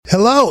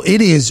Hello,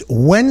 it is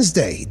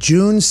Wednesday,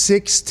 June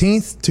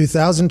 16th,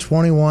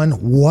 2021.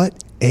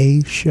 What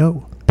a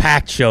show.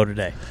 Packed show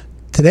today.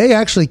 Today,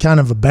 actually kind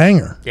of a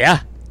banger. Yeah.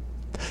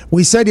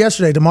 We said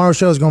yesterday tomorrow's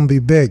show is going to be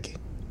big.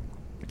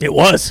 It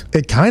was.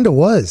 It kind of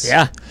was.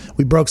 Yeah.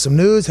 We broke some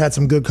news, had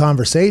some good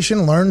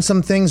conversation, learned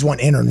some things, went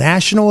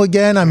international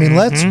again. I mean,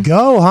 let's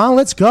go, huh?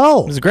 Let's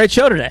go. It was a great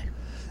show today.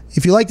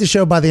 If you like the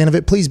show by the end of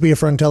it, please be a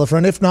friend, tell a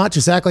friend. If not,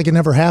 just act like it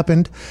never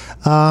happened.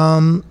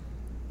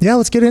 Yeah,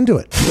 let's get into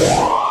it.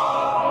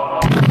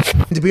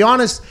 To be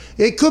honest,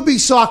 it could be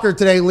soccer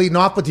today leading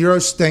off, but the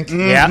Euros stink.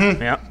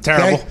 Yeah.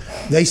 Terrible. Okay?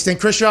 They stink.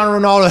 Cristiano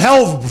Ronaldo,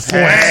 hell of a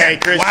performance. Hey,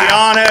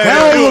 Cristiano.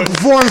 Hell of a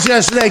performance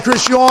yesterday,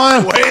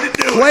 Cristiano. Way to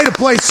do it. Way to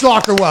play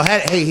soccer well.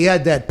 Hey, he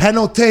had that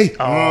penalty.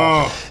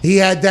 Oh. He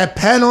had that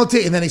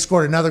penalty, and then he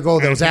scored another goal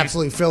that was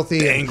absolutely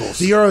filthy. Bengals.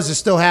 The Euros is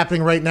still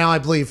happening right now, I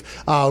believe.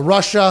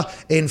 Russia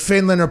and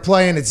Finland are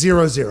playing at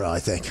 0-0, I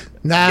think.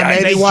 Nah, Yeah,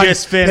 maybe they one.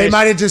 just finished. They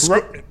might have just...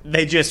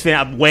 They just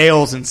finished.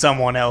 Wales and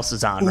someone else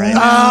is on right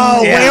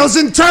Oh, Yeah. Wales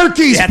and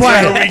Turkey's That's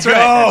playing. right. That's right.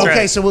 That's right.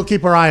 Okay, so we'll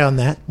keep our eye on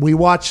that. We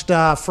watched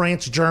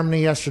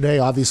France-Germany yesterday.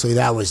 Obviously,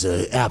 that was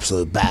an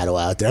absolute battle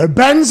out there.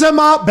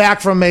 Benzema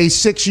back from a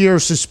 6-year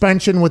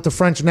suspension with the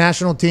French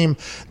national team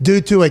due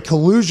to a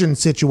collusion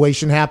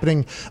situation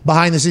happening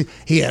behind the scenes.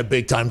 He had a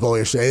big-time goal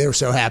yesterday. They were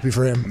so happy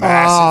for him.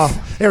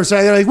 Massive. They were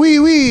saying, they're like, wee,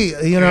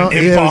 you know.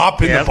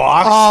 Mbappe in the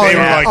box. Oh, they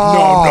yeah. were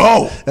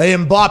like, no.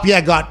 And Mbappe,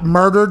 got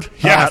murdered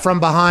Yeah. from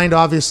behind,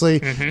 obviously.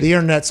 The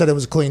internet said it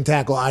was a clean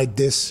tackle. I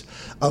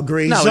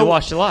disagree. No, we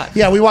watched it live.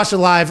 Yeah, we watched it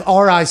live.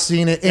 Our eyes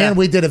seen it. And Yeah.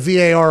 we did a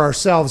VAR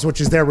ourselves, which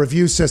is their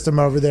review system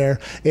over there.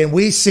 And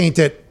we seen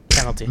it.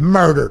 Penalty.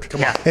 Murdered.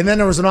 Come on. And then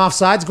there was an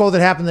offsides goal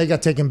that happened. They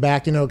got taken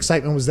back. You know,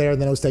 excitement was there,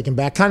 and then it was taken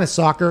back. Kind of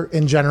soccer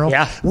in general.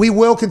 Yeah. We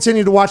will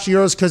continue to watch the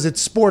Euros because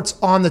it's sports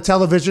on the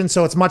television,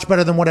 so it's much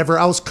better than whatever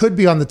else could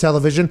be on the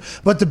television.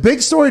 But the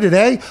big story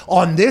today,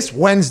 on this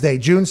Wednesday,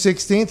 June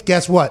 16th,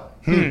 guess what?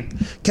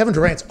 Kevin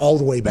Durant's all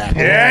the way back.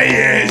 Yeah,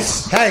 he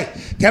is. Hey,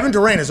 Kevin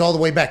Durant is all the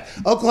way back.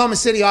 Oklahoma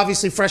City,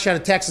 obviously fresh out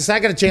of Texas. I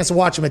got a chance to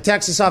watch him at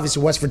Texas.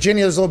 Obviously, West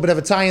Virginia, there's a little bit of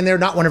a tie in there.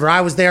 Not whenever I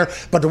was there,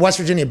 but the West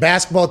Virginia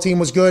basketball team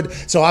was good.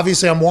 So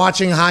obviously, I'm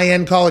watching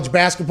high-end college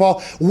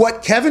basketball.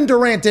 What Kevin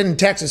Durant did in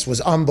Texas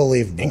was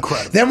unbelievable.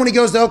 Incredible. Then when he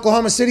goes to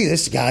Oklahoma City,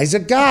 this guy's a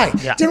guy.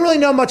 Yeah. Didn't really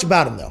know much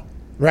about him, though.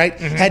 Right?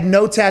 Had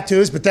no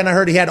tattoos, but then I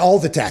heard he had all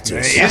the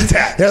tattoos. He is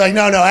tatted. They're like,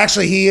 no,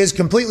 actually, he is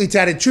completely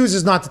tatted.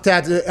 Chooses not to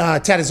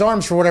tat his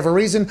arms for whatever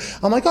reason.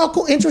 I'm like, oh,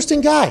 cool, interesting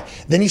guy.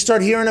 Then you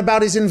start hearing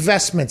about his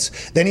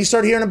investments. Then you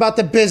start hearing about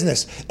the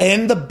business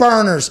and the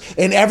burners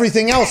and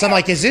everything else. I'm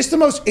like, is this the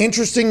most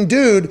interesting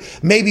dude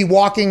maybe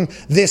walking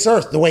this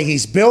earth? The way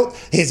he's built,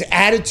 his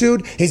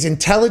attitude, his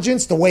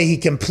intelligence, the way he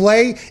can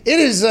play. It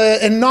is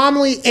an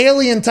anomaly,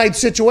 alien type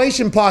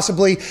situation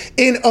possibly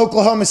in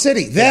Oklahoma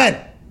City.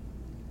 Then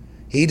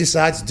he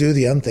decides to do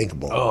the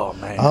unthinkable. Oh,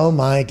 man. Oh,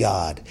 my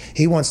God.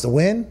 He wants to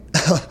win?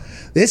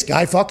 This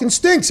guy fucking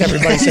stinks,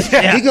 everybody says.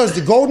 Yeah. He goes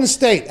to Golden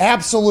State,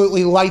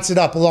 absolutely lights it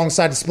up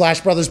alongside the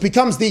Splash Brothers,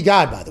 becomes the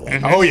guy, by the way.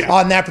 Oh, yeah.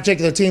 On that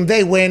particular team.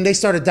 They win. They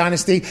start a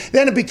dynasty.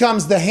 Then it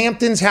becomes the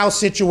Hamptons house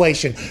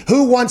situation.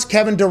 Who wants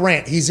Kevin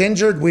Durant? He's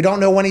injured. We don't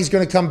know when he's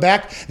going to come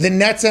back. The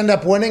Nets end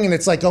up winning, and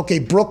it's like, okay,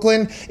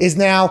 Brooklyn is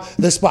now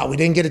the spot. We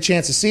didn't get a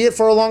chance to see it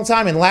for a long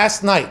time. And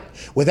last night,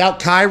 without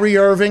Kyrie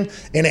Irving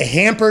and a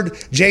hampered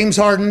James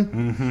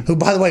Harden, who,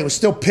 by the way, was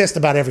still pissed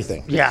about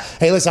everything. Yeah.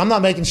 Hey, listen, I'm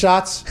not making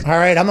shots. All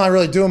right. I'm not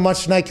really doing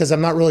much tonight because I'm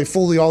not really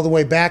fully all the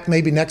way back.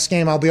 Maybe next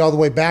game I'll be all the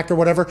way back or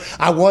whatever.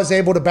 I was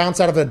able to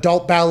bounce out of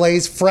adult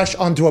ballets fresh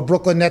onto a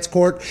Brooklyn Nets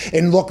court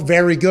and look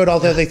very good,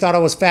 although they thought I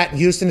was fat in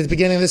Houston at the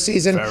beginning of the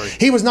season.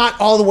 He was not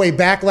all the way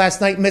back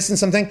last night, missing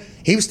something.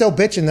 He was still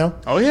bitching, though.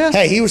 Oh, yeah?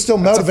 Hey, he was still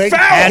motivated.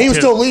 foul. He was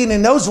still leading.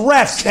 And those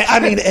refs, I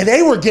mean,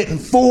 they were getting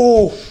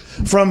full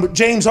from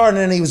James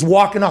Harden, and he was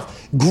walking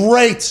off.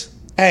 Great.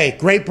 Hey,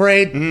 great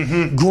braid,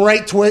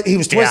 great twist. He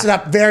was twisted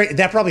up very.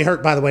 That probably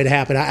hurt, by the way, to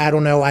happen. I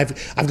don't know. I've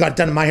got it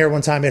done in my hair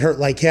one time. It hurt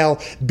like hell.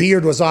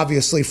 Beard was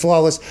obviously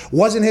flawless.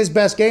 Wasn't his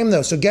best game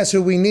though. So guess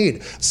who we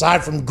need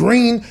aside from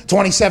Green,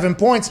 27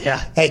 points.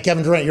 Yeah. Hey,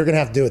 Kevin Durant, you're gonna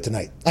have to do it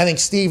tonight. I think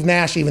Steve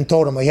Nash even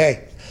told him like,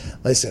 hey,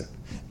 listen.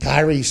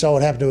 Kyrie, you saw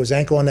what happened to his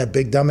ankle on that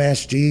big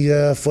dumbass G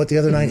foot the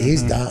other night.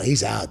 He's done.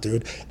 He's out,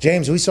 dude.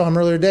 James, we saw him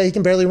earlier today. He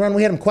can barely run.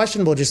 We had him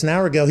questionable just an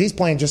hour ago. He's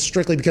playing just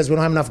strictly because we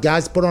don't have enough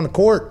guys to put on the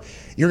court.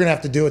 You're going to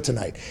have to do it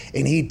tonight.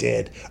 And he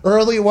did.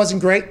 Early, it wasn't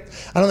great.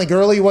 I don't think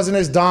early he wasn't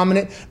as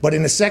dominant. But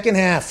in the second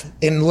half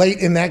and late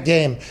in that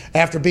game,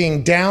 after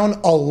being down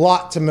a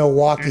lot to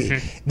Milwaukee,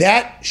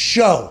 that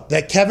show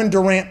that Kevin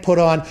Durant put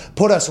on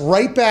put us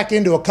right back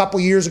into a couple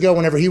years ago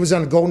whenever he was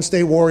on the Golden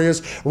State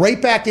Warriors, right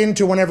back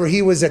into whenever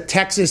he was at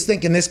Texas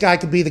thinking this guy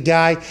could be the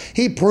guy.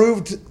 He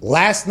proved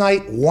last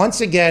night once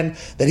again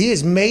that he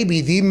is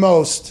maybe the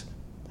most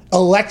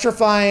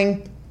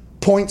electrifying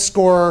point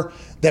scorer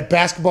that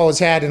basketball has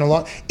had in a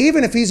long.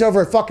 Even if he's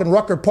over at fucking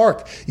Rucker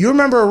Park, you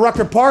remember at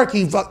Rucker Park,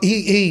 he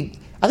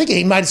I think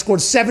he might have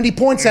scored 70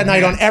 points that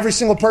night on every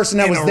single person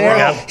that was there.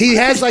 row. He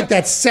has like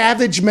that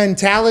savage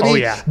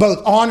mentality,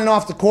 both on and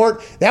off the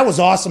court. That was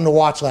awesome to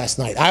watch last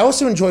night. I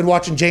also enjoyed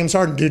watching James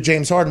Harden do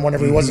James Harden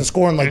whenever he wasn't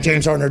scoring like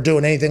James Harden or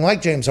doing anything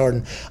like James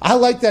Harden. I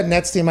like that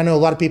Nets team. I know a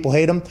lot of people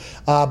hate them,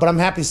 but I'm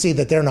happy to see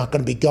that they're not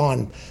going to be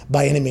gone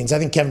by any means. I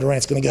think Kevin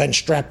Durant's going to go ahead and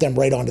strap them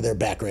right onto their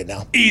back right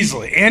now.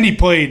 Easily. And he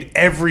played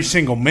every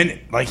single minute.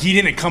 Like, he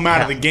didn't come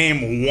out of the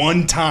game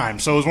one time.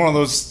 So it was one of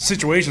those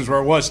situations where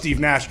it was Steve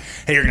Nash,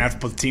 hey, you're going to have to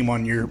put the team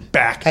on your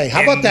back. Hey,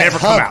 how about that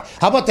hug?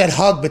 How about that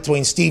hug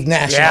between Steve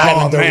Nash and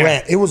Kevin Durant?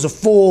 Man. It was a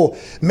full,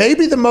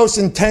 maybe the most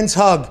intense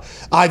hug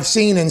I've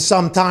seen in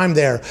some time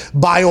there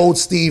by old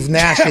Steve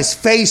Nash. His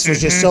face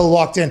was just so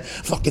locked in.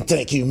 Fucking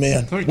thank you,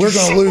 man. We're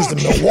going to lose to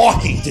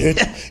Milwaukee, dude.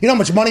 You know how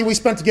much money we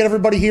spent to get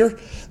everybody here?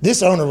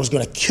 This owner was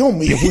going to kill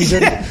me if we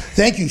didn't.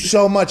 Thank you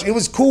so much. It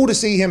was cool to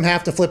see him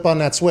have to flip on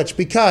that switch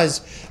because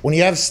when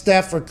you have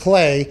Steph or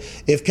Clay,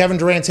 if Kevin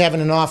Durant's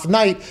having an off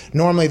night,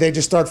 normally they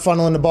just start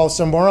funneling the ball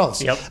somewhere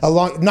else.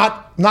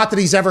 Not that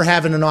he's ever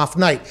having an off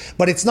night,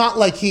 but it's not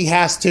like he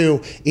has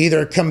to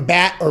either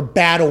combat or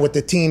battle with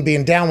the team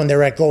being down when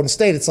they're at Golden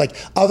State. It's like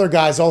other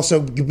guys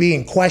also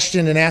being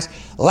questioned and asked.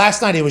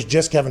 Last night it was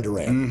just Kevin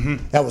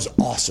Durant. That was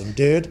awesome,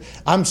 dude.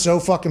 I'm so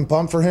fucking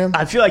pumped for him.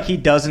 I feel like he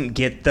doesn't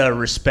get the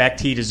respect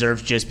he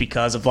deserves just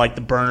because of like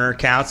the burner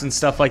accounts and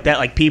stuff like that.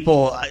 Like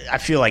people, I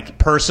feel like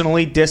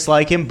personally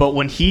dislike him, but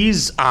when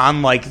he's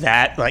on like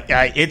that, like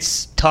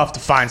it's tough to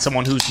find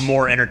someone who's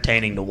more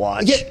entertaining to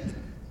watch. Yeah.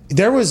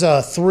 There was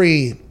a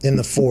 3 in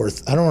the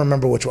fourth. I don't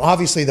remember which one.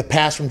 Obviously, the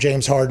pass from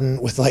James Harden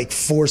with like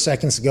 4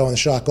 seconds to go in the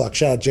shot clock.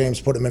 Shout out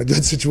James, put him in a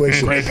good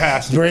situation. Great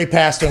pass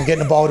to him,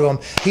 getting the ball to him.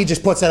 He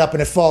just puts that up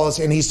and it falls,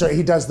 and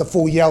he does the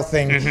full yell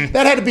thing.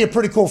 That had to be a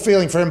pretty cool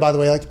feeling for him, by the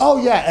way. Like,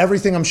 oh yeah,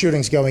 everything I'm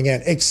shooting's going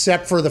in,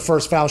 except for the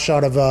first foul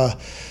shot of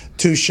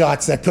 2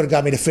 shots that could have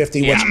got me to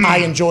 50, which I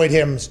enjoyed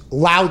him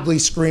loudly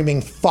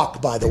screaming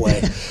fuck, by the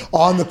way,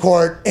 on the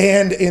court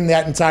and in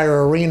that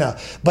entire arena.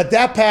 But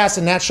that pass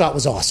and that shot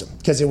was awesome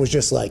because it was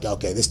just like,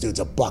 okay, this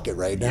dude's a bucket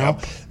right now.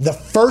 The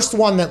first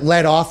one that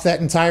led off that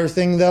entire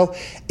thing, though,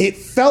 it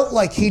felt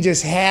like he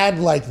just had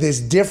like this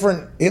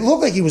different, it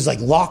looked like he was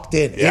like locked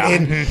in.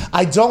 And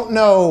I don't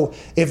know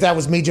if that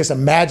was me just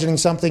imagining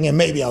something, and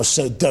maybe I was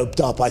so doped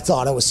up I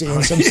thought I was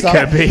seeing some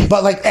stuff.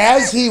 But like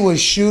as he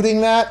was shooting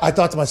that, I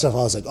thought to myself, I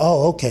was like, oh,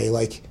 okay,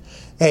 like,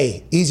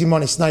 hey, easy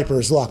money sniper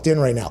is locked in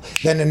right now.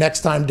 Then the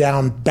next time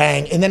down,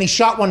 bang. And then he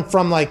shot one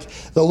from like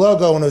the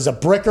logo and it was a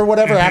brick or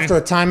whatever after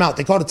a timeout.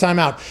 They called a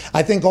timeout.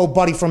 I think old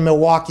buddy from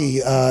Milwaukee,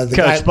 the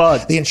Coach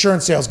Bud, the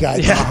insurance sales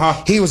guy,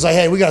 he was like,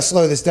 hey, we got to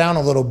slow this down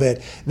a little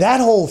bit. That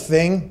whole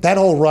thing, that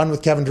whole run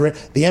with Kevin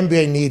Durant, the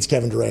NBA needs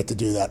Kevin Durant to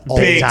do that all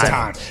the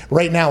time.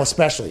 Right now,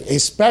 especially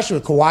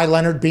with Kawhi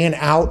Leonard being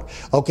out.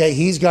 Okay,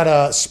 he's got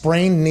a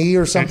sprained knee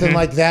or something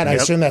like that. I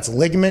assume that's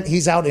ligament.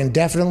 He's out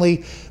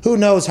indefinitely. Who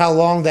knows how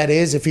long that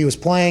is, if he was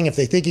playing, if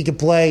they think he could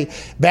play.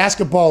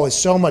 Basketball is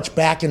so much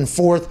back and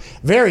forth.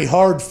 Very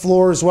hard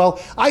floor as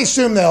well. I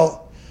assume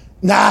they'll...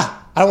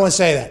 I don't want to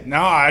say that.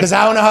 No, because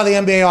I don't know how the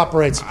NBA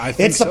operates.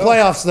 It's the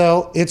playoffs,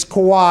 though. It's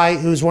Kawhi,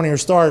 who's one of your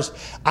stars.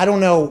 I don't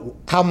know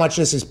how much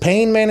this is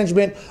pain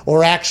management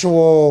or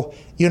actual,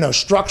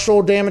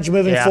 structural damage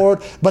moving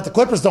forward. But the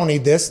Clippers don't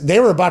need this. They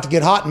were about to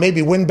get hot and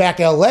maybe win back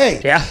LA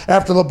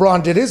after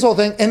LeBron did his whole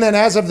thing. And then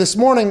as of this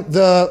morning,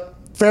 the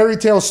fairy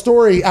tale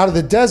story out of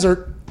the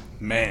desert,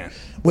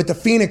 with the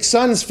Phoenix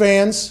Suns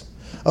fans,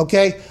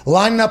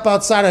 lining up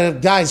outside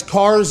of guys'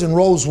 cars and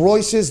Rolls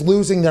Royces,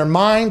 losing their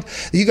mind.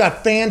 You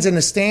got fans in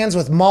the stands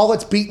with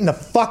mullets beating the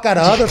fuck out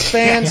of other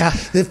fans.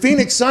 The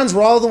Phoenix Suns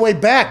were all the way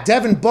back.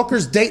 Devin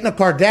Booker's dating a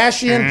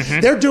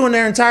Kardashian. They're doing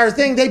their entire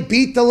thing. They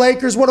beat the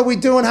Lakers. What are we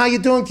doing? How you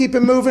doing? Keep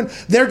it moving.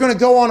 They're going to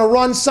go on a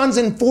run. Suns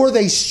in 4.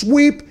 They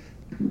sweep.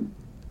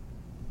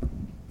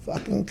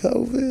 Fucking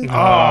COVID.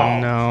 Oh,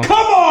 no.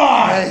 Come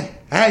on!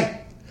 Hey.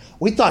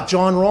 We thought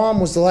John Rahm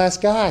was the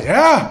last guy.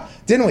 Yeah.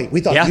 Didn't we?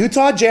 We thought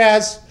Utah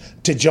Jazz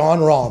to John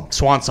Rahm.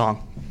 Swan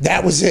song.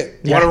 That was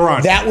it. What a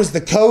run. That was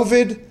the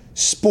COVID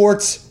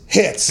sports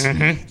hits.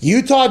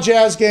 Utah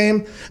Jazz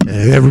game.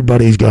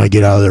 Everybody's got to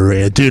get out of the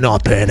arena. Do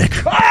not panic.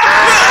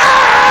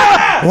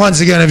 Once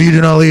again, if you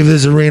do not leave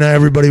this arena,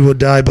 everybody will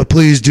die. But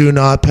please do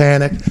not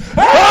panic.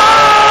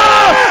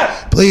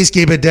 Please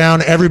keep it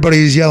down. Everybody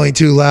is yelling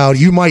too loud.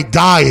 You might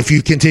die if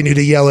you continue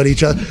to yell at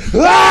each other.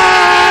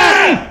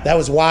 That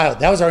was wild.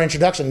 That was our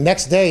introduction.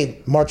 Next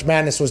day, March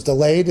Madness was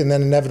delayed and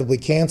then inevitably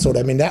canceled.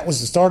 I mean, that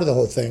was the start of the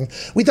whole thing.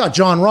 We thought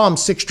John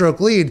Rahm's 6-stroke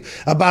lead,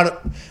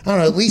 about,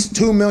 at least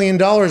 $2 million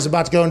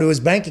about to go into his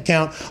bank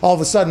account. All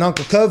of a sudden,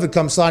 Uncle COVID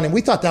comes sliding. We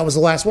thought that was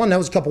the last one. That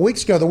was a couple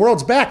weeks ago. The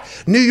world's back.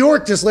 New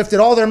York just lifted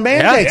all their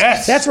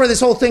mandates. That's where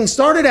this whole thing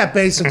started at,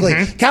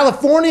 basically.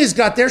 California's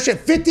got their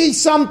shit.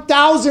 50-some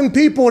thousand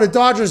people at a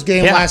Dodgers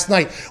game last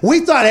night.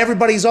 We thought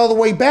everybody's all the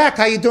way back.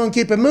 How you doing?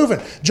 Keep it moving.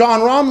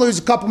 John Rahm lose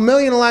a couple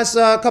million the last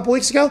couple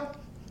weeks ago.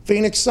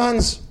 Phoenix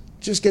Suns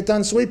just get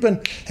done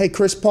sweeping. Hey,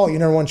 Chris Paul, you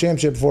never won a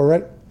championship before,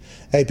 right?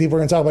 hey, people are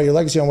going to talk about your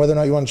legacy on whether or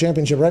not you won a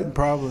championship, right?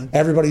 Probably.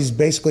 Everybody's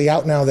basically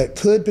out now that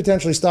could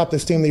potentially stop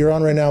this team that you're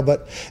on right now.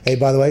 But, hey,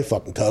 by the way,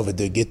 fucking COVID,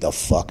 dude, get the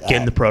fuck out. Get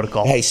in the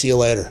protocol. Hey, see you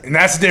later. And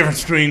that's the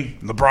difference between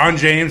LeBron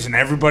James and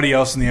everybody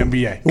else in the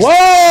NBA.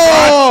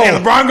 Whoa! Hey,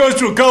 LeBron goes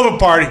to a COVID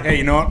party. Hey,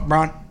 you know what,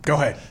 LeBron? Go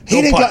ahead.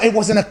 He didn't go, it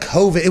wasn't a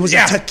COVID. It was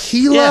a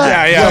tequila.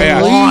 Yeah.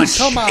 Release.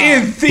 Come on.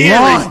 In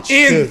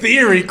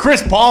theory,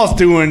 Chris Paul's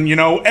doing,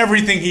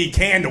 everything he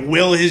can to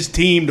will his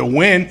team to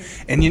win,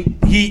 and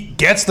he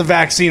gets the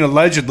vaccine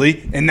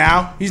allegedly, and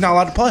now he's not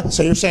allowed to play.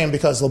 So you're saying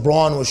because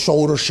LeBron was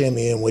shoulder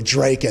shimmying with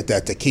Drake at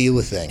that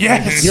tequila thing.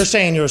 Yes. You're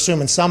saying you're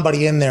assuming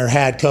somebody in there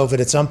had COVID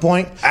at some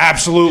point?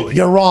 Absolutely.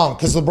 You're wrong,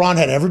 because LeBron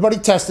had everybody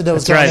tested that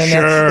was going in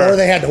there, sure. or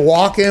they had to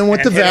walk in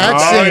with the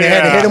vaccine. They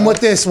had to hit him with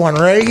this one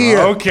right here.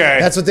 Okay.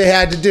 That's what they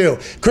had to do.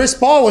 Chris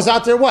Paul was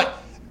out there, what?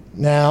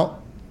 Now,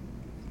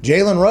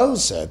 Jalen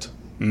Rose said,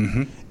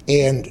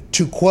 and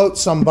to quote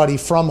somebody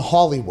from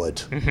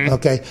Hollywood,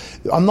 okay,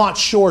 I'm not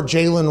sure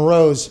Jalen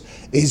Rose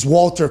is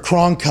Walter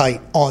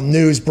Cronkite on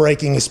news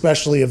breaking,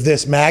 especially of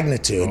this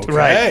magnitude. Okay.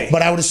 Right.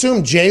 But I would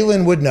assume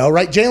Jalen would know,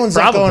 right? Jalen's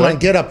not going on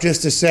Get Up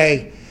just to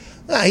say,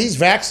 he's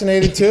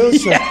vaccinated too.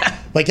 So,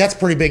 like, that's a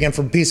pretty big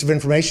piece of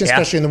information,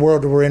 especially in the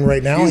world that we're in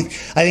right now. I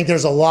think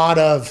there's a lot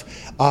of,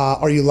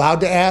 are you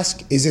allowed to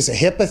ask? Is this a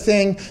HIPAA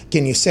thing?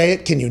 Can you say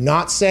it? Can you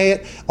not say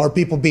it? Are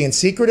people being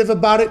secretive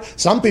about it?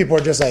 Some people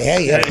are just like,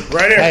 hey,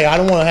 I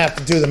don't want to have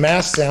to do the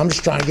mask thing. I'm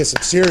just trying to get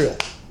some cereal.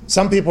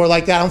 Some people are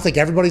like that. I don't think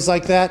everybody's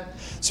like that.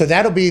 So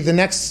that'll be the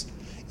next,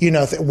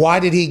 why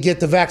did he get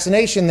the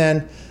vaccination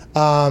then?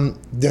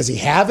 Does he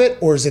have it,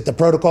 or is it the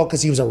protocol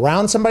because he was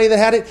around somebody that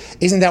had it?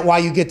 Isn't that why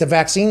you get the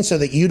vaccine, so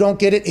that you don't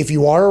get it if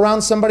you are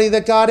around somebody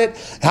that got it?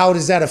 How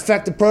does that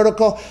affect the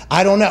protocol?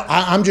 I don't know.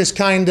 I'm just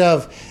kind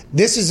of,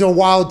 this is a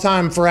wild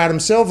time for Adam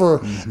Silver,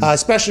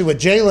 especially with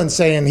Jalen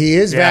saying he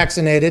is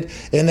vaccinated,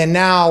 and then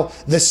now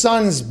the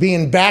Suns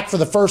being back for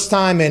the first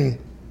time in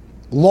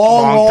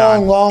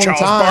long Charles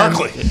time.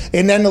 Barkley.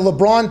 And then the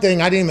LeBron thing,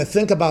 I didn't even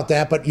think about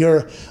that, but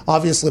your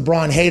obvious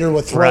LeBron hater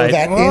would throw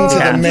that into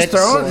the mix.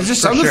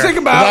 Just something to think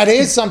about. That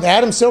is something.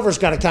 Adam Silver's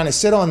got to kind of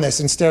sit on this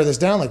and stare this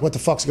down, like, what the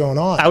fuck's going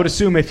on? I would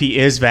assume if he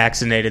is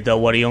vaccinated, though,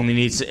 what he only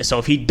needs, so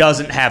if he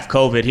doesn't have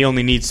COVID, he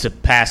only needs to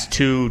pass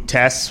 2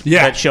 tests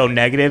that show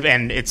negative,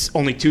 and it's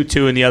only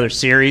 2-2 in the other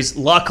series.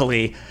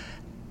 Luckily,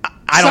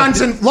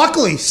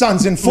 Luckily,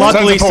 Suns in 4.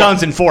 Luckily,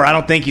 Suns in 4. I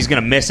don't think he's going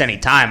to miss any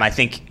time. I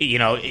think,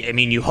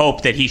 you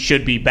hope that he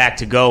should be back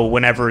to go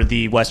whenever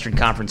the Western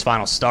Conference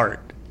Finals start.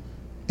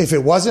 If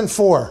it wasn't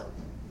 4,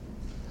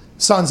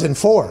 Suns in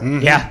 4.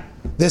 Yeah.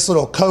 This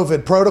little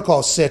COVID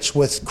protocol sitch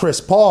with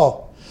Chris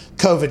Paul,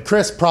 COVID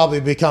Chris probably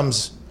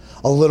becomes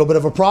a little bit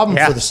of a problem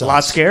for the Suns. A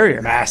lot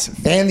scarier.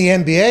 Massive. And the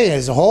NBA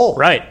as a whole.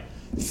 Right.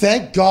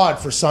 Thank God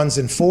for Suns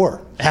in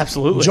 4.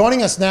 Absolutely.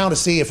 Joining us now to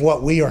see if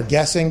what we are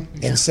guessing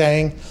and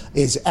saying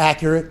is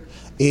accurate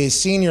is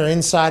senior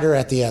insider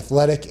at The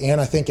Athletic and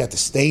I think at the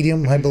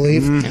Stadium, I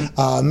believe.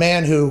 A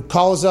man who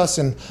calls us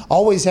and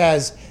always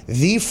has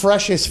the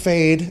freshest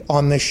fade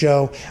on this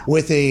show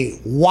with a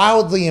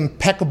wildly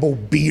impeccable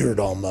beard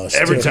almost.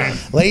 Every time.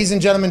 Ladies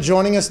and gentlemen,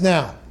 joining us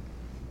now.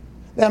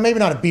 Yeah, maybe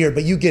not a beard,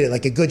 but you get it,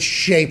 like a good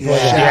shape.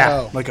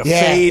 Like a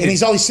fade. And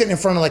he's always sitting in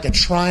front of like a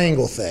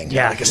triangle thing.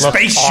 Yeah, like a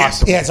spaceship.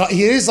 Awesome. Yeah,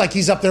 he is like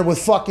he's up there with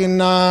fucking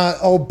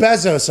old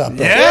Bezos up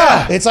there.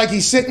 Yeah. It's like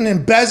he's sitting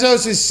in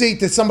Bezos' seat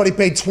that somebody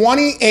paid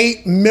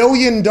 $28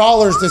 million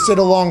to sit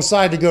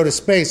alongside to go to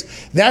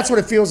space. That's what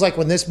it feels like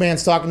when this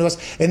man's talking to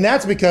us. And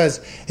that's because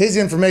his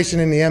information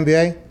in the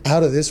NBA,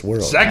 out of this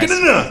world. Second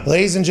to none.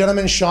 Ladies and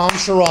gentlemen,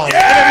 Charania.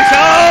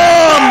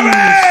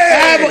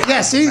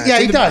 Yes,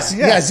 he does.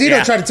 Yeah,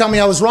 Zito tried to tell me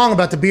I was wrong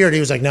about the beard. He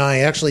was like, no,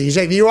 actually,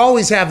 you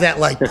always have that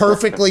like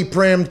perfectly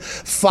primmed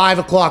 5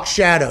 o'clock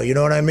shadow. You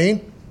know what I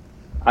mean?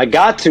 I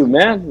got to,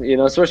 man.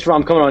 Especially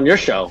when I'm coming on your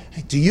show.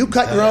 Do you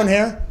cut your own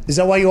hair? Is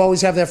that why you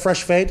always have that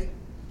fresh fade?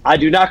 I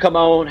do not cut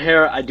my own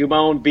hair. I do my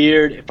own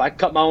beard. If I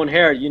cut my own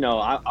hair,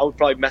 I would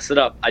probably mess it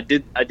up. I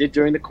did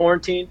during the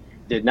quarantine.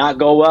 Did not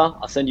go well.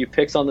 I'll send you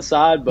pics on the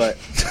side, but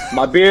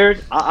my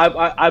beard,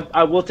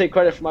 I will take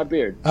credit for my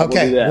beard.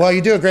 Okay, well,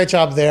 you do a great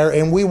job there,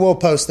 and we will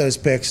post those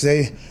pics.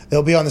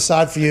 They'll be on the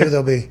side for you.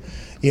 They'll be,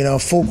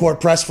 full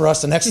court press for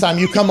us the next time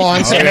you come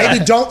on. So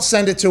maybe don't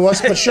send it to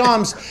us. But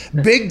Shams,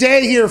 big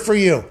day here for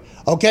you.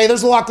 Okay,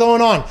 there's a lot going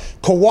on.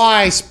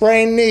 Kawhi,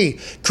 sprained knee.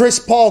 Chris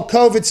Paul,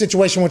 COVID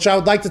situation, which I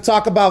would like to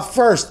talk about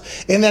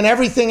first. And then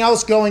everything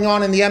else going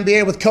on in the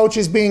NBA with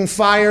coaches being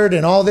fired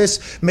and all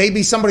this.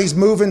 Maybe somebody's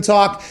moving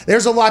talk.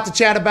 There's a lot to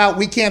chat about.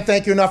 We can't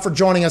thank you enough for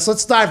joining us.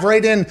 Let's dive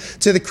right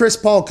into the Chris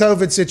Paul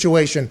COVID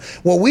situation.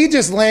 What we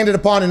just landed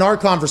upon in our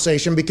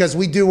conversation, because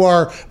we do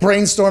our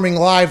brainstorming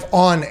live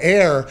on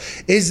air,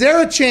 is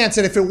there a chance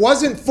that if it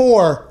wasn't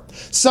for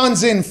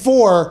Suns in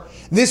 4,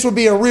 this would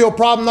be a real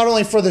problem, not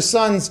only for the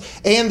Suns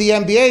and the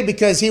NBA,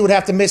 because he would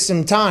have to miss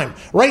some time.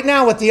 Right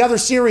now, with the other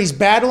series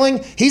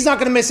battling, he's not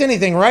going to miss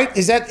anything, right?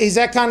 Is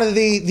that kind of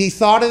the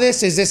thought of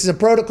this? Is this a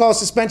protocol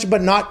suspension,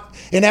 but not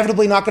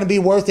inevitably not going to be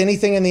worth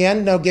anything in the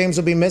end? No games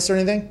will be missed or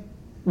anything?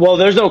 Well,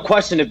 there's no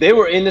question. If they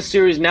were in the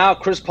series now,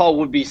 Chris Paul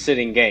would be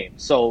sitting game.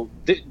 So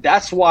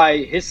that's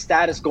why his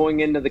status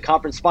going into the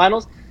conference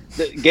finals,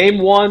 game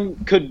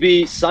 1 could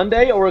be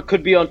Sunday or it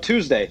could be on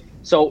Tuesday.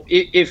 So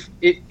if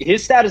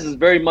his status is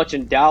very much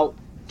in doubt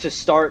to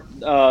start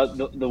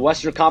the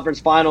Western Conference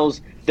Finals,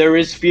 there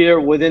is fear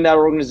within that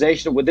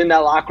organization, within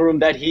that locker room,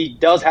 that he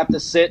does have to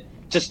sit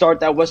to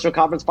start that Western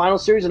Conference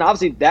Finals series. And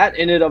obviously that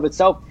in and of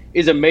itself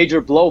is a major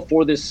blow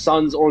for this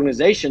Suns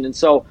organization. And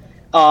so,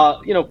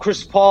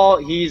 Chris Paul,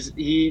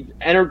 he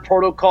entered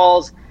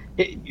protocols.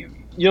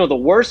 The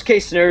worst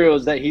case scenario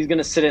is that he's going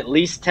to sit at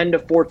least 10 to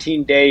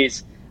 14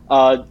 days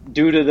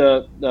due to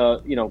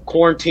the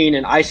quarantine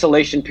and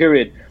isolation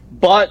period.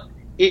 But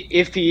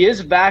if he is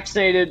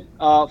vaccinated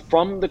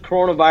from the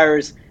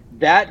coronavirus,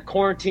 that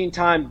quarantine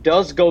time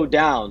does go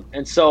down.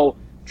 And so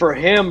for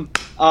him,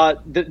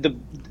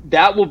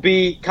 that will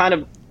be kind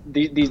of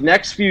these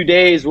next few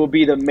days will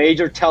be the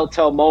major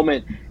telltale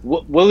moment.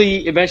 Will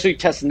he eventually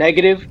test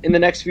negative in the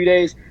next few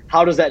days?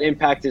 How does that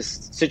impact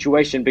his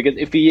situation? Because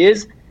if he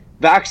is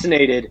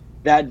vaccinated,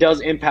 that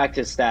does impact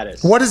his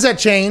status. What does that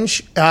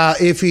change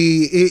if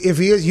he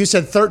is? You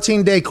said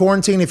 13-day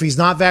quarantine if he's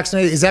not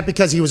vaccinated. Is that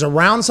because he was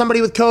around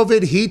somebody with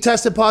COVID? He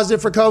tested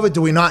positive for COVID.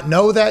 Do we not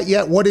know that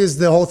yet? What is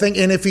the whole thing?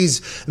 And if he's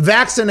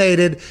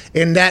vaccinated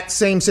and that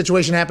same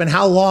situation happened,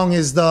 how long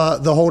is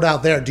the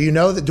holdout there? Do you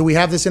know that? Do we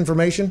have this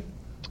information?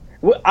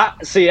 Well,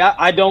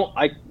 I don't.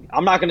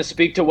 I'm not going to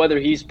speak to whether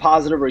he's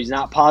positive or he's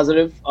not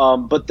positive.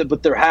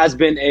 But there has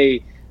been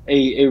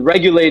a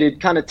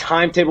regulated kind of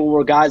timetable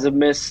where guys have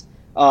missed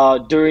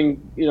during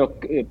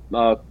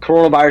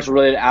coronavirus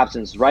related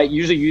absence, right?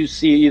 Usually you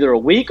see either a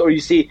week or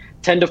you see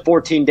 10 to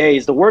 14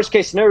 days. The worst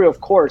case scenario,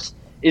 of course,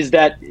 is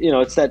that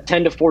it's that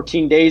 10 to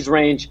 14 days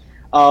range.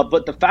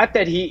 But the fact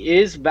that he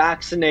is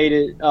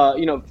vaccinated,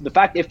 the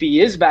fact if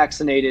he is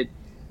vaccinated,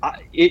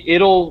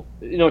 it'll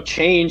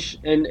change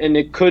and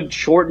it could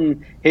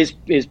shorten his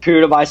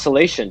period of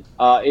isolation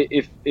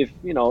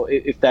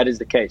if that is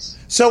the case.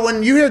 So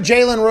when you hear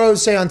Jalen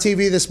Rose say on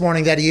TV this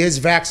morning that he is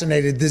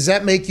vaccinated, does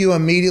that make you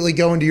immediately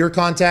go into your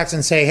contacts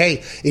and say,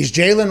 hey, is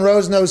Jalen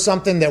Rose knows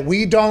something that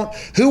we don't?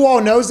 Who all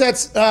knows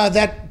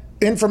that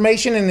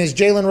information, and is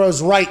Jalen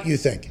Rose right, you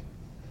think?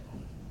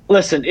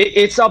 Listen,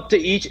 it's up to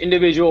each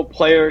individual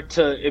player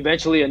to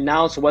eventually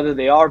announce whether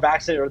they are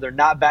vaccinated or they're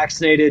not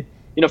vaccinated.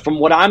 From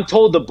what I'm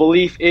told, the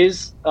belief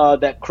is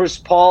that Chris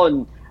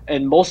Paul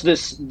and most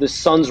of the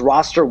Suns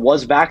roster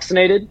was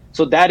vaccinated.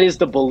 So that is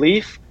the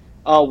belief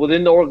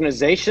within the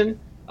organization.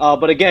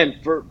 But again,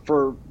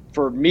 for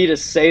me to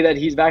say that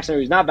he's vaccinated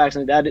or he's not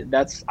vaccinated,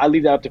 I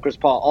leave that up to Chris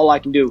Paul. All I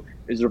can do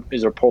is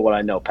report what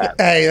I know, Pat.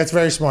 Hey, that's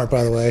very smart,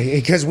 by the way,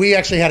 because we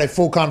actually had a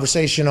full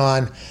conversation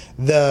on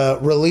the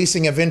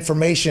releasing of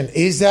information.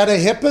 Is that a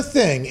HIPAA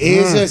thing?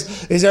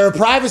 Is there a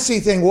privacy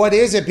thing? What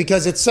is it?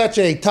 Because it's such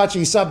a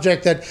touchy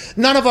subject that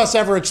none of us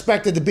ever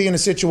expected to be in a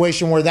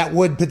situation where that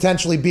would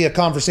potentially be a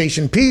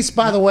conversation piece,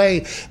 by the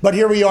way. But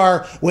here we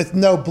are with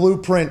no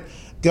blueprint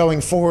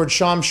going forward.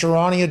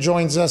 Charania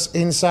joins us,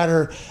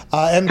 insider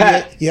NBA.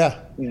 Pat, yeah.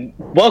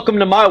 Welcome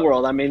to my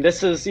world. I mean,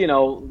 this is, you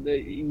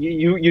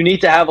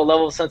need to have a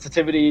level of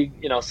sensitivity.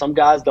 Some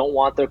guys don't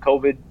want their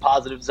COVID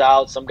positives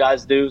out. Some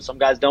guys do. Some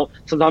guys don't.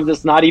 Sometimes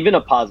it's not even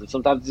a positive.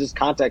 Sometimes it's just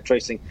contact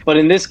tracing. But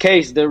in this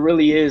case, there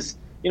really is,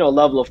 a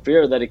level of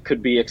fear that it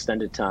could be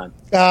extended time.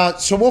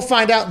 So we'll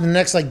find out in the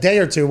next day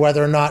or two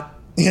whether or not,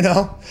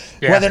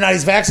 whether or not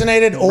he's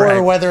vaccinated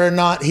or whether or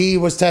not he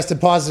was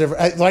tested positive.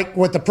 Like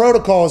with the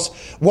protocols,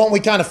 won't we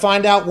kind of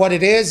find out what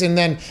it is? And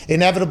then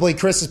inevitably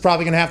Chris is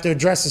probably going to have to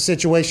address the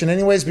situation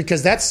anyways,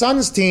 because that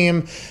Suns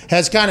team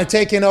has kind of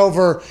taken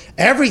over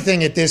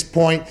everything at this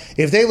point.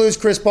 If they lose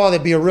Chris Paul,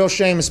 that'd be a real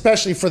shame,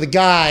 especially for the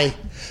guy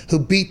who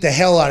beat the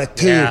hell out of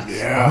two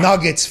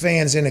Nuggets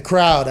fans in the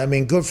crowd. I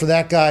mean, good for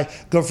that guy.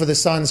 Good for the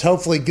Suns.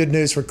 Hopefully good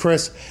news for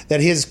Chris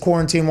that his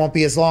quarantine won't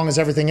be as long as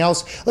everything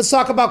else. Let's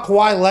talk about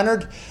Kawhi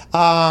Leonard.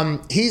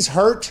 He's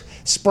hurt,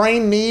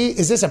 sprained knee.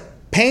 Is this a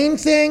pain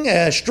thing,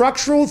 a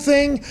structural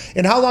thing?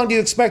 And how long do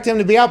you expect him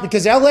to be out?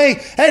 Because LA,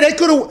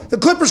 the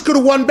Clippers could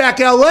have won back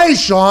LA,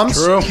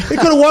 Shams. True. They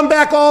could have won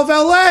back all of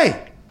LA.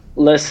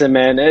 Listen,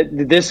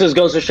 man, this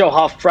goes to show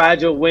how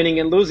fragile winning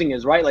and losing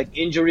is, right? Like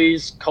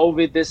injuries,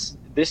 COVID,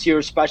 this year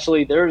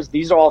especially,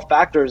 these are all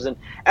factors. And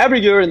every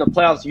year in the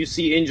playoffs, you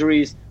see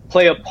injuries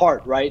play a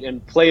part, right,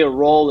 and play a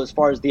role as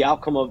far as the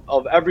outcome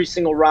of every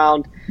single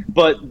round.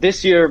 But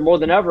this year, more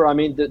than ever, I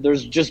mean,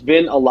 there's just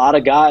been a lot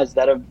of guys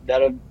that have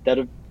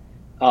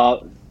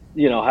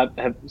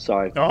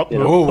sorry. What'd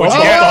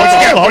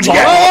you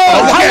get?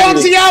 How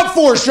long's he out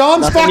for,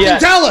 Shams? Fucking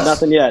tell us.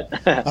 Nothing yet.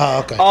 Oh,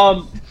 okay.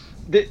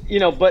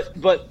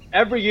 But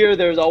every year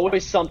there's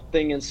always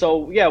something, and so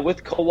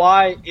with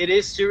Kawhi, it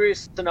is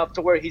serious enough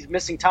to where he's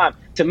missing time.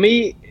 To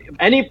me,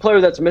 any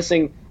player that's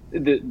missing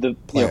the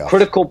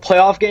critical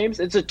playoff games,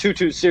 it's a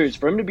 2-2 series.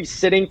 For him to be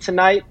sitting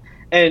tonight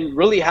and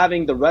really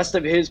having the rest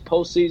of his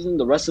postseason,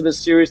 the rest of this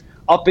series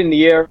up in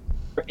the air,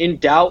 in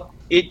doubt,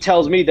 it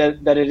tells me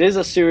that it is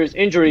a serious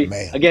injury.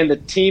 Man. Again, the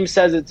team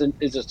says it's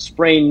a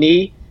sprained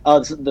knee.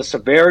 the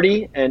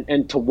severity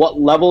and to what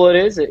level it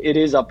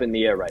is up in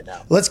the air right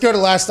now. Let's go to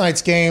last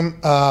night's game.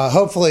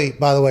 Hopefully,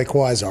 by the way,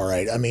 Kawhi's all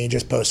right. I mean, he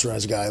just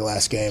posterized a guy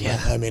last game.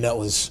 Yeah. I mean, that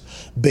was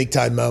a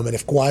big-time moment.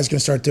 If Kawhi's going to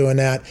start doing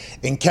that,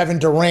 and Kevin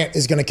Durant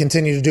is going to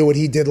continue to do what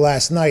he did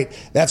last night,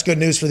 that's good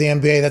news for the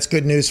NBA. That's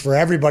good news for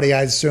everybody,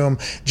 I assume.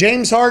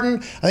 James Harden,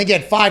 I think he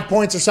had 5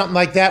 points or something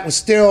like that, was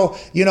still,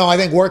 I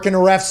think working the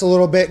refs a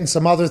little bit and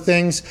some other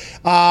things.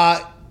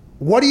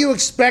 What do you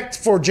expect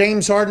for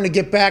James Harden to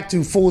get back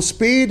to full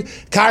speed?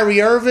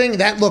 Kyrie Irving,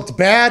 that looked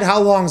bad.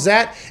 How long's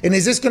that? And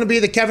is this going to be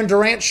the Kevin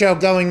Durant show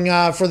going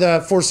for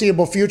the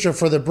foreseeable future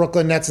for the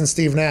Brooklyn Nets and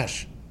Steve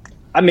Nash?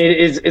 I mean,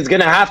 it's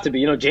going to have to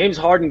be. James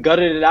Harden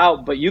gutted it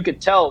out, but you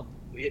could tell,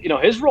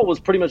 his role was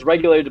pretty much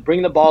regulated to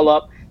bring the ball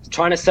up,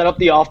 trying to set up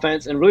the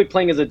offense, and really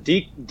playing as a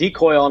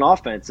decoy on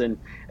offense. And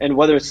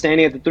whether it's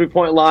standing at the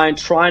three-point line,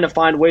 trying to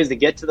find ways to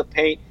get to the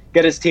paint,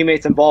 get his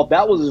teammates involved,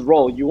 that was his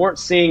role. You weren't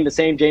seeing the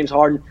same James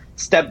Harden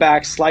step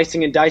back,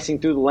 slicing and dicing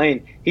through the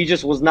lane. He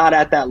just was not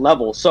at that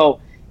level.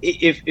 So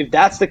if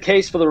that's the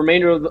case for the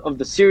remainder of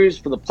the series,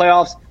 for the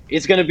playoffs,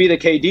 it's going to be the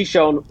KD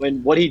show.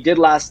 And what he did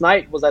last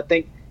night was, I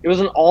think, it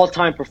was an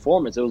all-time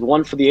performance. It was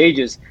one for the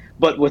ages.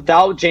 But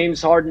without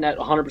James Harden at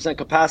 100%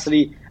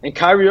 capacity and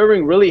Kyrie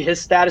Irving, really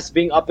his status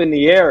being up in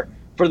the air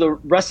for the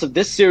rest of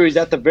this series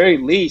at the very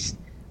least,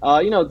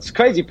 it's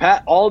crazy,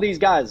 Pat. All these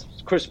guys,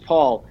 Chris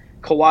Paul,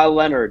 Kawhi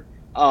Leonard,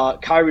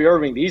 Kyrie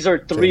Irving, these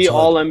are three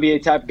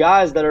all-NBA type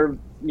guys that are,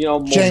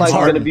 most likely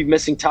going to be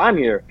missing time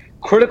here,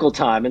 critical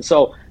time. And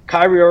so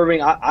Kyrie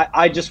Irving,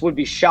 I just would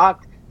be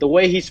shocked. The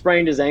way he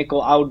sprained his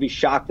ankle, I would be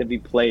shocked if he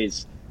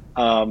plays,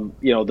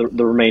 the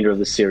remainder of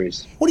the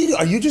series. What do you do?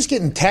 Are you just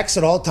getting texts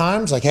at all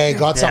times? Like, hey,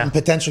 got something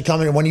potentially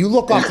coming. And when you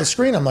look off the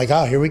screen, I'm like,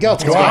 oh, here we go.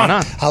 What's going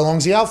on? How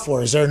long's he out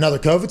for? Is there another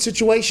COVID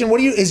situation?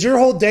 Is your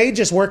whole day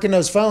just working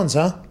those phones,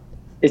 huh?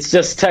 It's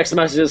just text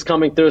messages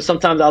coming through.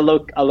 Sometimes I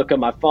look at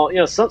my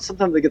phone.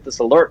 Sometimes I get this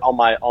alert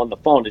on the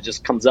phone. It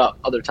just comes up.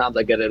 Other times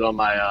I get it on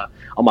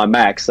my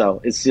Mac.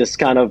 So it's just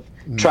kind of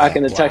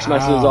tracking the text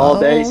messages all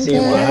day,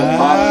 seeing what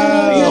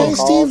pops.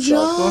 Steve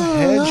John. Go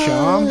ahead,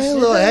 Shams. A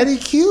little Eddie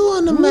Q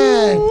on the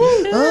Mac.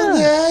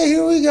 Okay,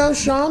 here we go,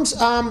 Shams.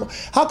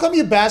 How come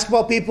you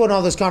basketball people and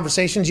all those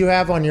conversations you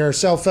have on your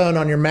cell phone,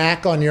 on your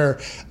Mac, on your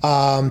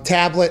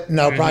tablet?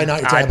 No, probably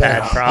not your tablet.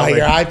 iPad, probably.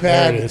 Your iPad,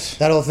 There it is.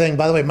 that whole thing.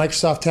 By the way,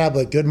 Microsoft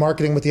tablet, good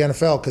marketing with the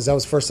NFL, because that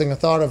was the first thing I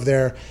thought of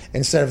there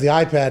instead of the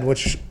iPad,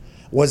 which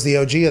was the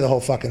OG of the whole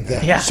fucking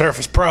thing. Yeah.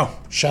 Surface Pro.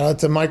 Shout out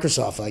to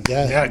Microsoft, I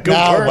guess. Yeah, good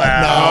no, work. No,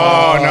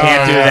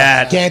 Can't do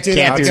that. Can't do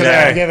that. Can't do because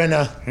that. we're giving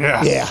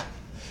yeah.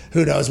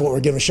 Who knows what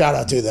we're giving a shout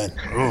out to then?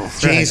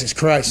 Jesus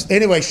Christ.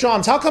 Anyway,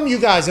 Shams, how come you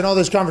guys in all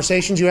those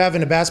conversations you have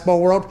in the basketball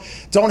world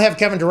don't have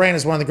Kevin Durant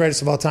as one of the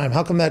greatest of all time?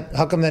 How come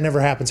that never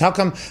happens? How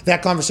come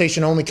that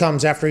conversation only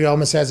comes after he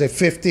almost has a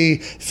 50,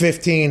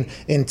 15,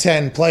 and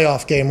 10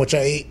 playoff game, which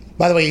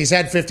by the way, he's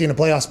had 50 in the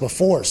playoffs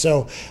before.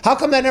 So how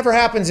come that never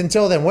happens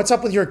until then? What's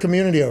up with your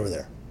community over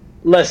there?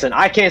 Listen,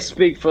 I can't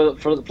speak for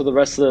the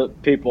rest of the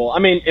people. I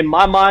mean, in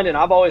my mind, and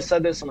I've always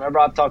said this whenever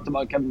I've talked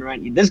about Kevin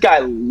Durant, this guy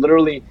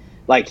literally,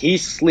 he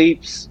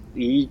sleeps,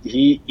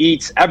 he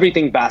eats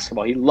everything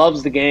basketball. He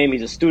loves the game.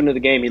 He's a student of the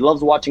game. He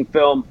loves watching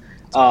film.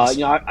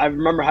 I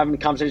remember having a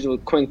conversation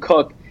with Quinn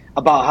Cook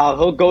about how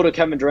he'll go to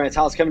Kevin Durant's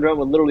house. Kevin Durant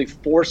would literally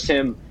force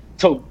him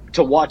to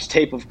watch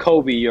tape of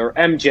Kobe or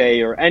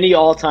MJ or any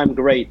all-time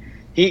great.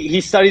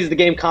 He studies the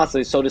game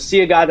constantly. So to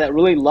see a guy that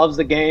really loves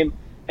the game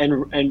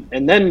and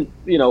then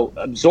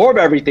absorb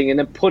everything and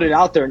then put it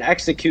out there and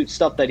execute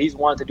stuff that he's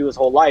wanted to do his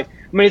whole life.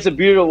 I mean, it's a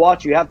beauty to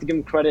watch. You have to give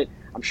him credit.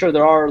 I'm sure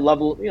there are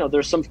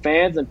there's some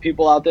fans and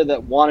people out there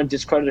that want to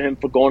discredit him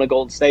for going to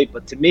Golden State.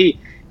 But to me,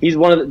 he's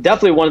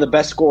definitely one of the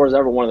best scorers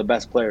ever, one of the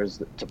best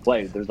players to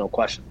play. There's no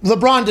question.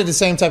 LeBron did the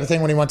same type of thing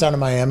when he went down to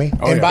Miami.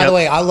 By the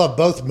way, I love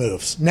both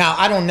moves. Now,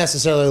 I don't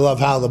necessarily love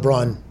how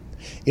LeBron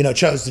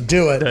chose to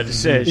do it. The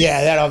decision.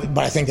 Yeah,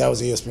 but I think that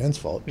was ESPN's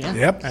fault. Yeah.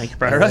 Yep. I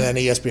think And then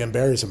ESPN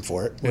buries him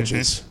for it, which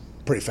is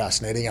pretty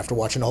fascinating after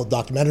watching the whole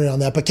documentary on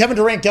that. But Kevin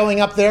Durant going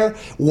up there,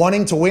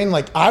 wanting to win,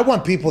 I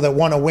want people that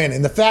want to win.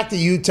 And the fact that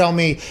you tell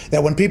me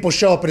that when people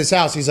show up at his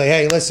house, he's like,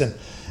 hey, listen,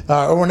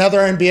 or when other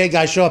NBA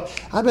guys show up,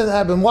 I've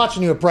been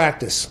watching you at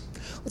practice.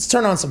 Let's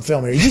turn on some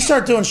film here. You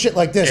start doing shit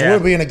like this,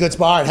 we'll be in a good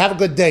spot. All right, have a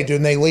good day, dude.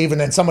 And they leave,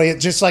 and then somebody,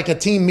 just like a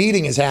team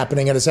meeting is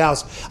happening at his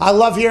house. I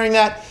love hearing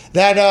that.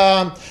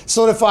 That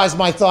solidifies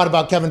my thought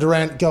about Kevin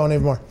Durant going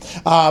even more.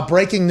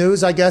 Breaking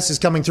news, I guess, is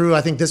coming through.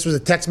 I think this was a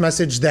text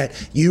message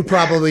that you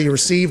probably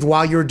received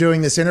while you were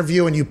doing this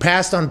interview, and you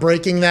passed on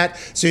breaking that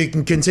so you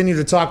can continue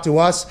to talk to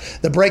us.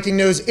 The breaking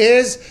news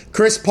is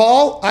Chris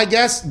Paul, I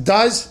guess,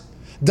 does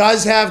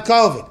have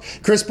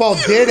COVID. Chris Paul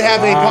did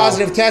have a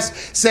positive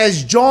test,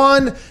 says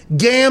John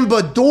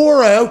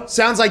Gambadoro.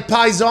 Sounds like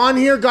Paisan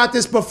here. Got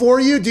this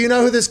before you. Do you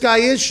know who this guy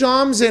is,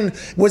 Shams? And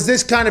was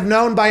this kind of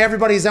known by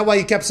everybody? Is that why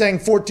you kept saying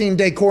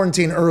 14-day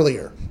quarantine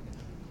earlier?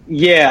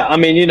 Yeah, I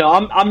mean,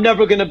 I'm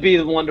never going to be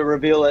the one to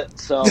reveal it.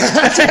 So,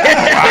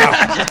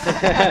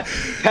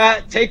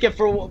 Pat, take it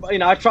for,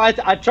 I tried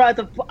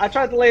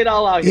to lay it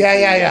all out here.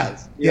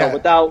 Yeah.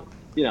 Without,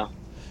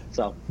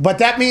 So, but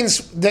that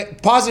means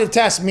that positive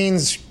test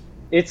means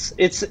it's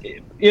been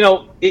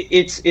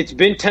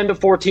 10 to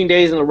 14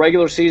 days in the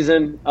regular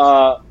season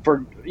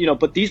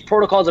but these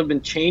protocols have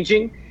been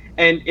changing,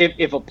 and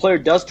if a player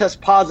does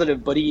test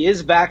positive but he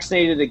is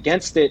vaccinated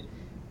against it,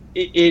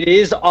 it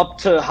is up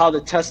to how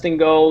the testing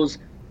goes.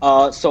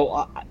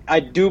 So I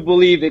do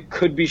believe it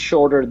could be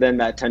shorter than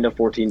that 10 to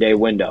 14 day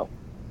window.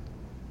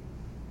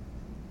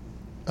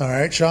 All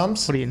right,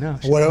 Shams. What do you know?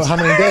 How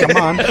many days?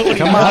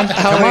 Come on,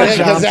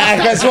 Shams.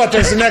 Guess what?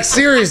 There's the next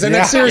series. The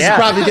next series is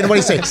probably going to, what do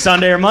you say?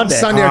 Sunday or Monday.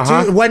 Sunday or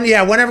Tuesday.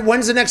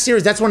 When's the next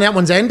series? That's when that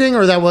one's ending,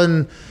 or that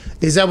one?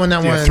 Is that when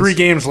that one's 3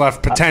 games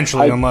left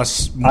potentially,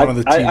 unless one of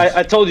the teams.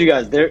 I told you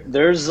guys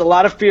there's a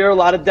lot of fear, a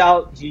lot of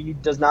doubt. He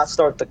does not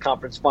start the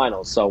conference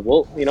finals, so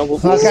we'll see how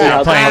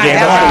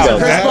that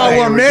goes. Chris Paul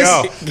will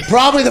miss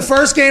probably the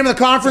first game of the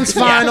conference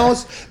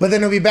finals, but then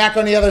he'll be back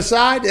on the other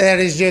side. That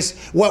is just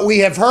what we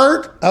have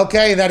heard.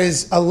 Okay, that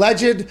is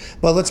alleged,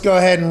 but let's go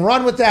ahead and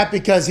run with that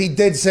because he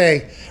did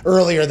say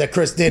earlier that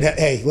Chris did.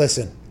 Hey,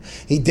 listen.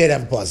 He did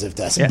have a positive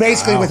test. Yeah.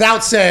 Basically,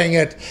 without saying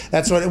it,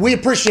 that's what we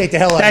appreciate the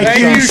hell out of it. Thank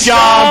you,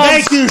 Shams.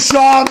 Thank you,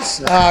 Shams.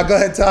 Go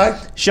ahead, Ty.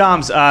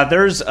 Shams,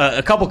 there's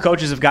a couple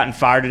coaches have gotten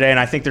fired today, and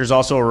I think there's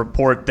also a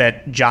report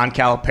that John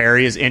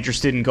Calipari is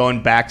interested in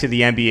going back to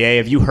the NBA.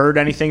 Have you heard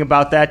anything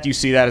about that? Do you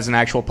see that as an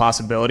actual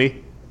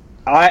possibility?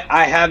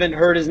 I haven't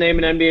heard his name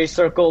in NBA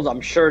circles. I'm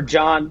sure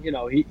John,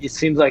 it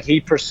seems like he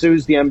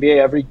pursues the NBA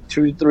every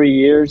 2-3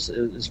 years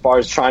as far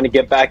as trying to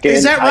get back in.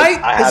 Is that right?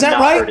 I have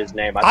not heard his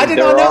name. I think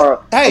there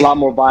are a lot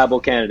more viable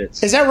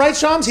candidates. Is that right,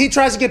 Shams? He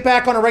tries to get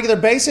back on a regular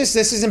basis.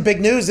 This isn't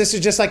big news. This is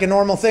just like a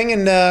normal thing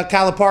in the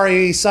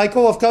Calipari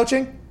cycle of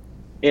coaching?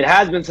 It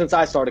has been since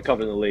I started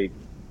covering the league.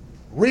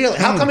 Really?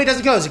 How come he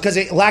doesn't go? Is it because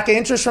of lack of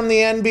interest from the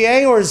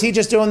NBA, or is he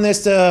just doing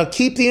this to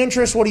keep the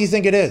interest? What do you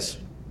think it is?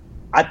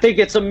 I think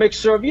it's a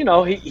mixture of,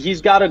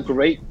 he's got a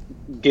great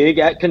gig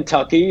at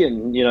Kentucky,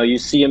 and, you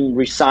see him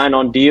resign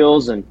on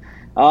deals. And,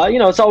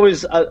 it's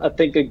always, I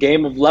think, a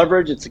game of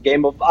leverage. It's a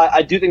game of –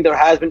 I do think there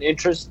has been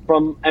interest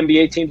from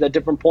NBA teams at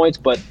different points.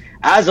 But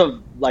as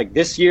of,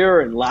 this year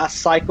and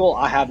last cycle,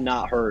 I have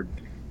not heard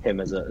him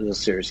as a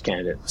serious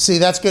candidate. See,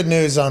 that's good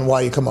news on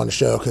why you come on the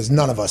show, because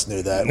none of us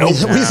knew that. Nope.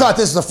 We thought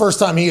this was the first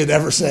time he had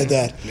ever said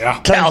that. Yeah.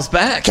 Cal's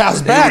back. Go to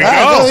the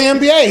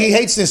NBA. He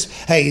hates this.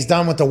 Hey, he's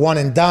done with the one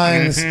and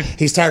dones. Mm-hmm.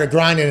 He's tired of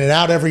grinding it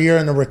out every year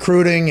in the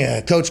recruiting.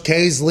 Coach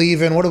K's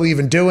leaving. What are we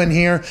even doing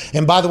here?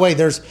 And by the way,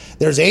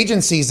 there's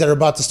agencies that are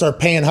about to start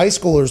paying high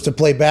schoolers to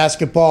play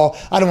basketball.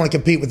 I don't want to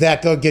compete with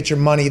that. Go get your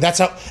money. That's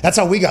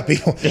how we got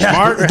people.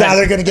 Yeah. Now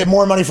they're going to get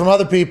more money from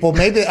other people.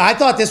 Maybe I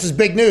thought this was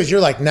big news.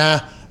 You're like, nah.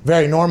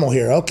 Very normal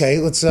here. Okay,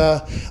 let's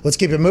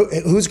keep it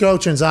moving. Who's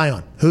coaching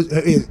Zion?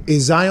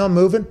 Is Zion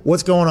moving?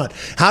 What's going on?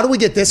 How do we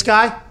get this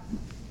guy?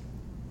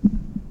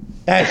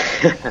 Hey,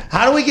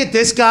 how do we get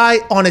this guy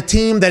on a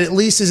team that at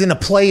least is in a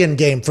play-in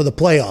game for the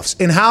playoffs?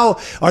 And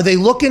how are they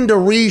looking to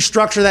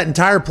restructure that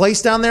entire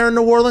place down there in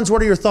New Orleans?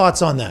 What are your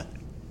thoughts on that?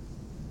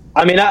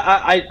 I mean,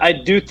 I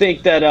do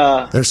think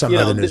that there's some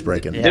other news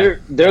breaking.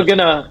 They're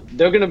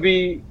gonna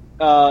be.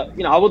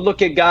 I would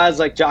look at guys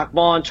like Jock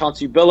Vaughn,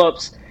 Chauncey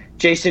Billups,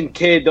 Jason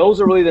Kidd. Those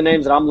are really the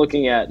names that I'm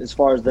looking at as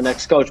far as the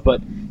next coach.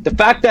 But the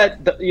fact that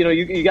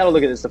you got to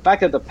look at this. The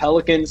fact that the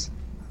Pelicans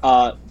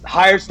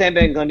hired Stan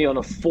Van Gundy on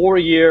a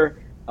 4-year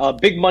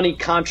big money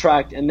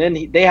contract, and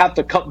then they have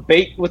to cut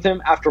bait with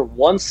him after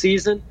one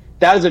season.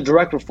 That is a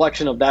direct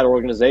reflection of that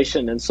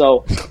organization. And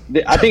so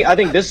I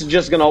think this is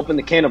just going to open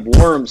the can of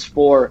worms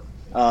for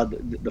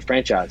the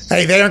franchise.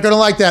 Hey, they aren't going to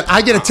like that.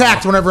 I get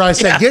attacked whenever I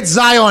say, get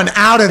Zion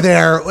out of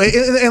there.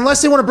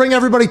 Unless they want to bring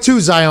everybody to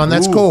Zion,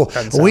 that's cool.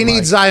 We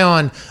need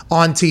Zion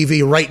on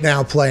TV right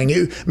now playing.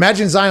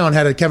 Imagine Zion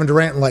had a Kevin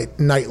Durant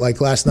night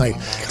like last night.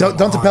 Don't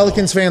the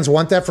Pelicans fans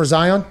want that for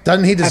Zion?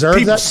 Doesn't he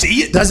deserve that?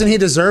 See it? Doesn't he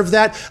deserve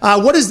that?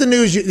 What is the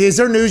news? Is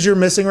there news you're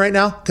missing right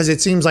now? Because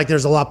it seems like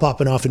there's a lot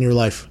popping off in your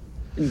life.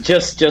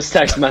 Just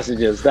text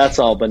messages, that's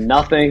all, but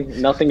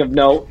nothing of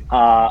note.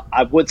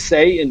 I would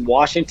say in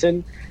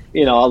Washington,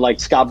 like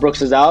Scott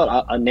Brooks is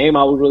out. A name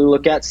I would really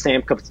look at,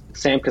 Sam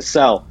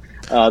Cassell,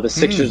 the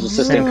Sixers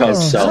assistant coach.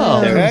 So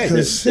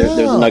there's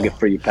a nugget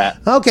for you, Pat.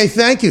 Okay,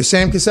 thank you,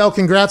 Sam Cassell.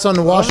 Congrats on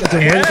the Washington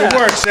win. Good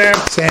work, Sam.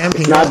 Sam,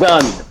 not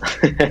done.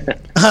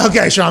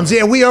 Okay, Shams.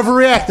 Yeah, we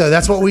overreact though.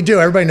 That's what we do.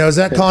 Everybody knows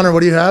that. Connor, what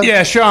do you have?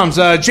 Yeah, Shams.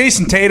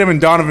 Jason Tatum and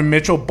Donovan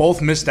Mitchell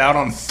both missed out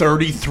on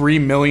 $33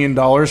 million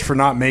for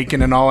not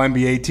making an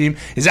All-NBA team.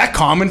 Is that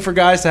common for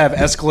guys to have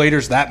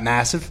escalators that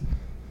massive?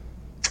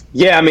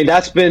 Yeah, I mean,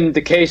 that's been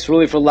the case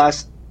really for the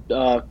last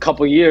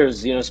couple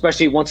years,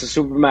 especially once the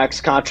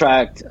Supermax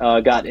contract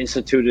got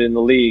instituted in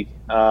the league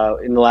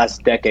in the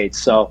last decade.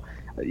 So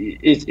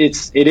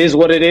it is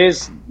what it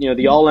is.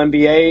 The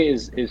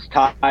All-NBA is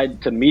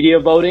tied to media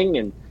voting,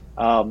 and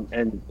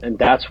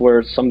that's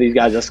where some of these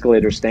guys'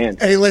 escalators stand.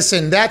 Hey,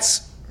 listen,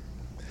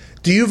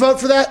 do you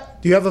vote for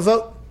that? Do you have a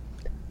vote?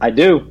 I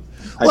do.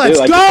 Let's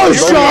go,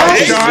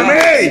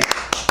 Sean!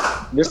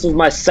 This is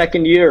my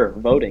second year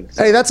voting.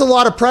 So. Hey, that's a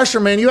lot of pressure,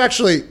 man. You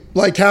actually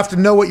have to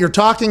know what you're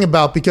talking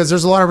about because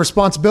there's a lot of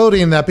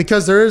responsibility in that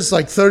because there is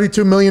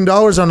 $32 million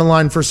on the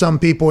line for some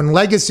people and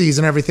legacies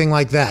and everything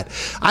like that.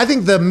 I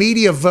think the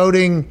media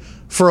voting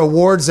for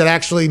awards that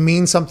actually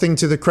mean something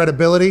to the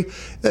credibility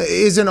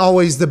isn't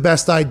always the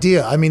best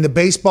idea. I mean, the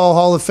Baseball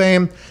Hall of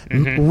Fame,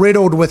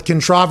 riddled with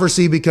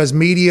controversy because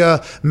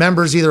media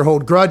members either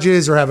hold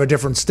grudges or have a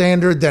different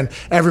standard than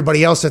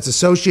everybody else that's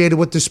associated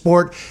with the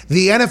sport.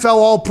 The NFL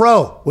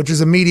All-Pro, which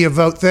is a media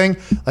vote thing,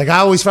 I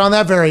always found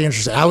that very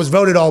interesting. I was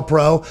voted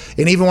All-Pro,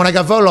 and even when I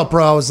got voted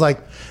All-Pro, I was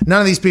like,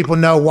 none of these people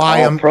know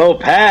why I'm All-Pro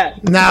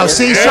Pat. Now,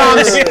 see,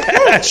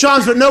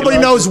 Shams, but nobody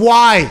knows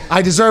why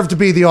I deserve to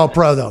be the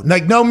All-Pro, though.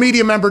 No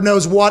media member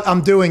knows what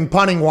I'm doing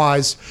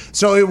punting-wise.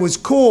 So it was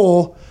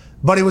cool,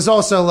 but it was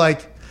also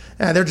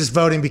they're just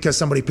voting because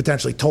somebody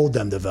potentially told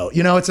them to vote.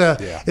 You got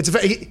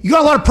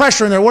a lot of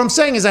pressure in there. What I'm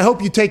saying is I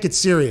hope you take it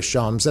serious,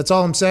 Shams. That's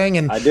all I'm saying.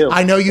 And I do.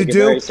 I know you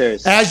do. Very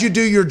serious. As you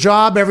do your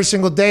job every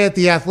single day at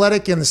the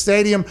Athletic in the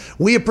stadium,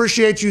 we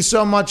appreciate you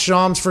so much,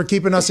 Shams, for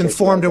keeping us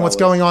informed in what's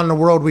going on in the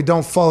world. We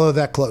don't follow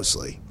that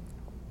closely.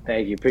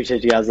 Thank you.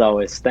 Appreciate you guys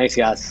always. Thanks,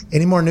 guys.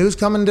 Any more news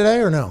coming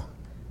today or no?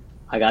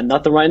 I got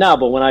nothing right now,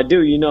 but when I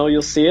do,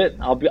 you'll see it.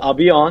 I'll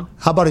be on.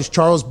 How about is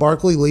Charles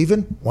Barkley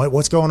leaving?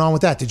 What's going on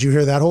with that? Did you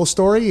hear that whole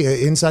story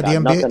inside the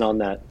NBA? Nothing on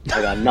that.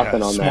 I got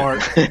nothing on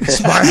smart. that.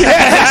 Smart.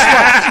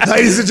 Smart.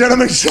 Ladies and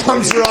gentlemen,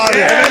 Shams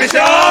Charania.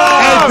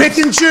 Hey, pick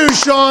and choose,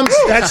 Shams.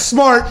 That's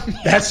smart.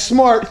 That's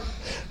smart.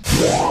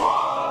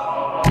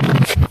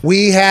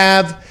 We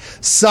have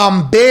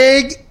some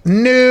big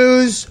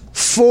news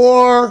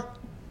for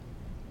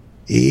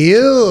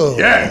you.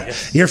 Yeah.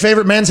 Your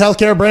favorite men's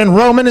healthcare brand,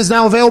 Roman, is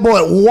now available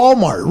at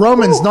Walmart.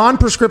 Roman's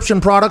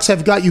non-prescription products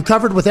have got you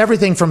covered with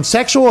everything from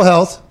sexual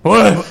health.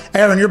 What?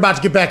 Aaron, you're about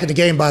to get back in the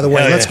game, by the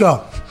way. Hell Let's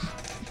go.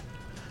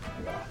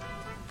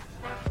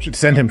 Should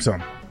send him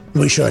some.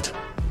 We should.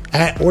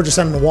 Or just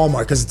send them to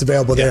Walmart because it's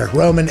available there.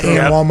 Roman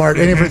and Walmart.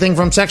 And everything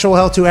from sexual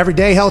health to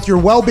everyday health. Your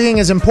well-being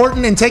is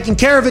important and taking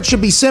care of it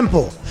should be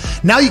simple.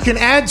 Now you can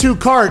add to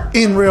cart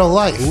in real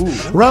life.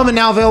 Ooh. Roman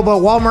now available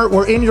at Walmart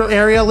or in your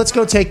area. Let's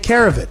go take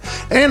care of it.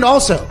 And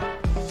also,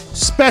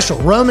 special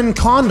Roman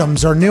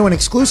condoms are new and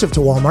exclusive to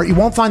Walmart. You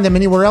won't find them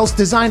anywhere else.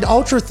 Designed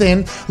ultra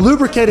thin,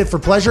 lubricated for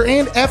pleasure,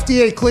 and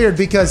FDA cleared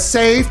because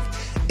safe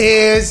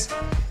is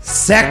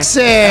sexy.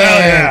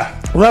 Yeah.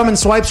 Roman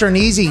swipes are an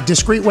easy,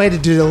 discreet way to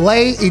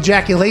delay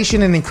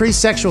ejaculation and increase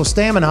sexual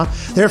stamina.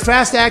 They're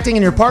fast acting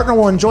and your partner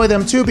will enjoy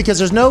them too because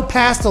there's no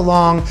passed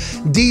along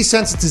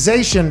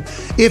desensitization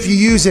if you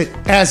use it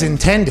as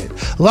intended.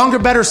 Longer,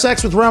 better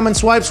sex with Roman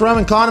swipes.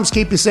 Roman condoms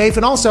keep you safe.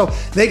 And also,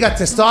 they got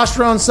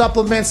testosterone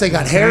supplements. They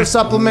got hair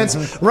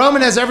supplements.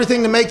 Roman has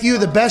everything to make you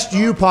the best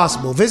you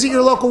possible. Visit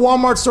your local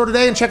Walmart store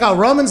today and check out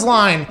Roman's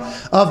line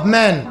of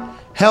men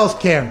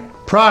healthcare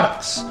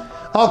products.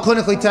 All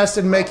clinically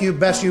tested and make you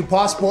best you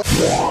possible.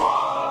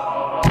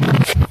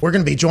 We're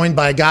going to be joined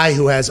by a guy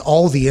who has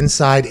all the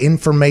inside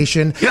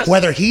information. Yes.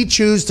 Whether he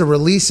chooses to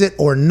release it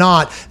or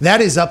not,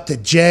 that is up to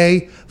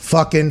Jay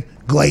fucking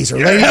Glazer.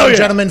 Yeah, ladies and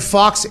gentlemen,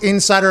 Fox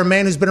insider, a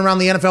man who's been around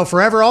the NFL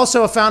forever,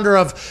 also a founder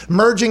of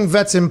Merging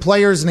Vets and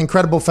Players, an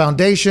incredible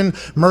foundation,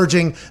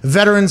 merging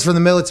veterans from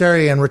the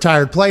military and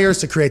retired players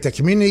to create that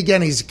community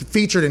again. He's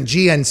featured in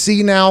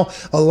GNC now,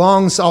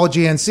 alongside all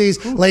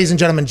GNCs. Ooh. Ladies and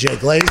gentlemen, Jay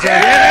Glazer.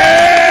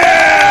 Yeah!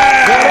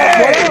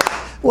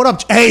 What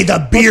up? Hey,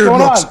 the beard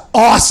looks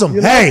awesome.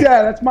 Hey,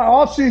 that's my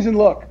off-season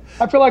look.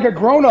 I feel like a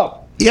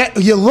grown-up. Yeah,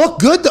 you look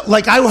good.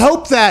 I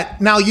hope that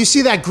now you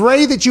see that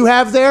gray that you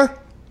have there.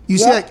 You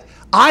see that?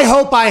 I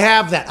hope I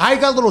have that. I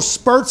got little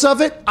spurts of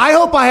it. I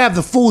hope I have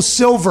the full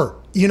silver.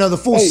 The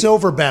full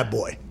silver bad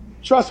boy.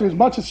 Trust me, as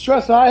much as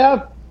stress I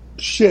have,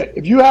 shit.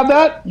 If you have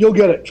that, you'll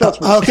get it.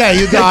 Trust me. Okay,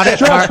 you got it.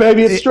 Stress,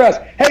 baby. It's stress.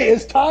 Hey,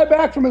 is Ty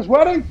back from his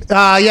wedding?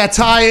 Yeah,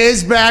 Ty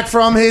is back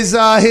from his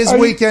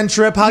weekend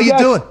trip. How you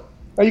doing?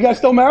 Are you guys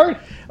still married?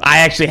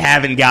 I actually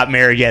haven't got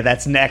married yet.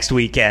 That's next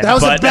weekend. That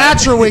was a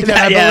bachelor weekend,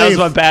 I believe. Yeah, that was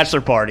my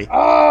bachelor party.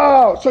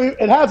 Oh, so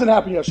it hasn't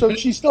happened yet. So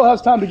she still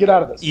has time to get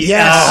out of this.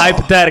 Yes.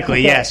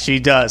 Hypothetically, yes, she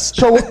does.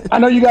 So I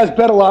know you guys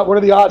bet a lot. What are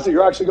the odds that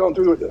you're actually going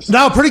through with this?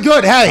 No, pretty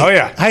good. Hey. Oh,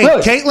 yeah. Hey,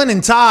 really? Caitlin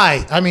and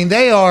Ty,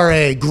 they are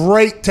a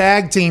great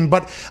tag team.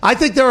 But I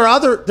think there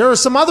are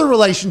some other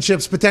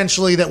relationships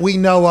potentially that we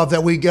know of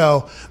that we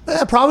go,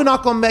 probably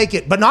not going to make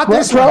it. But not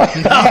this one.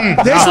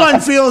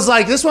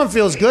 This one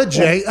feels good,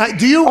 Jay.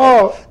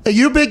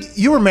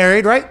 You were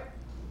married, right?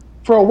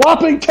 For a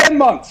whopping 10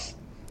 months.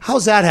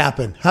 How's that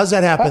happen?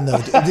 Though?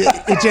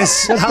 It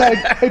just...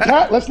 Hey,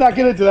 Pat, let's not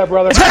get into that,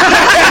 brother.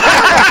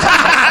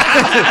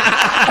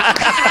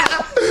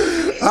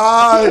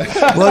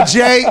 Well,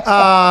 Jay,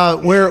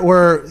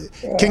 we're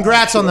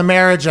congrats on the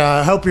marriage.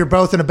 I hope you're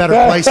both in a better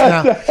place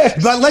now.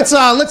 But let's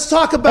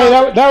talk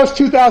about... Hey, that was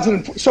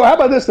 2004. So how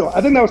about this, though?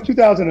 I think that was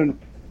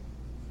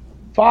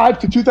 2005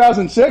 to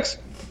 2006.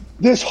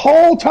 This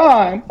whole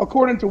time,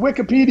 according to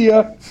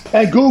Wikipedia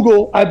and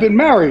Google, I've been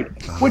married,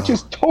 which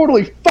is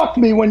totally fucked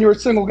me when you're a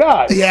single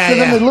guy. Yeah, so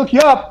then they look you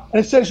up, and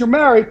it says you're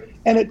married,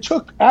 and it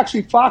took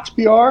actually Fox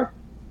PR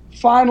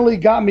finally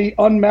got me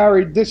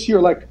unmarried this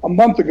year, like a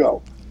month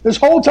ago. This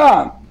whole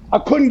time, I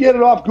couldn't get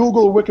it off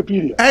Google or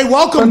Wikipedia. Hey,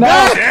 welcome So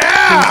now- back.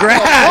 Yeah.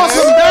 Congrats.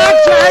 Welcome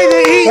back,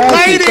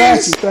 Jay.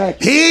 Ladies.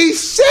 Thank you. He's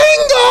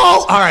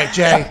single. All right,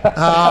 Jay.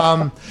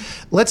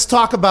 Let's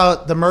talk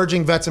about the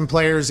merging vets and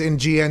players in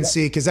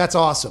GNC because that's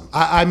awesome.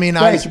 I mean,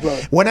 Thank you,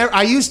 brother. whenever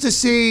I used to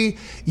see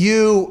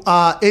you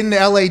in the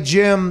LA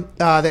gym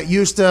that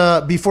used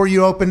to before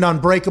you opened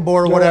Unbreakable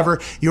or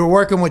whatever, you were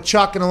working with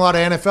Chuck and a lot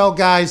of NFL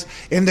guys,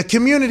 and the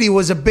community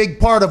was a big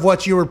part of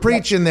what you were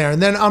preaching there. And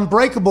then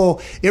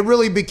Unbreakable, it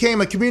really became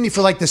a community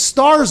for like the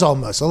stars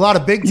almost. A lot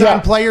of big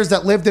time players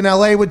that lived in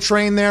LA would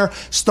train there.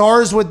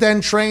 Stars would then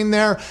train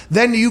there.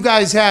 Then you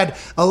guys had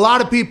a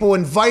lot of people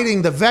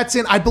inviting the vets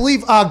in. I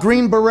believe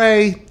Green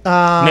Beret.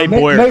 Nate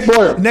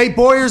Boyer. Nate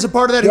Boyer's a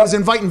part of that. He was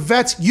inviting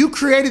vets. You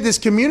created this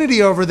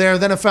community over there,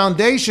 then a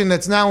foundation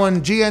that's now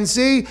on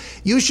GNC.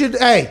 You should.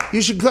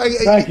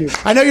 Thank you.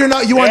 I know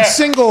you weren't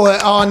single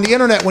on the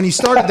internet when you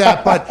started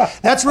that, but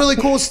that's really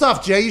cool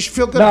stuff, Jay. You should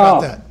feel good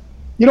about that.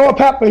 You know what,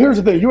 Pat? But here's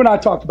the thing. You and I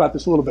talked about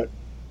this a little bit.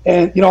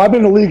 And, I've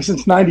been in the league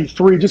since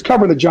 93, just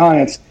covering the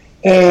Giants.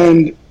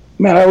 And,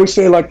 man, I always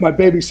say, like, my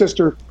baby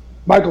sister,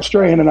 Michael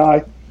Strahan, and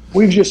I,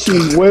 we've just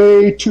seen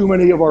way too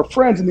many of our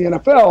friends in the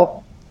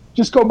NFL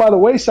just go by the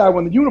wayside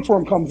when the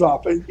uniform comes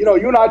off. And, you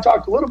and I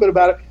talked a little bit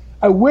about it.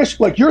 I wish,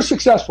 like, you're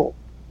successful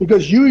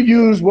because you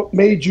used what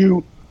made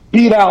you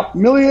beat out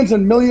millions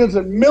and millions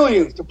and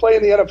millions to play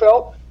in the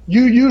NFL.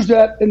 You use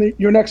that in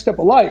your next step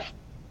of life.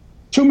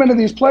 Too many of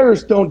these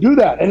players don't do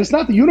that. And it's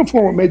not the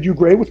uniform that made you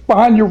great. What's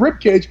behind your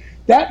ribcage,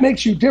 that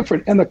makes you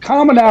different. And the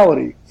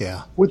commonality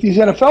with these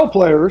NFL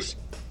players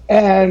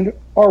and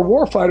our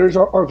warfighters,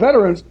 our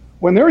veterans,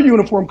 when their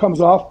uniform comes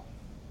off,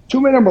 too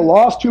many of them are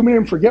lost. Too many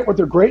of them forget what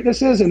their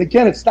greatness is. And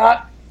again, it's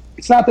not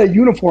that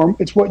uniform.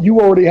 It's what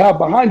you already have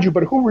behind you.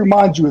 But who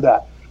reminds you of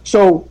that?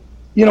 So,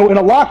 in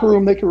a locker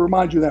room, they can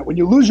remind you of that. When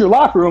you lose your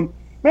locker room,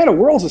 man, the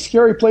world's a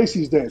scary place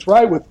these days,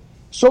 right? With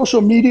social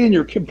media and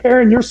you're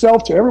comparing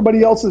yourself to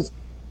everybody else's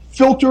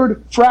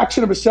filtered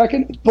fraction of a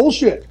second. It's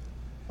bullshit.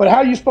 But how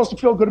are you supposed to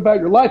feel good about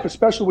your life,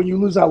 especially when you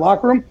lose that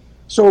locker room?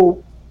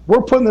 So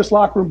we're putting this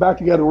locker room back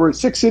together. We're in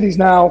 6 cities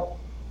now.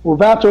 We're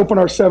about to open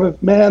our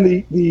 7th. Man,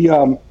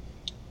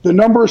 the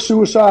number of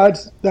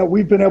suicides that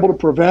we've been able to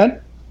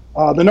prevent,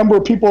 the number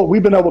of people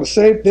we've been able to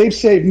save, they've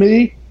saved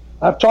me.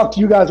 I've talked to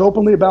you guys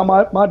openly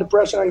about my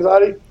depression,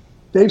 anxiety.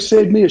 They've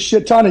saved me a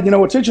shit ton.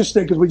 And what's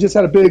interesting, because we just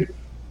had a big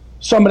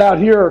summit out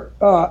here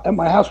at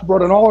my house. We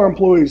brought in all our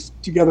employees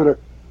together to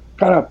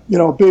kind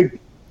of,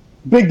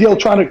 big deal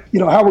trying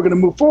to, how we're going to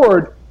move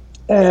forward.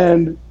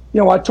 And,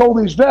 I told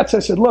these vets, I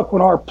said, look,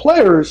 when our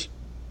players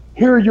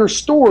hear your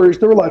stories,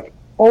 they're like,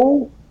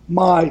 oh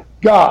my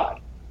God.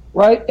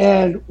 Right?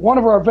 And one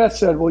of our vets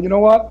said, well, you know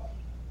what?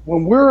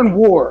 When we're in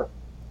war,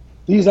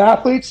 these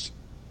athletes,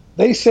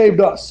 they saved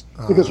us.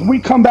 Because when we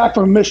come back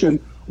from a mission,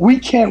 we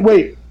can't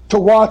wait to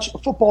watch a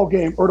football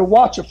game or to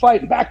watch a fight.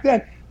 And back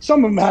then,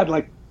 some of them had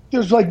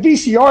there's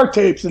VCR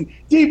tapes and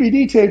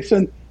DVD tapes.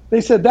 And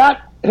they said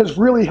that has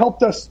really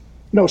helped us,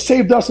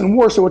 saved us in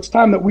war. So it's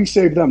time that we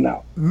save them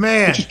now.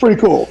 Man. Which is pretty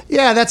cool.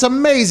 Yeah, that's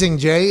amazing,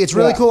 Jay. It's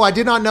really cool. I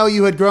did not know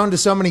you had grown to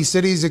so many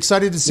cities.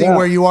 Excited to see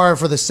where you are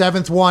for the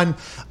 7th one.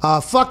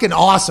 Fucking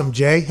awesome,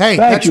 Jay. Hey,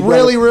 that's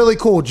really, really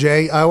cool,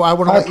 Jay. I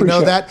want to let you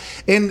know that.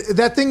 And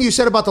that thing you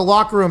said about the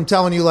locker room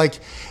telling you,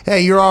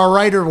 hey, you're all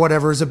right or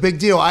whatever is a big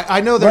deal.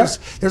 I know there's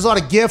a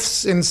lot of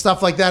gifs and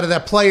stuff like that of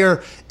that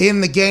player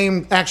in the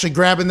game actually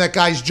grabbing that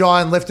guy's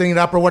jaw and lifting it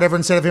up or whatever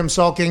instead of him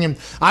sulking. And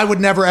I would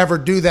never, ever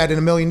do that in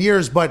a million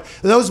years. But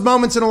those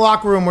moments in a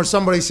locker room where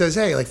somebody says,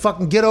 hey,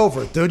 fucking get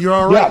over it, dude. You're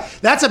all right.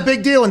 That's a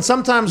big deal. And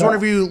sometimes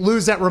whenever you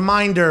lose that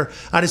reminder,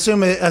 I'd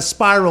assume a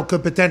spiral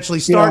could potentially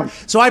start.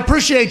 So I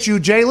appreciate you,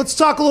 Jay. Let's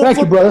talk a little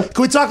football.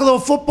 Can we talk a little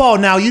football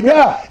now?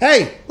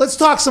 Hey, let's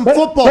talk some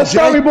football, let's Jay.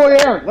 Start with boy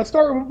Aaron. Let's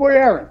start with boy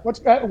Aaron. When's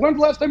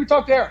the last time you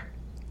talked to Aaron?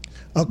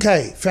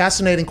 Okay,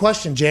 fascinating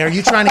question, Jay. Are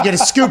you trying to get a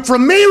scoop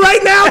from me right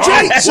now,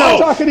 Jay? I'm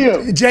talking to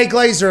you. Jay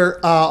Glazer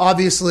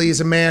obviously is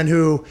a man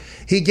who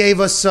he gave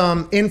us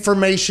some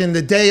information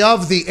the day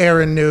of the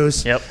Aaron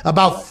news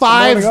about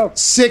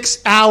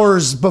 5-6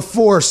 hours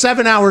before,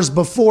 7 hours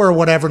before or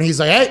whatever. And he's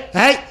like,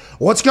 hey,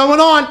 what's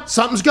going on?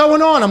 Something's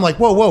going on. I'm like,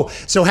 whoa.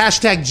 So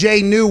hashtag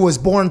Jay New was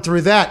born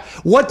through that.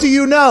 What do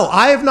you know?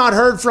 I have not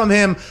heard from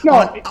him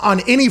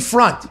on any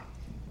front.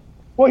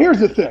 Well, here's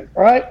the thing,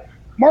 all right?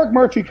 Mark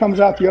Murphy comes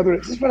out the other day.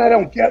 This is what I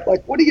don't get.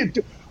 What do you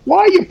do? Why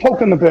are you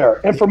poking the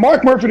bear? And for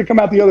Mark Murphy to come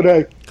out the other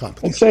day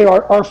and say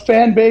our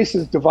fan base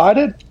is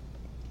divided,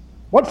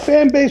 what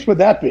fan base would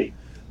that be?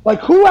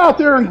 Who out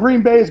there in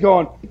Green Bay is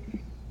going,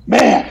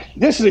 man,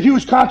 this is a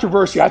huge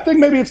controversy. I think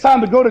maybe it's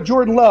time to go to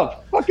Jordan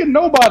Love. Fucking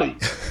nobody.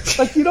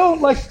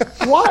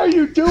 Why are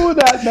you doing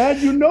that, man?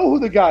 You know who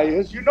the guy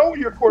is. You know what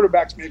your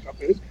quarterback's makeup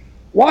is.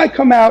 Why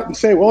come out and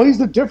say, well, he's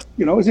a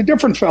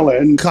different fella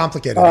and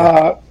complicated,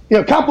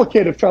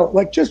 complicated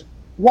fella? Just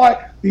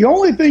why? The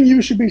only thing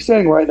you should be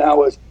saying right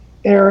now is,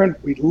 Aaron,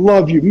 we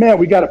love you, man.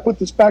 We got to put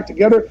this back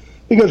together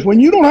because when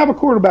you don't have a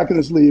quarterback in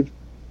this league,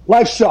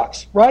 life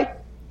sucks, right?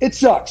 It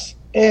sucks,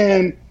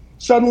 and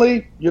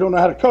Suddenly, you don't know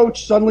how to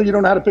coach. Suddenly, you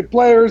don't know how to pick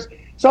players.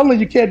 Suddenly,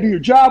 you can't do your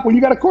job. When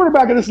you got a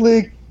quarterback in this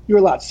league, you're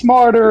a lot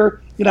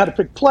smarter. You know how to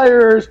pick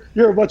players.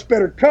 You're a much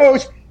better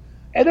coach.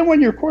 And then when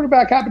your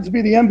quarterback happens to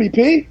be the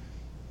MVP,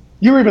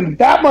 you're even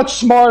that much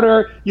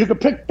smarter. You can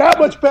pick that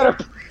much better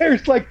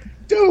players. Like,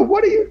 dude,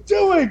 what are you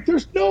doing?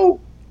 There's no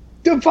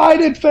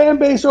divided fan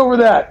base over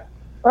that.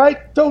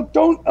 Right? Don't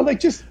like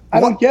just I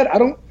don't get it. I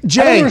don't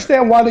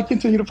understand why they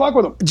continue to fuck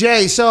with them.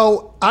 Jay,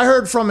 so I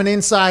heard from an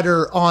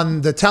insider on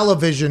the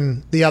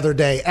television the other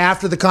day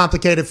after the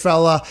complicated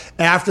fella,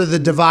 after the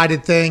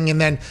divided thing,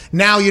 and then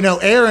now,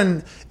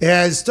 Aaron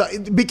has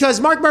because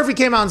Mark Murphy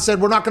came out and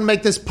said we're not going to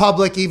make this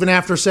public even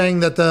after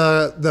saying that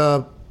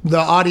the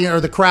audience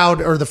or the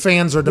crowd or the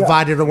fans are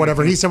divided or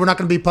whatever. He said we're not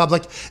going to be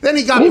public. Then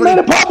he made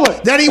it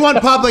public. Then he went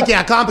public.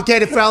 Yeah,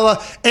 complicated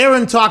fella.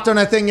 Aaron talked on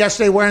a thing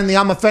yesterday wearing the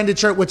I'm Offended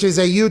shirt, which is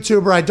a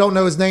YouTuber. I don't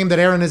know his name that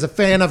Aaron is a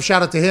fan of.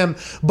 Shout out to him.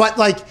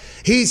 But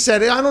he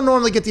said, I don't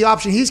normally get the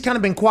option. He's kind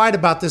of been quiet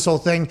about this whole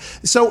thing.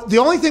 So the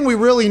only thing we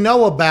really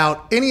know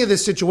about any of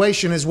this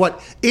situation is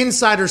what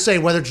insiders say,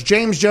 whether it's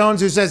James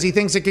Jones who says he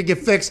thinks it could get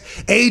fixed.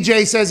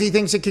 AJ says he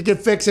thinks it could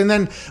get fixed. And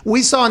then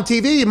we saw on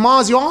TV,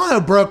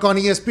 Mazzioano broke on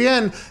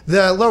ESPN.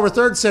 The lower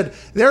third said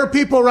there are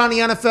people around the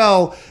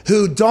NFL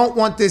who don't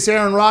want this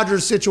Aaron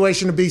Rodgers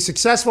situation to be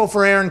successful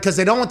for Aaron because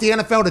they don't want the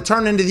NFL to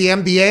turn into the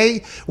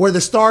NBA where the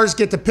stars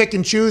get to pick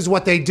and choose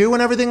what they do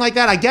and everything like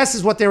that, I guess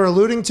is what they were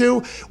alluding to.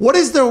 What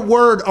is the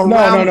word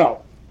around?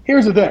 No.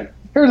 Here's the thing.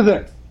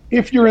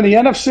 If you're in the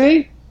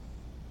NFC,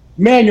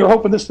 man, you're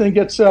hoping this thing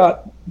gets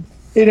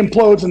it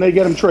implodes and they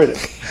get him traded.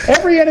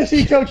 Every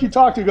NFC coach you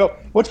talk to go,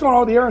 what's going on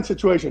with the Aaron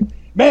situation?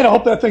 Man, I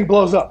hope that thing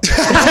blows up. If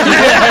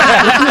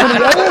you're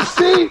in the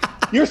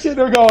NFC, you're sitting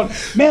there going,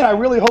 man, I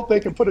really hope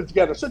they can put it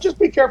together. So just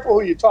be careful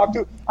who you talk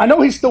to. I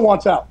know he still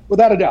wants out,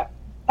 without a doubt.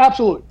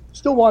 Absolutely.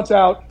 Still wants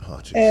out.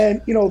 Oh,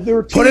 and, there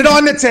are teams. Put it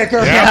on the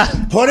ticker. Yeah.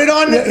 Put it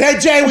on the Hey,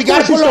 Jay, we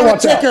got to put it on the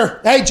ticker.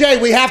 Out. Hey, Jay,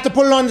 we have to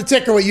put it on the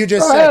ticker, what you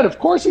just said. Ahead. Of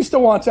course he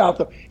still wants out,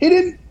 though.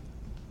 They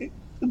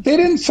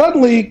didn't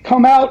suddenly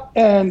come out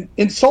and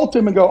insult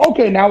him and go,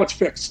 okay, now it's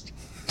fixed.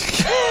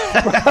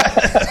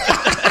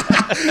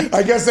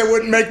 I guess that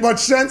wouldn't make much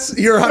sense.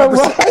 You're 100%.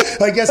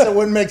 Right. I guess that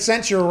wouldn't make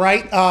sense. You're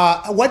right.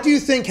 What do you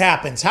think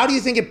happens? How do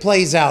you think it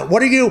plays out?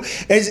 What are you?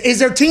 Is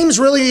there teams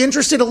really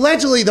interested?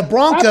 Allegedly, the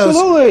Broncos.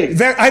 Absolutely.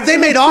 Have they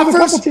made offers? A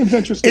couple teams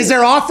interested. Is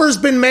there offers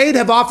been made?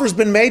 Have offers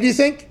been made? Do you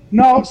think?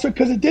 No,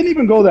 because it didn't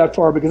even go that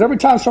far. Because every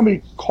time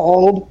somebody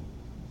called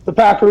the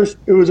Packers,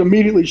 it was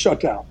immediately shut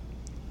down.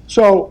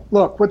 So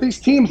look, what these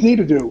teams need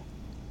to do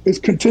is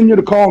continue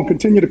to call,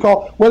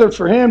 whether it's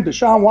for him,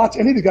 Deshaun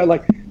Watson, any of the guys,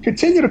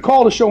 continue to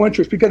call to show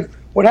interest, because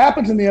what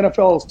happens in the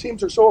NFL is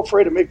teams are so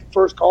afraid to make the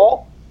first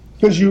call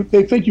because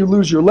they think you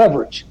lose your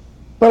leverage.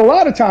 But a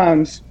lot of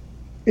times,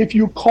 if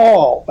you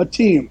call a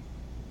team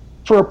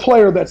for a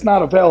player that's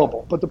not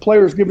available, but the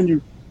player is giving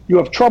you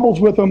have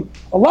troubles with them,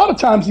 a lot of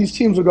times these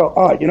teams will go,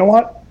 all right, you know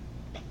what?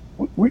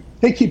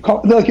 They keep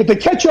calling. If they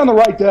catch you on the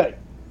right day,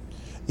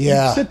 you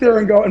sit there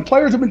and go, and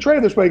players have been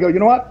traded this way, go, you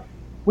know what?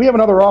 We have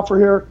another offer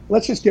here.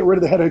 Let's just get rid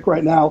of the headache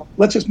right now.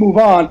 Let's just move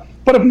on.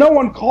 But if no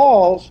one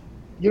calls,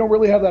 you don't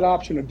really have that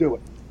option to do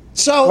it.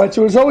 So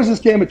there's always this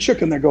game of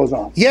chicken that goes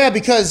on. Yeah,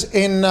 because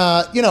in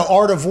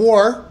Art of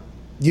War,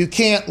 you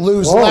can't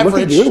lose leverage.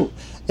 Look at you.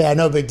 Yeah,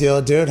 no big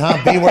deal, dude.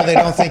 Be where they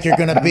don't think you're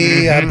going to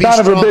be. Be kind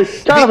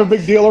of a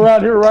big deal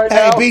around here right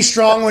now. Hey, be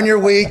strong when you're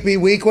weak. Be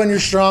weak when you're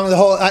strong. The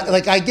whole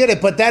I get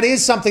it, but that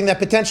is something that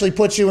potentially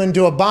puts you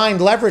into a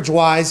bind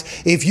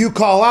leverage-wise if you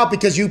call out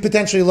because you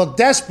potentially look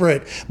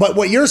desperate. But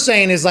what you're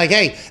saying is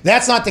hey,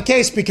 that's not the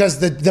case because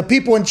the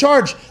people in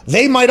charge,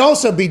 they might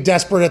also be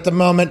desperate at the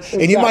moment,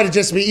 exactly.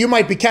 And you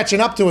might be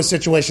catching up to a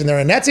situation they're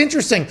in. That's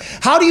interesting.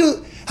 How do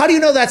you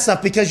know that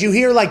stuff? Because you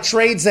hear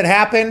trades that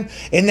happen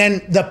and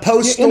then the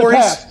post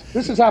stories.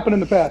 This has happened in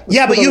the past.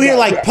 But you hear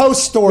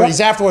post stories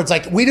afterwards.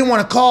 We didn't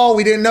want to call.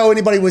 We didn't know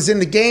anybody was in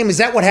the game. Is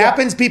that what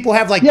happens? People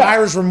have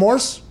buyer's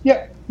remorse?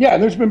 Yeah.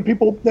 There's been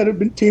people that have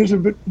been players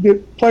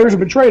have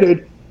been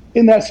traded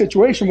in that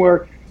situation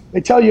where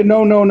they tell you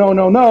no. Then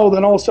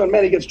all of a sudden,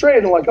 man, he gets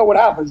traded. And what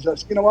happens?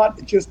 You know what?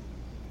 It just,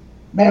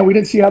 man, we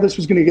didn't see how this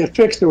was going to get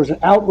fixed. There was an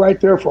out right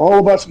there for all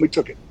of us, and we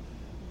took it.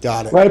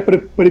 Got it. Right. But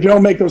if you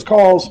don't make those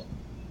calls,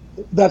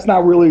 that's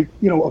not really,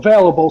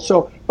 available.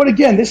 So, but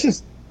again, this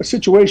is a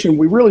situation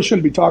we really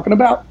shouldn't be talking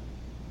about.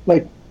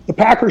 The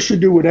Packers should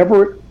do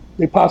whatever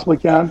they possibly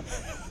can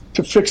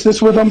to fix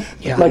this with them.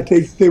 Yeah.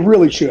 They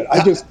really should.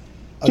 I just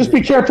be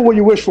careful what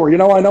you wish for. I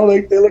know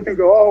they look and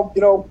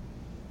go,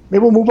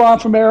 maybe we'll move on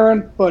from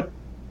Aaron, but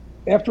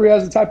after he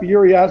has the type of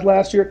year he has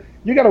last year,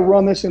 you got to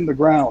run this in the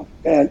ground.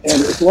 And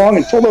as long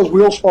until those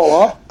wheels fall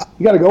off,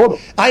 You got to go with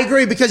him. I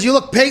agree, because you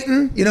look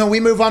Peyton, we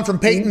move on from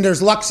Peyton.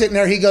 There's Luck sitting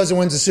there. He goes and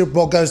wins the Super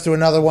Bowl, goes to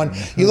another one.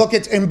 You look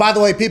at, and by the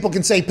way, people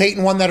can say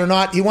Peyton won that or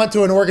not. He went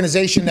to an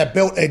organization that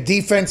built a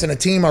defense and a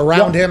team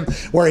around him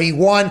where he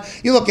won.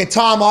 You look at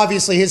Tom,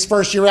 obviously his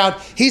first year out.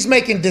 He's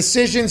making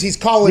decisions. He's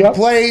calling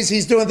plays.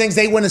 He's doing things.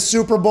 They win a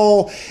Super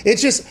Bowl.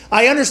 It's just,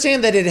 I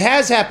understand that it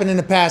has happened in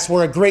the past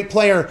where a great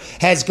player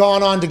has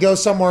gone on to go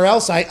somewhere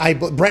else.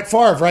 Brett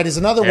Favre, right, is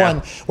another one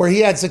where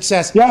he had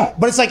success. Yeah.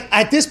 But it's like,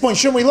 at this point,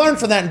 shouldn't we learn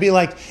from that and be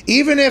like,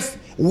 even if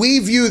we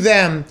view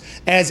them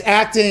as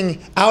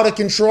acting out of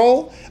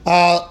control,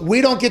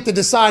 we don't get to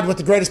decide what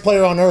the greatest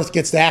player on earth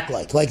gets to act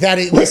like. Like that,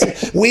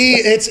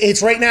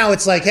 it's right now,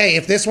 it's like, hey,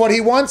 if this is what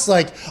he wants,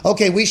 like,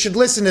 okay, we should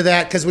listen to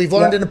that, because we've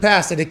learned in the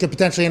past that it could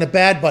potentially end up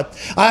bad, but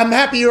I'm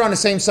happy you're on the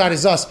same side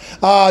as us.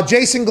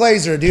 Jason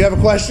Glazer, do you have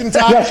a question,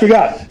 Tom? Yes, we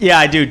got it. Yeah,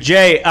 I do.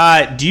 Jay,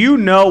 do you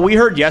know, we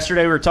heard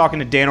yesterday, we were talking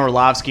to Dan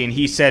Orlovsky, and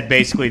he said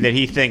basically that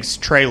he thinks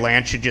Trey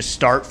Lance should just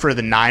start for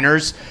the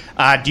Niners.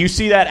 Do you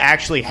see that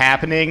actually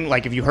happening?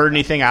 Like, have you heard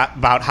anything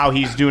about how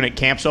he's doing at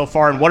camp so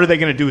far, and what are they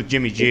going to do with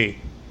Jimmy G?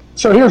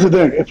 So here's the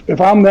thing.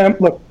 If I'm them,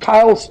 look,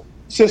 Kyle's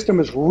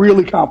system is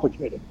really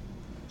complicated.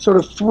 So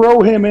to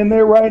throw him in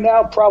there right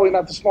now, probably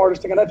not the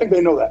smartest thing, and I think they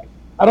know that.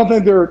 I don't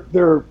think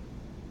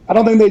I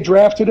don't think they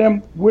drafted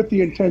him with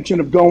the intention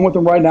of going with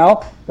him right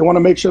now. They want to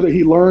make sure that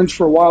he learns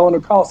for a while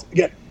under Kyle.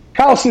 Again,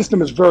 Kyle's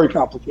system is very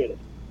complicated.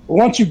 But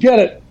once you get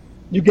it,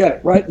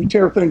 right? You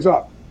tear things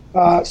up.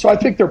 So I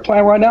think their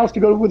plan right now is to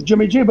go with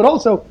Jimmy G. But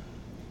also,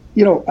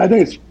 I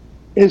think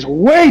it's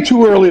way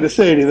too early to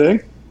say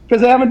anything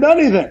because they haven't done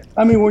anything.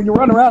 I mean, when you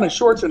run around in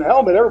shorts and a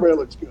helmet, everybody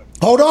looks good.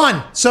 Hold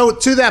on. So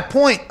to that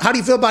point, how do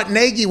you feel about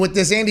Nagy with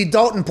this Andy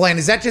Dalton plan?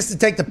 Is that just to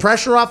take the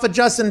pressure off of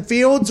Justin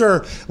Fields,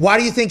 or why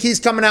do you think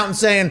he's coming out and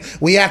saying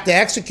we have to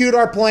execute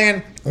our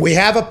plan? We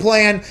have a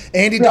plan.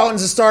 Andy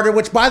Dalton's a starter,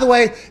 which, by the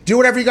way, do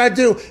whatever you got to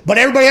do. But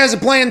everybody has a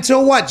plan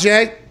until what,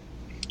 Jay?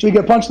 So you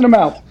get punched in the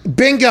mouth.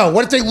 Bingo.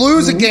 What if they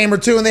lose a game or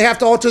two and they have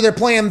to alter their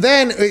plan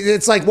then?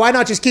 It's like, why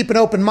not just keep an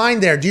open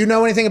mind there? Do you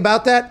know anything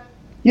about that?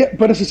 Yeah,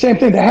 but it's the same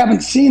thing. They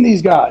haven't seen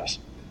these guys,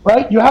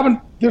 right? You haven't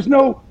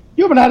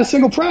had a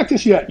single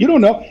practice yet. You don't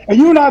know. And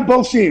you and I have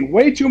both seen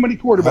way too many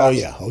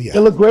quarterbacks. Oh, yeah. They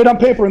look great on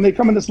paper, and they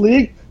come in this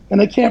league,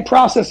 and they can't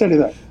process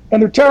anything.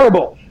 And they're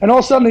terrible. And all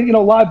of a sudden,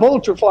 live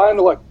bullets are flying.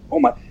 They're like, oh,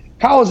 my.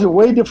 College is a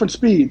way different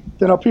speed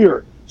than up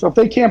here. So if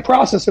they can't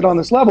process it on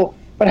this level,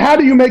 but how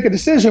do you make a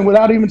decision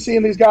without even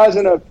seeing these guys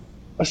in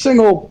a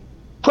single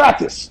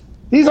practice?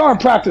 These aren't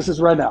practices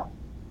right now.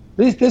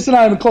 This is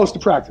not even close to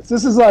practice.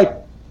 This is like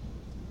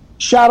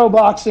shadow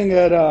boxing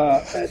at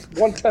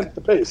 1/10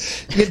 the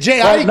pace. Yeah, Jay,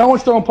 right? No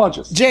one's throwing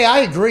punches. Jay, I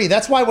agree.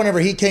 That's why whenever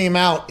he came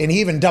out and he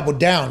even doubled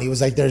down, he was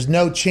like, "There's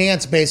no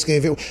chance." Basically,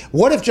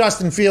 what if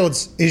Justin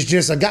Fields is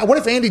just a guy? What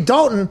if Andy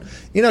Dalton,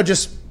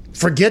 just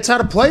forgets how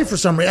to play for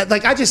some reason?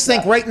 Like, I just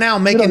think right now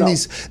making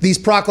these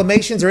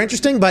proclamations are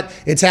interesting, but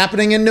it's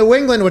happening in New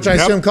England, which I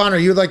assume, Connor,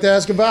 you'd like to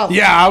ask about.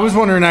 Yeah, I was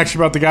wondering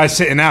actually about the guys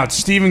sitting out.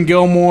 Stephen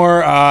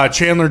Gilmore,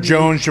 Chandler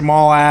Jones,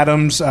 Jamal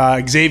Adams,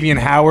 Xavier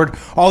Howard.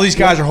 All these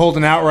guys are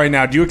holding out right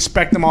now. Do you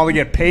expect them all to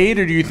get paid,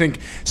 or do you think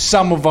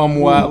some of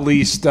them will at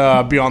least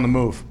be on the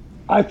move?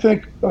 I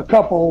think a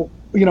couple,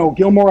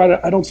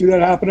 Gilmore, I don't see that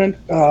happening.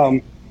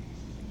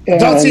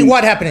 Don't see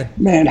what happening.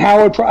 Man,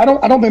 Howard, I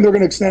don't think they're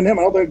going to extend him.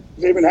 I don't think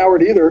Xavier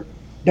Howard either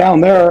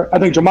down there. I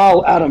think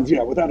Jamal Adams,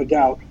 without a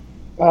doubt.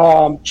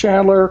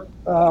 Chandler,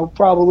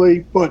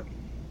 probably. But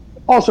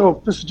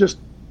also, this is just,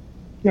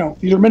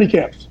 these are mini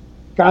camps.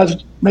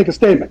 Guys make a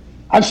statement.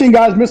 I've seen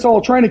guys miss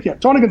all the training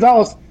camp. Tony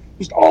Gonzalez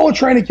missed all the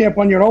training camp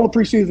 1 year and all the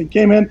preseason.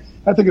 Came in,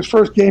 I think his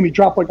first game, he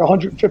dropped like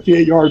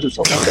 158 yards or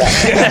something like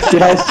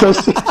that.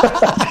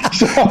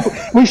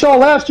 So we saw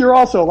last year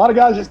also, a lot of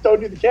guys just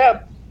don't need the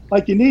camp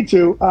like you need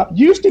to.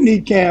 Used to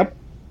need camp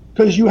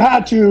because you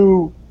had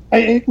to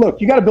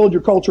look, you got to build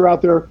your culture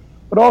out there,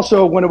 but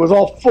also when it was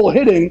all full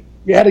hitting,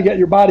 you had to get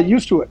your body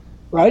used to it,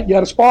 right? You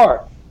had to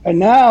spar. And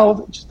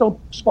now, just don't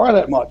spar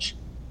that much.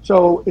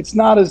 So it's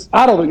not as,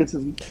 I don't think it's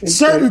as...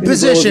 Certain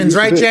positions,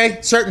 right, Jay?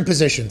 Certain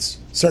positions.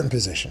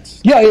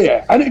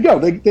 Yeah. I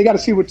think they got to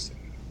see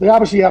they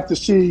obviously have to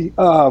see,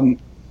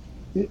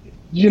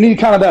 you need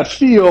kind of that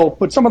feel,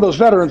 but some of those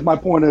veterans, my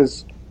point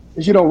is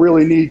you don't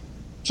really need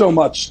so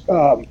much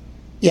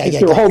if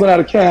they're holding out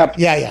of camp.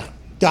 Yeah.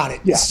 Got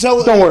it. Yeah.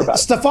 So don't worry about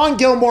it. Stephon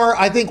Gilmore,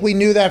 I think we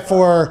knew that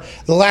for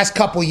the last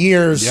couple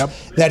years.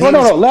 Yep.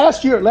 No.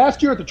 Last year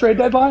at the trade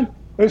deadline,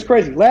 it was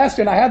crazy. Last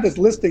year, and I had this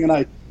listing, and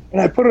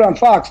I put it on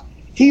Fox.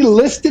 He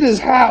listed his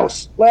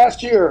house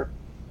last year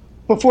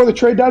before the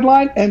trade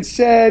deadline and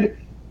said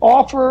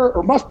offer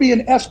or must be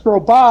an escrow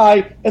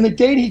by, and the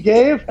date he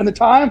gave and the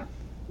time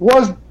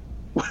was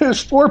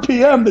 4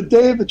 p.m. the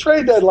day of the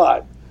trade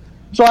deadline.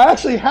 So I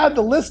actually had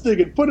the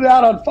listing and put it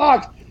out on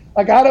Fox.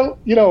 Like, I don't,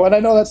 and I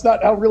know that's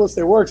not how real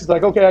estate works. It's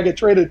like, okay, I get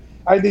traded.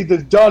 I need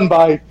this done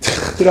by,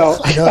 I know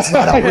it's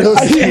not how real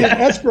I estate need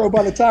an escrow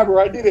by the time, or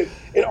I need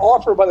an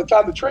offer by the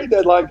time the trade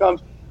deadline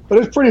comes. But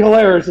it's pretty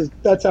hilarious.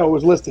 That's how it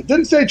was listed.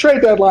 Didn't say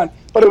trade deadline,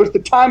 but it was the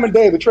time and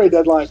day of the trade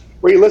deadline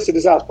where he listed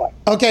his house by.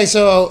 Okay,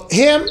 so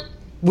him,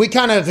 we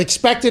kind of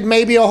expected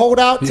maybe a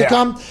holdout to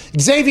come.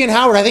 Xavier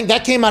Howard, I think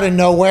that came out of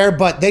nowhere,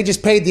 but they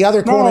just paid the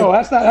other corner. No,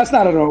 that's not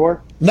out of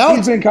nowhere. No,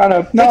 he's been kind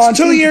of it's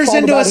 2 years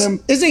into us.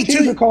 Isn't he?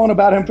 Teams are calling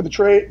about him for the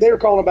trade. They were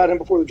calling about him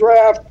before the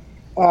draft.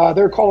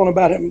 They were calling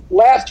about him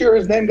last year.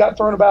 His name got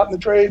thrown about in the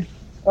trade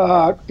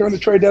during the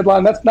trade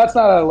deadline. That's not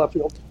out of left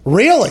field.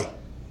 Really?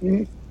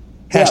 Mm-hmm.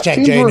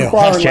 Hashtag J new.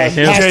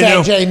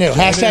 Hashtag J new.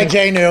 Hashtag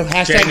J new.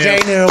 Hashtag J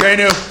new. J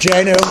new.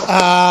 J new. You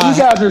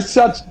guys are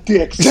such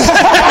dicks. No.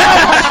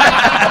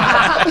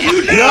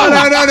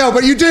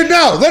 But you did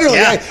know, literally.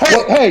 Yeah.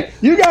 Hey,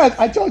 you guys!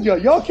 I told you,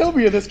 y'all kill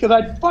me in this because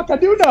I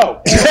do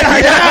know.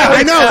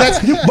 I know. That's.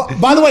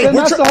 By the way,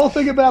 that's the whole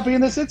thing about being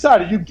this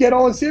insider. You get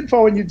all this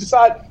info and you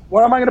decide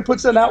what am I going to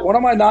put something out, what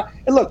am I not.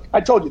 And look, I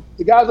told you,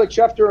 the guys like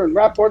Schefter and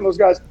Rappaport and those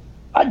guys,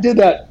 I did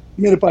that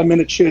minute by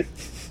minute shit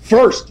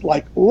first,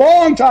 like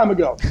long time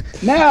ago.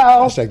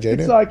 Now it's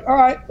like, all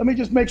right, let me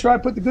just make sure I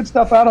put the good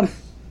stuff out on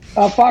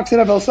Fox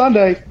NFL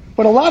Sunday.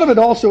 But a lot of it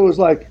also is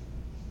like,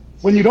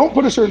 when you don't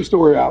put a certain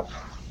story out,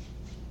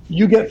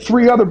 you get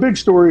 3 other big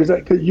stories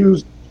that could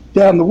use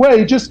down the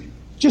way. Just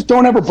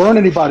don't ever burn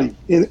anybody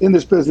in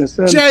this business.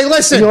 And Jay,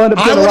 listen, I want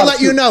to let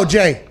you know,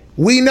 Jay,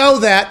 we know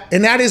that,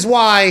 and that is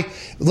why,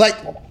 like,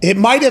 it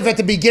might have at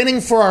the beginning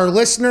for our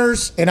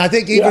listeners, and I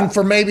think even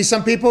for maybe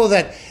some people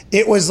that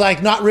it was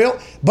like not real,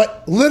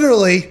 but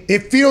literally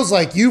it feels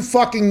like you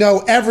fucking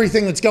know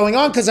everything that's going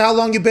on because of how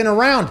long you've been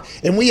around,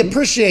 and we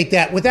appreciate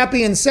that. With that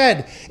being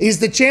said, is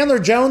the Chandler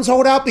Jones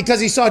holdout because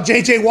he saw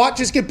J.J. Watt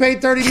just get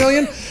paid $30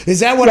 million?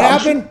 Is that what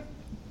happened?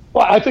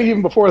 Well, I think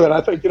even before that,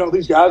 I think,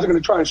 these guys are going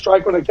to try and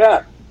strike when they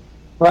can,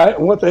 right,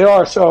 and what they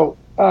are. So,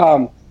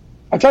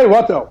 I tell you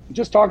what, though,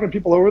 just talking to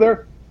people over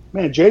there,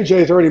 man,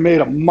 JJ's already made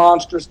a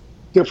monstrous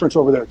difference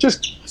over there.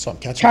 Just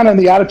kind of in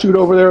the attitude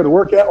over there, the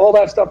work, all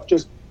that stuff.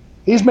 Just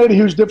he's made a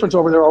huge difference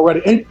over there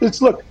already. And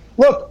it's look,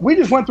 we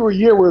just went through a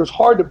year where it was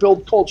hard to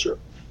build culture,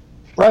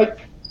 right?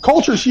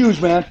 Culture's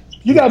huge, man.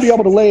 You got to be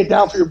able to lay it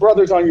down for your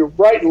brothers on your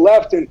right and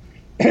left, and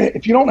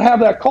if you don't have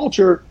that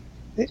culture,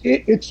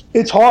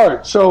 it's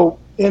hard. So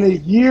in a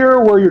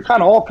year where you're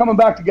kind of all coming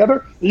back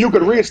together, and you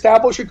could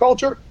reestablish a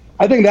culture.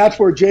 I think that's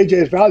where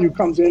JJ's value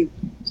comes in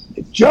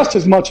just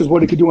as much as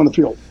what he could do on the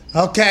field.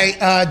 Okay,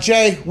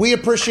 Jay, we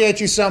appreciate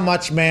you so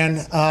much, man.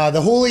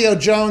 The Julio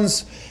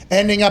Jones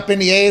ending up in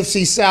the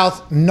AFC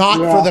South, not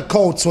for the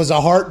Colts, was a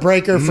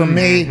heartbreaker for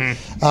me.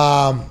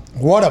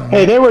 What a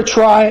Hey, they were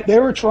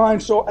trying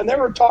so, and they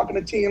were talking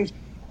to teams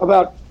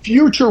about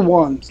future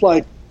ones,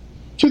 like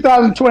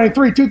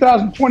 2023,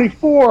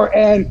 2024,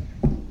 and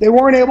they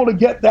weren't able to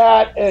get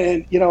that,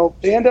 and,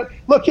 they end up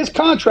 – look, his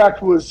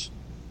contract was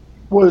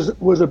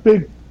a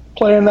big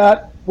play in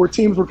that, where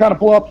teams were kind of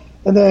pull up.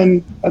 And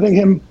then I think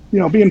him,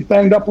 being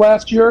banged up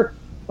last year,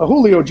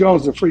 Julio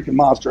Jones is a freaking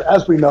monster,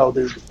 as we know,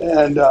 dude.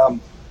 And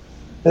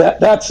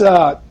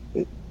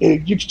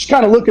you just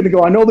kind of looking to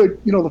go. I know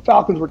that the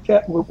Falcons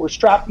were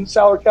strapped in the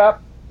salary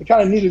cap. They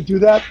kind of needed to do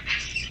that.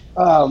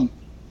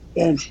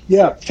 And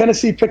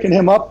Tennessee picking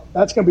him up,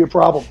 that's going to be a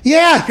problem.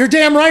 Yeah, you're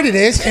damn right it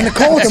is. And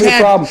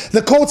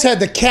the Colts had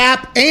the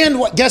cap,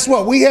 and guess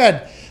what? We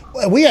had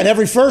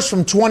every first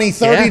from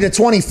 2030 to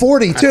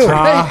 2040 too.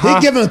 They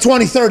give him a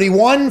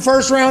 2031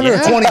 first rounder, a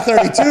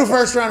 2032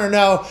 first rounder.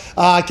 No,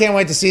 I can't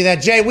wait to see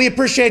that. Jay, we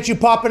appreciate you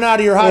popping out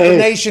of your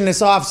hibernation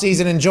this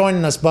offseason and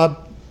joining us,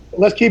 bub.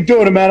 Let's keep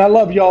doing it, man. I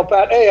love y'all,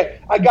 Pat. Hey,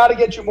 I got to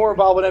get you more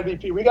involved with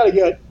MVP. We got to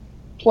get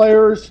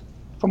players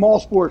from all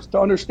sports to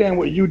understand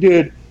what you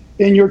did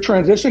in your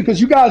transition, because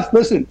you guys,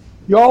 listen,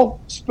 y'all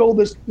spilled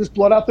this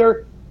blood out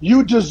there.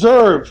 You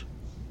deserve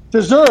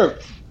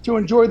to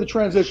enjoy the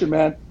transition,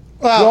 man.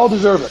 Well, you all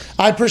deserve it.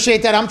 I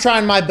appreciate that. I'm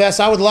trying my best.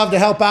 I would love to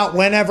help out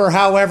whenever,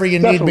 however you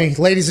need me.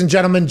 Ladies and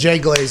gentlemen, Jay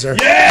Glazer.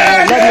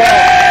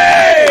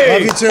 Yeah!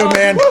 Love you too,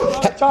 man.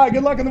 Ty,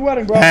 good luck in the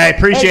wedding, bro. Hey,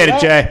 appreciate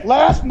it, Jay.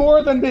 Last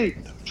more than me.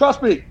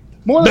 Trust me.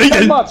 More than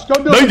 10 months. Go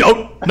do it. No, you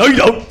don't. No, you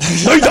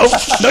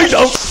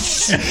don't.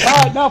 All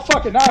right, now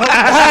fuck it.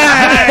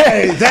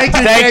 Hey, thank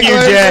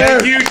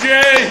you,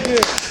 Jay.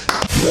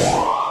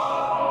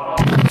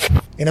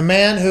 And a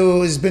man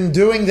who has been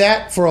doing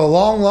that for a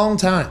long, long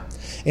time,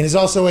 and is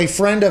also a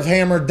friend of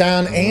Hammered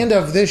Down and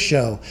of this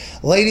show.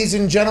 Ladies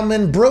and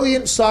gentlemen,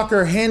 brilliant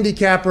soccer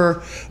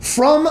handicapper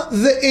from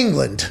the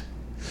England,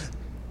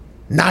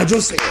 Nigel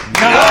Seeley.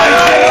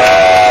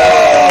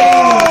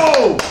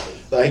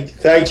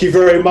 Thank you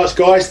very much,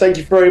 guys. Thank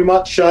you very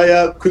much.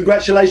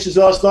 Congratulations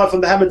last night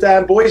from the Hammered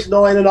Down boys,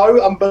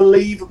 9-0,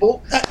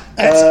 unbelievable.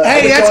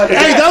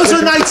 Those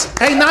are nights.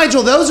 Hey,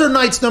 Nigel, those are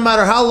nights. No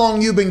matter how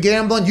long you've been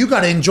gambling, you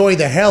got to enjoy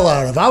the hell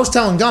out of. I was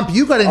telling Gump,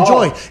 you got to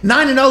enjoy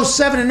 9-0,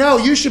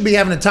 7-0. You should be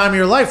having the time of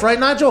your life, right,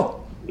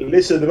 Nigel?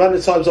 Listen, the amount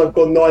of times I've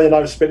gone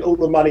 9-0, spent all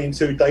the money in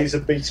 2 days,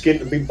 have been skint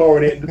and been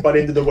borrowing it by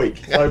the end of the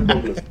week. No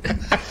problem.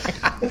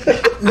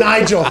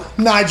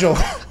 Nigel,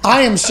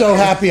 I am so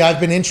happy I've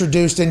been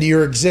introduced into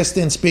your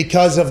existence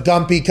because of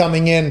Gumpy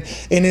coming in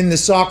and in the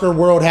soccer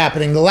world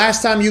happening. The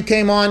last time you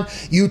came on,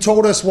 you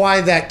told us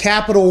why that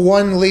Capital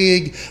One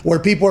League where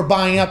people are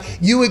buying up,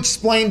 you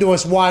explained to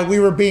us why we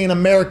were being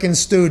American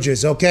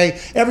stooges, okay?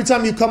 Every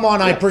time you come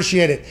on, I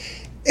appreciate it.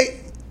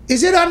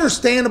 Is it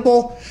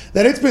understandable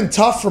that it's been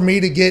tough for me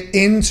to get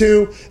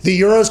into the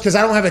Euros because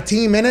I don't have a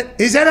team in it?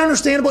 Is that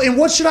understandable? And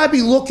what should I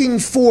be looking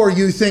for,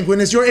 you think, when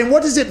it's and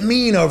what does it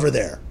mean over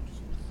there?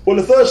 Well,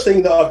 the first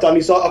thing that I've done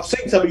is I've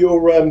seen some of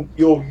your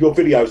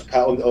videos,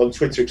 Pat, on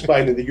Twitter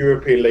explaining the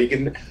European League,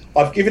 and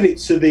I've given it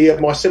to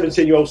my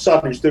 17-year-old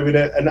son who's doing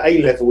an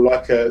A-level,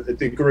 like a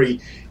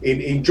degree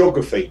in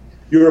geography,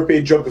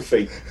 European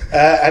geography,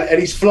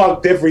 and he's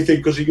flunked everything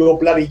because of your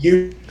bloody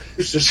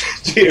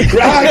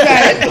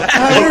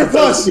We're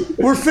close.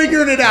 We're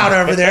figuring it out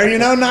over there,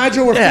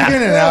 Nigel. We're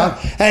figuring it out.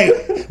 Hey,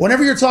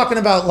 whenever you're talking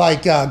about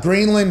like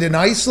Greenland and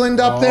Iceland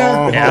up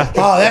there,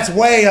 that's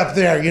way up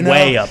there,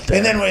 Way up there.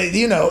 And then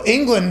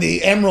England,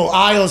 the Emerald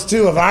Isles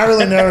too of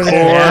Ireland over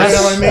there. You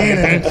know what I mean?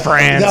 And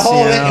France, the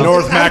whole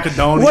North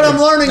Macedonia. What I'm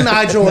learning,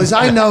 Nigel, is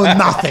I know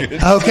nothing.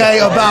 Okay,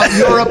 about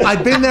Europe.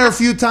 I've been there a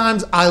few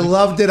times. I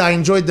loved it. I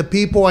enjoyed the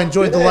people. I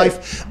enjoyed the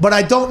life, but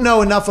I don't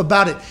know enough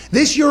about it.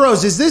 This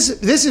Euros is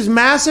this is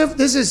massive.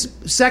 This is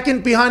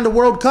second behind the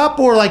World Cup,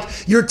 or like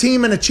your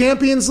team in a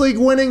Champions League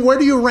winning. Where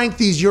do you rank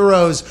these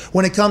Euros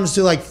when it comes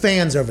to like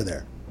fans over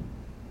there?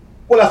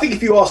 Well, I think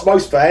if you ask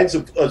most fans,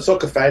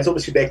 soccer fans,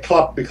 obviously their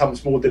club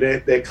becomes more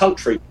than their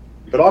country.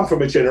 But I'm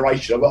from a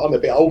generation, I'm a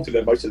bit older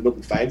than most of the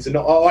Liverpool fans, and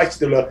I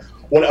still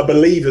want a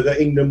believer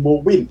that England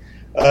will win.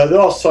 The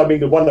last time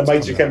England won the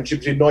major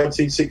championships in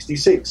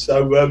 1966,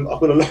 so I've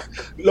got a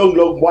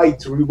long way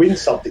to win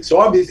something.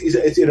 So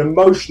it's an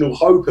emotional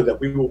hope that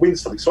we will win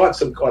something. So I have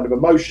some kind of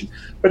emotion.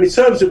 But in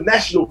terms of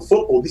national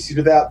football, this is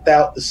without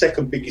doubt the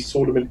second biggest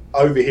tournament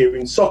over here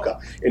in soccer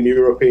in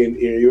European.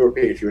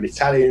 If you're an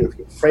Italian, if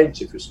you're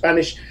French, if you're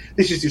Spanish,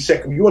 this is your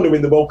second. You want to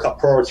win the World Cup,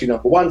 priority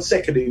number one.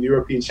 Secondly, the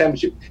European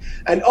Championship,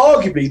 and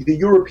arguably the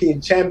European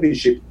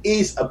Championship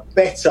is a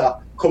better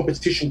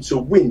competition to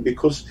win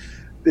because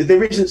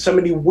there isn't so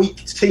many weak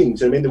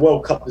teams. I mean, the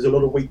World Cup has a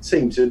lot of weak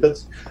teams, but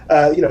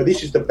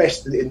this is the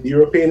best in the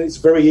European. It's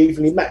very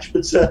evenly matched.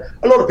 But a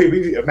lot of people,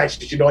 if you're a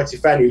Manchester United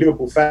fan, you're a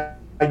Liverpool fan,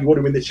 you want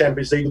to win the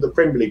Champions League or the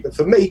Premier League. But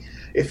for me,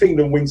 if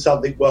England wins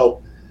something,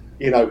 well,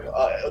 like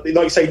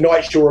you say,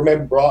 nights you'll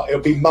remember. It'll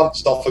be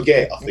months I'll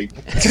forget, I think.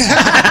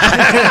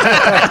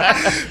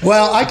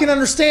 Well, I can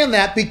understand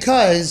that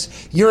because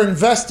you're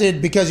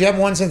invested, because you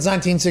haven't won since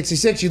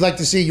 1966. You'd like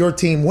to see your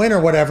team win or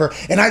whatever.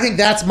 And I think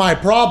that's my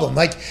problem.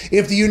 Like,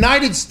 if the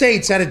United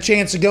States had a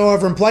chance to go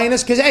over and play in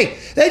us, because, hey,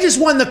 they just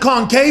won the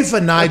Concave,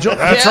 Nigel.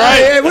 That's right.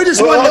 Yeah, we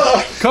just won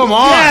the... Come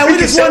on. Yeah, we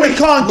just won the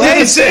Concave. Let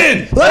us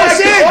in. Let us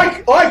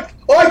in.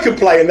 I could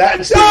play in that.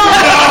 And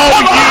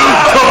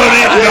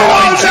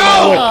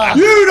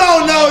You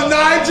don't know,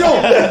 Nigel.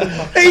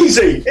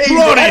 Easy.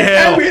 Bloody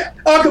hell.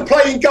 I could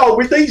play in goal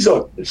with these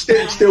on.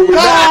 Still with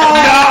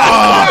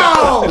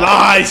No.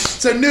 Nice.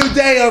 It's a new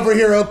day over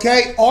here,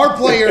 okay? Our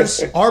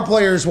players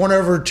went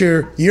over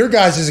to your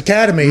guys'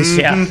 academies,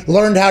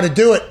 learned how to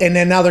do it, and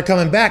then now they're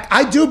coming back.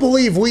 I do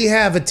believe we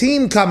have a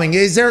team coming.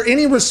 Is there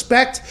any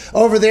respect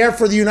over there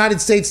for the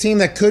United States team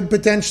that could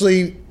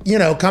potentially,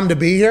 come to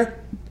be here?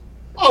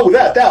 Oh,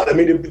 without doubt. I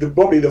mean,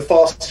 probably the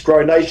fastest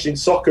growing nation in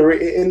soccer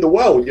in the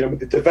world, with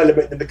the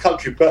development in the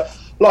country. But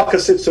like I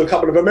said to a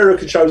couple of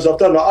American shows I've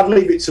done, I'd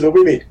leave it to the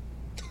women.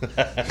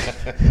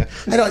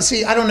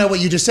 I don't know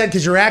what you just said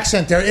because your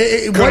accent there.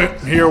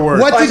 Couldn't hear a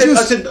word. What did you?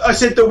 I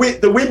said the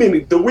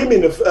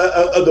women of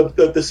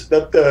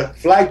the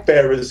flag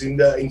bearers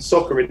in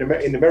soccer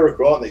in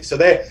America, aren't they? So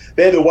they're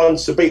the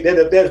ones to beat.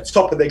 They're the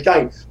top of their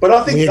game. But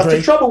I think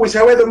the trouble is,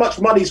 however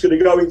much money is going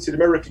to go into the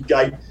American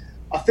game,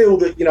 I feel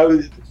that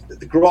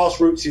the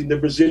grassroots in the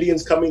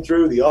Brazilians coming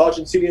through, the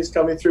Argentinians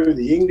coming through,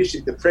 the English,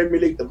 the Premier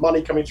League, the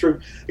money coming through.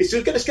 It's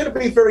going to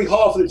be very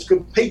hard for them to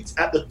compete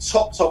at the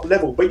top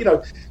level. But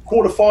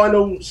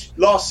quarterfinals,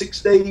 last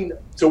 16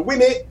 to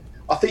win it,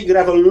 I think you're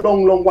going to have a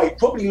long wait.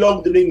 Probably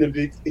longer than England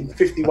in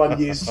 51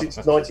 years since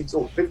 50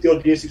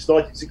 odd years since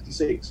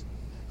 1966.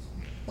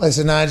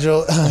 Listen,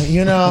 Nigel,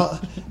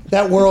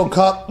 that World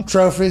Cup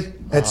trophy,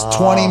 it's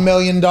 $20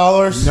 million.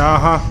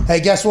 Hey,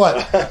 guess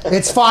what?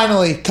 It's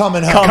finally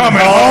coming home.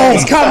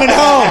 It's coming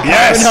home.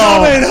 Yes. It's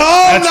coming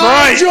home,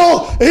 That's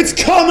Nigel. right. It's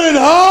coming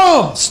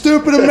home.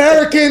 Stupid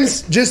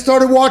Americans just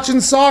started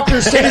watching soccer.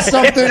 Say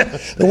something.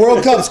 The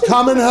World Cup's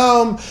coming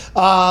home.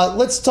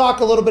 Let's talk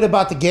a little bit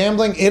about the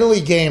gambling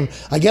Italy game.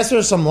 I guess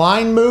there's some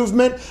line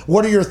movement.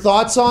 What are your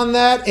thoughts on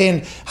that?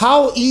 And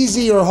how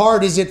easy or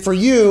hard is it for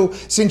you,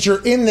 since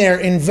you're in there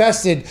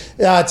invested,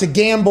 to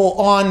gamble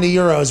on the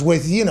Euros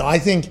with, I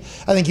think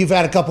you've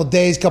had a couple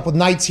days, couple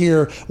nights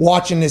here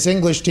watching this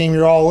English team.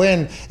 You're all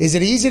in. Is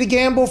it easy to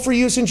gamble for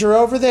you since you're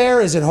over there?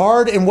 Is it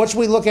hard? And what should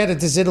we look at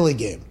this Italy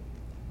game?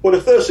 Well,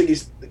 the first thing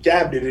is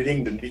gambling in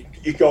England.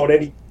 You go on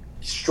any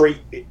street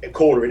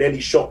corner in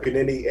any shop in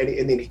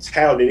any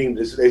town in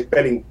England. There's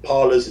betting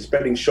parlours, there's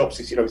betting shops.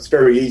 It's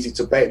very easy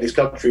to bet in this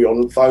country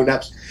on phone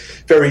apps.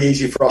 Very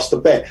easy for us to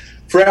bet.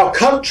 For our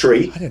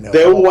country,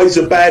 they're always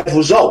a bad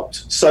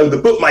result. So the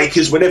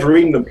bookmakers, whenever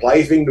England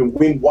play, if England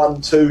win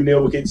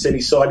 1-2-0 against any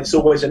side, it's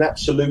always an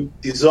absolute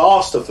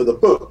disaster for the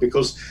book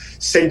because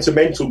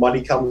sentimental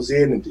money comes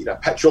in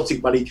and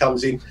patriotic money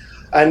comes in.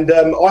 And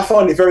I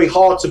find it very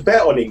hard to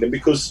bet on England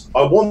because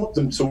I want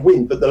them to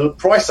win, but the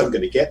price I'm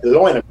going to get, the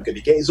line I'm going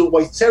to get is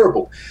always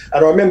terrible.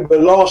 And I remember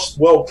last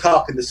World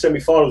Cup, in the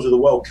semi-finals of the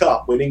World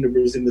Cup, when England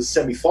was in the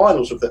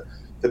semi-finals of the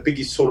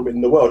biggest tournament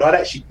in the world, I'd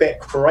actually bet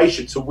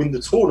Croatia to win the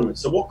tournament.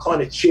 So what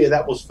kind of cheer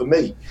that was for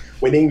me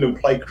when England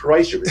played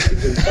Croatia, it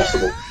was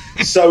impossible.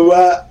 So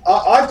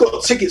I've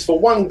got tickets for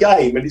one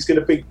game,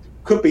 and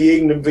could be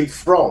England v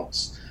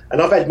France.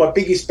 And I've had my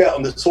biggest bet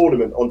on the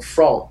tournament on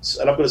France,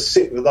 and I've got to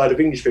sit with a load of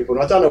English people,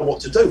 and I don't know what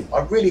to do.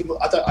 I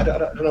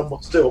don't know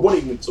what to do. I want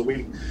England to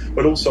win,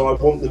 but also I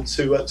want them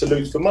to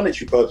lose for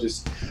monetary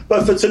purposes.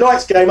 But for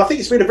tonight's game, I think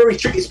it's been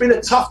it's been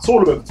a tough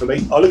tournament for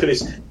me. Oh, look at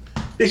this.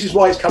 This is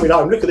why it's coming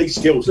home. Look at these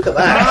skills. Look at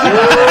that.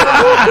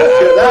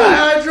 Look at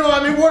that. Nigel,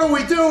 I mean, what are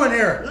we doing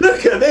here?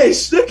 Look at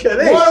this. Look at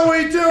this. What are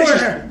we doing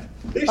here?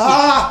 This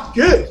is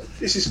good.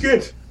 This is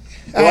good.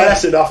 Well,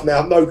 that's enough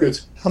now. No good.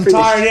 I'm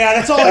tired. Yeah,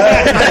 that's all I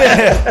got.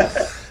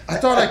 I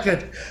thought I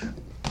could.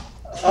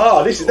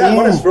 Oh, that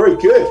one is very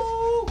good.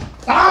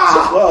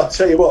 Well, I'll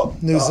tell you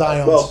what. New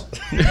Zions.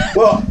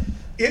 Well,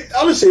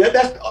 honestly,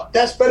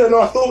 that's better than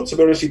I thought, to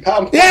be honest with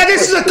you. Yeah,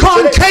 this is a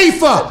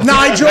concava,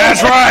 Nigel.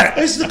 That's right.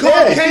 This is the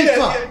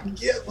concava.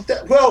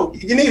 Yeah, well,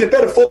 you need a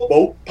better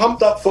football,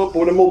 pumped up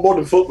football, and a more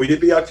modern football. You'd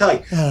be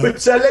okay.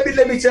 But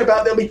let me tell you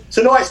about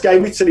tonight's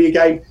game, Italy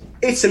again.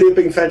 Italy have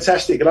been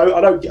fantastic, and I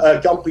know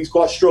Gumpy's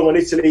quite strong on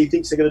Italy. He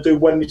thinks they're going to do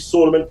well in this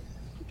tournament.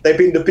 They've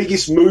been the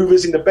biggest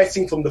movers in the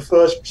betting from the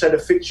first set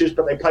of fixtures,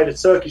 but they played a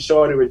Turkish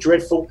side who are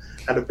dreadful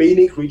and have been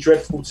equally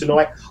dreadful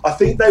tonight. I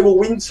think they will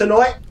win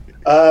tonight,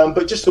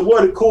 but just a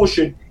word of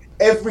caution,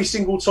 every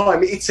single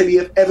time Italy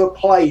have ever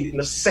played in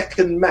the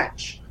second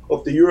match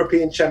of the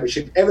European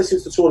Championship, ever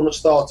since the tournament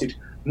started,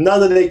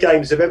 none of their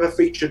games have ever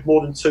featured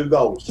more than 2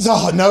 goals.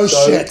 Oh,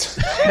 shit.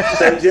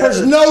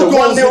 There's no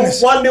goals in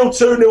this. 1-0,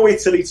 2-0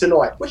 Italy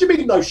tonight. What do you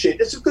mean no shit?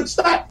 That's a good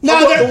stat.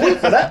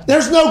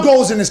 There's no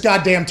goals in this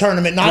goddamn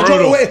tournament,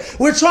 Nigel.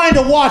 We're trying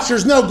to watch.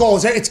 There's no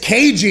goals. It's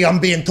cagey, I'm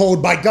being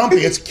told by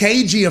Gumpy. It's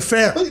cagey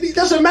affair. But it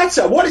doesn't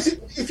matter. What is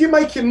it? If you're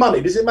making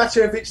money, does it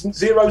matter if it's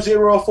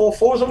 0-0 or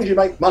 4-4? As long as you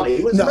make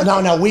money.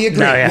 No, we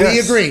agree. We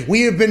agree.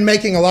 We have been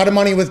making a lot of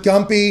money with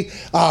Gumpy.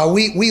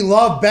 We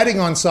love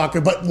betting on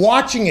soccer, but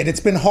watching it's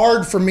been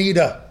hard for me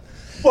to.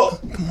 Well,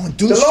 come on,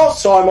 the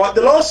last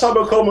time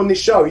I come on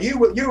this show, you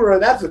were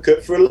an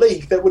advocate for a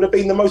league that would have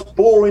been the most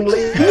boring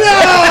league. No,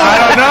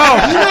 I don't know.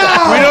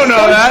 We don't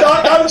know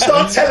that. Don't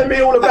start telling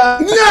me all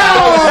about. No, we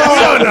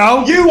don't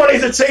know. You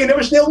wanted a team that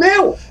was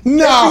 0-0.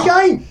 No,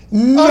 every game.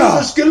 No,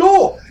 unders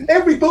galore.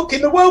 Every book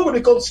in the world would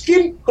have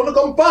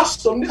gone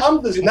bust on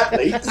unders in that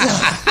league.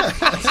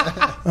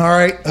 All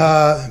right,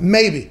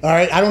 maybe. All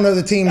right, I don't know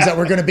the teams that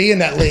were going to be in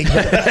that league,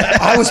 but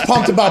I was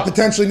pumped about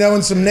potentially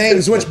knowing some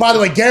names. Which, by the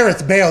way,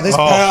 Gareth Bale.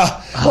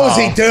 What was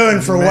he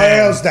doing for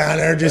Wales down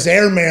there? Just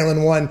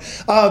airmailing one.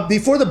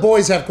 Before the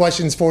boys have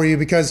questions for you,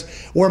 because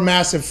we're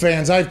massive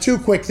fans, I have 2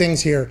 quick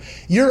things here.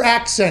 Your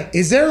accent,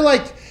 is there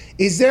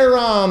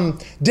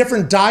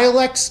different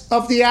dialects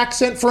of the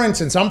accent? For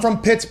instance, I'm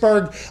from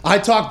Pittsburgh. I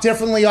talk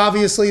differently,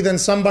 obviously, than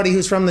somebody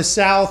who's from the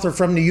South or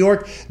from New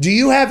York. Do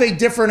you have a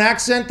different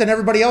accent than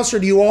everybody else, or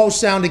do you all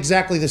sound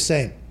exactly the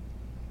same?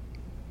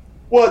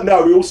 Well,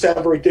 no, we all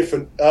sound very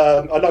different.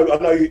 I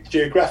know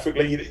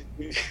geographically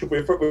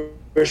we're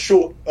a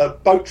short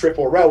boat trip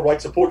or rail ride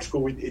to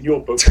Portugal in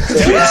your book.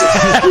 So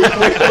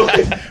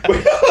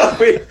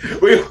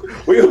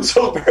we all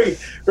talk very,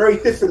 very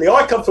differently.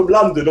 I come from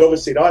London,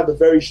 obviously, and I have a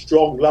very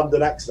strong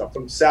London accent. I'm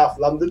from South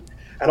London,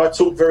 and I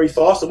talk very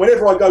fast. And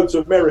whenever I go to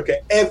America,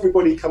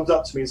 everybody comes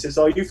up to me and says,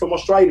 "Are you from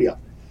Australia?"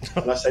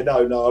 And I say, no,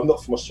 I'm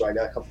not from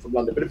Australia. I come from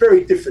London. But it's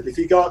very different. If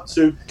you go up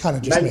to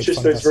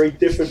Manchester, it's very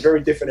different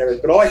areas.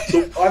 But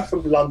I'm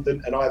from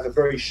London, and I have a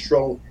very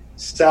strong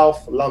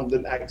South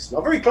London accent.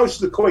 I'm very close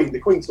to the Queen. The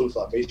Queen talks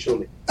like me,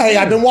 surely. Hey,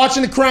 I've been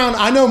watching The Crown.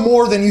 I know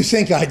more than you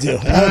think I do.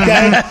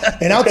 Okay,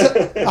 and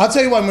I'll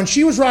tell you what. When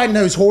she was riding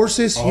those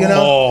horses,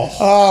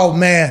 oh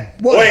man.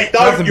 What? Wait,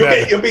 don't.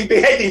 You'll be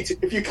beheaded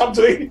if you come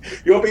to me.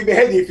 You'll be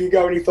beheaded if you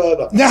go any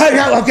further.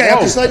 No, okay.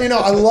 I'm just letting you know.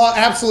 I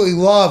absolutely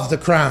love The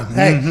Crown.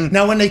 Hey,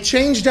 now when they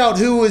changed out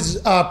who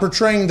was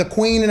portraying the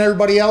Queen and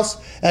everybody else,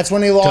 that's when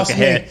they lost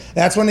me.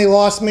 That's when they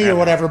lost me or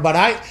whatever. But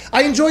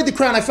I enjoyed The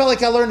Crown. I felt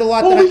like I learned a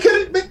lot. Well,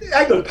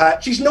 hang on,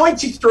 Pat. She's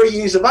 93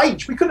 years of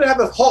age. We couldn't have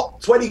a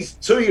hot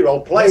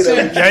 22-year-old playing.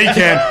 Yeah, you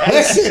can.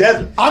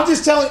 Listen, I'm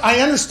just telling. I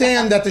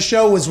understand that the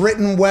show was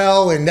written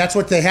well, and that's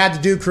what they had to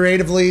do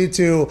creatively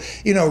to,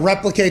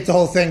 replicate the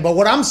whole thing. But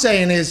what I'm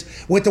saying is,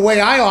 with the way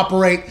I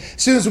operate,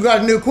 as soon as we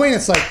got a new queen,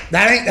 it's like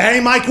that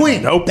ain't my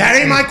queen. Nope. That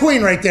ain't my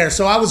queen right there.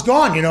 So I was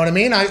gone. You know what I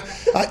mean?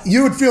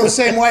 You would feel the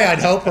same way, I'd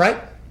hope, right?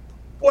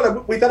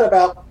 Well, we've had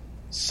about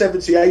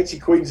 70, 80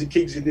 queens and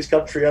kings in this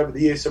country over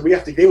the years, so we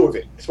have to deal with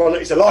it.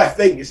 It's a life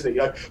thing, isn't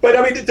it? But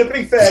I mean, to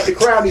be fair, the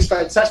crown is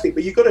fantastic,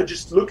 but you've got to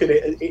just look at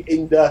it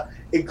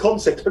in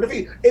context. But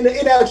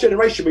in our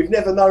generation, we've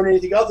never known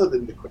anything other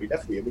than the Queen,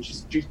 have we? I mean,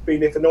 she's been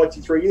there for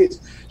 93 years.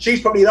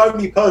 She's probably the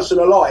only person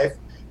alive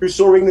who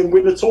saw England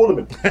win a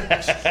tournament.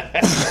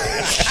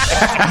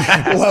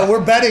 Well,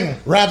 we're betting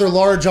rather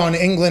large on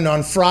England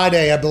on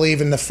Friday, I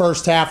believe, in the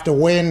first half to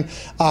win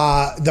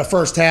the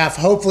first half.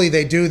 Hopefully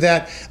they do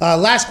that.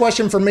 Last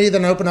question for me,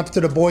 then open up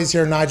to the boys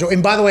here, Nigel.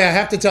 And by the way, I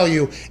have to tell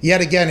you, yet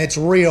again, it's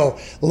real.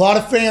 A lot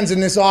of fans in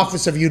this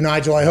office of you,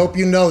 Nigel. I hope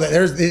you know that.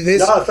 There's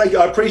this. No, thank you.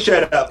 I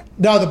appreciate that.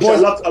 No, the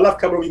boys. I love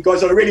coming with you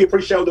guys. I really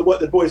appreciate all the work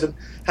the boys and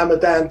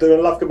Hamadan do. I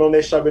love coming on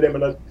their show with them,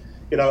 and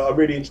I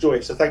really enjoy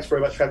it. So thanks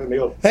very much for having me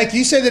on. Hey, can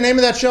you say the name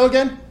of that show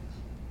again?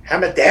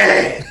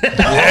 Hamadan.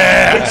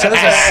 Yeah. So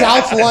there's a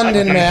South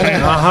London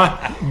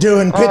man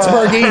doing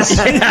Pittsburgh East.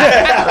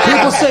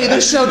 People say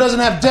this show doesn't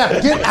have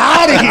depth. Get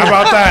out of here. How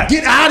about that?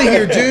 Get out of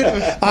here,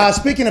 dude.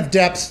 Speaking of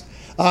depth,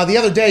 the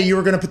other day you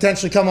were going to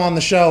potentially come on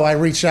the show. I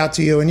reached out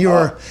to you, and you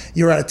were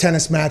at a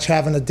tennis match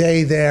having a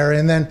day there.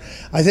 And then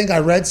I think I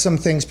read some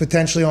things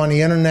potentially on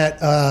the internet.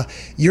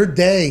 Your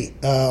day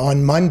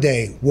on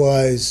Monday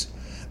was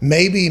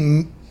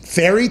maybe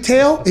fairy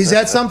tale? Is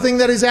that something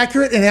that is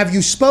accurate? And have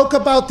you spoke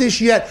about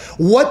this yet?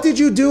 What did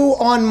you do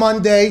on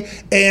Monday?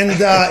 And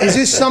is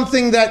this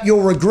something that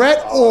you'll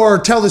regret or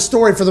tell the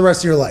story for the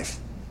rest of your life?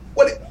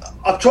 Well,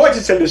 I've tried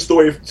to tell the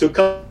story to a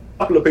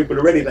couple of people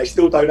already. They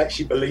still don't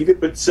actually believe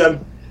it, but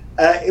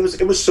it was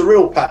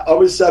surreal, Pat.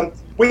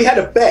 We had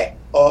a bet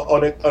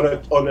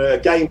on a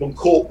game on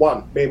Court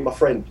 1, me and my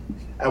friend.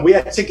 And we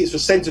had tickets for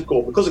Centre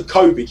Court. Because of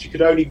COVID, you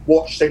could only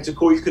watch Centre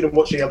Court. You couldn't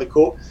watch any other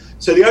court.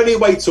 So the only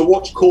way to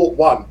watch Court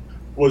 1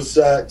 was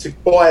to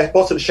buy a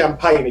bottle of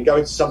champagne and go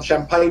into some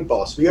champagne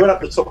bar. So we went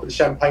up the top of the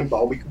champagne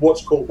bar and we could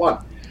watch Court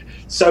 1.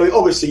 So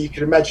obviously you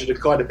can imagine the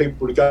kind of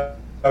people who go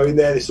in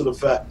there, this sort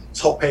of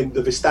top end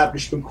of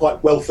establishment,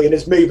 quite wealthy. And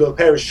there's me with a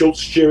pair of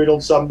shorts cheering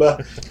on some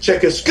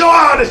checkers. Go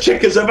on, the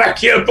checkers are back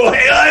here, boy.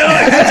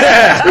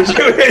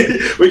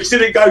 Which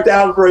didn't go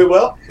down very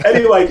well.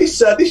 Anyway,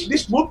 this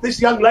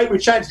young lady, we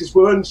chatted to this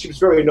woman. She was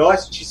very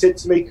nice. She said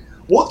to me,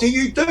 "What do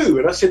you do?"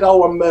 And I said,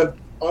 "Oh, I'm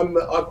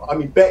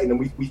in betting, and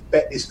we've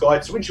bet this guy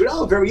to win." She went,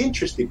 "Oh, very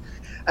interesting."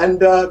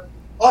 And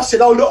I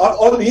said, "Oh, look,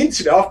 on the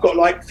internet, I've got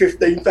like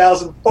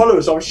 15,000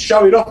 followers." I was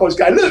showing off. I was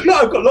going, look,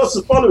 I've got lots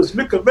of followers.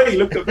 Look at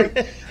me.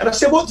 And I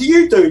said, "What do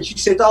you do?" And she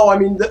said, "Oh,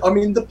 I'm in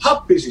the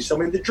pub business.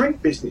 I'm in the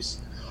drink business."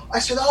 I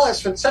said, "Oh,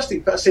 that's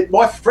fantastic." But I said,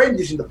 "My friend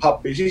is in the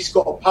pub business. He's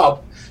got a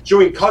pub.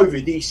 During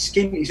COVID,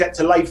 he's had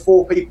to lay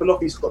 4 people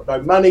off. He's got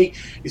no money.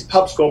 His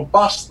pub's gone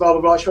bust, blah,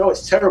 blah, blah." She went, "Oh,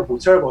 it's terrible. I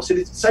said,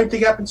 "The same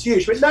thing happened to you?"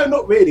 She went, "No,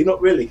 not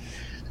really.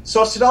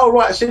 So I said, "Oh,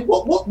 right." I said,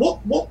 what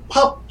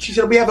pub?" She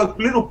said, "We have a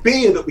little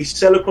beer that we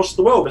sell across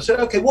the world." I said,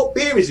 "Okay, what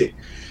beer is it?"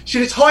 She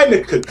said, "It's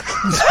Heineken."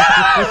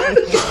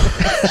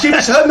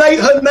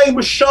 Her name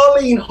was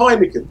Charlene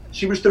Heineken.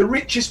 She was the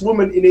richest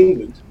woman in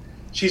England.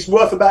 She's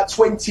worth about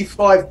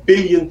 $25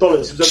 billion. It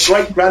was her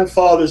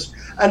great-grandfather's.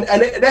 And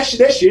there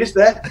she is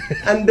there.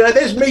 And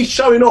there's me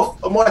showing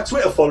off on my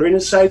Twitter following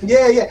and saying,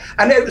 yeah.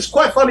 And it was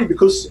quite funny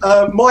because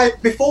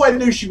before I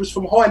knew she was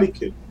from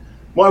Heineken,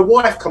 my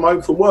wife come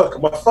home from work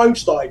and my phone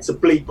started to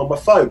bleep on my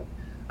phone.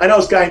 And I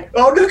was going,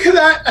 "Oh, look at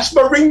that. That's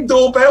my Ring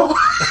doorbell."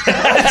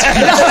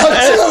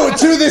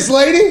 To this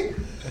lady?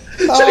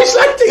 So this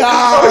lady, I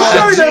was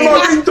showing her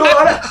my Ring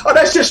doorbell. Oh,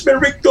 that's just my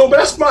Ring doorbell.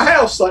 That's my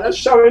house. Like, that's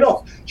showing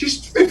off. She's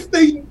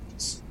 £15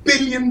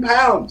 billion.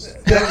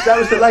 That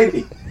was the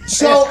lady.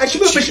 So,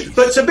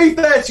 but to be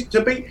fair,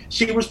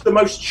 she was the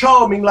most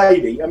charming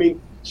lady. I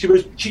mean,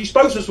 she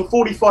spoke to us for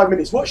 45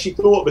 minutes, what she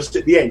thought of us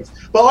at the end.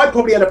 But I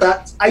probably had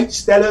about 8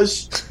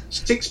 Stellas,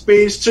 6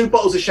 beers, 2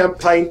 bottles of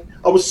champagne.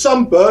 I was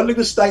sunburned, look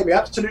at the state, me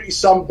absolutely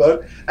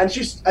sunburned. But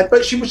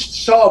she was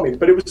charming,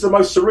 but it was the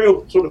most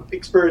surreal sort of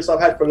experience I've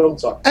had for a long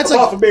time.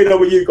 Apart from being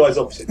over you guys,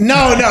 obviously.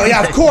 No,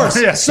 yeah, of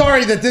course. Yeah.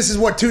 Sorry that this is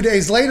what 2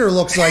 days later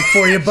looks like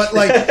for you, but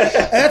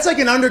that's like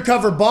an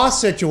undercover boss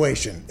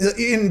situation.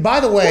 And by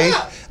the way,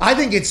 I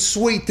think it's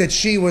sweet that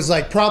she was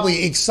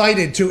probably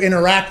excited to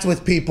interact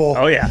with people.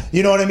 Oh, yeah.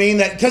 You know what I mean?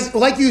 Because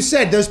like you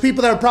said, those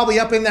people that are probably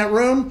up in that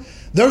room,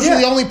 those are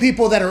the only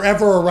people that are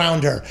ever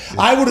around her.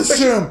 I would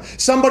assume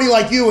somebody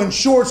like you in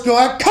shorts go,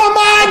 "Come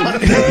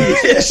on!"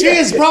 She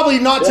has probably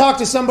not talked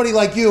to somebody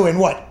like you in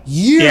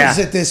years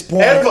at this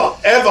point. Ever.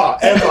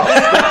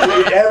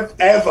 Yeah,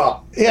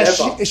 ever.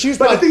 She was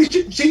but probably... I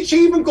think she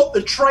even got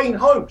the train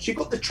home. She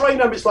got the train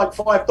home. It's like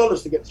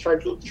 $5 to get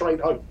the train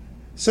home.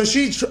 So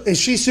is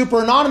she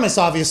super anonymous,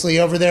 obviously,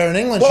 over there in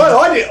England?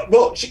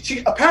 Well,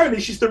 she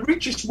apparently she's the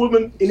richest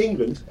woman in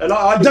England, and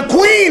the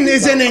Queen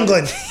is in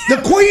England.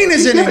 The Queen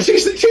is in England.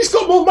 She's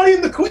got more money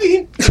than the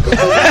Queen.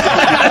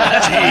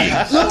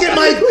 Look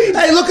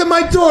at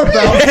my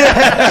doorbell.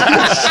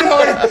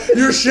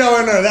 You're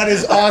showing her. That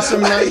is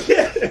awesome.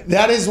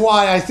 That is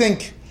why I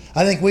think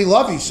we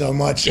love you so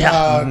much.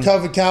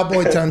 COVID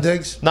Cowboy, Tom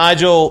Diggs.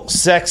 Nigel,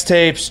 sex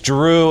tapes,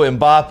 Drew,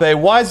 Mbappe.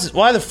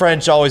 Why the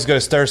French always go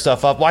to stir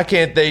stuff up? Why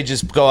can't they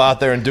just go out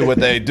there and do what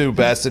they do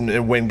best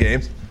and win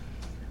games?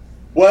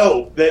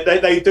 Well, they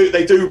do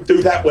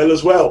that well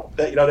as well.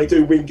 They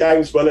do win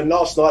games well. And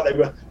last night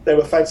they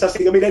were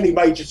fantastic. I mean, any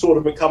major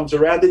tournament comes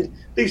around, and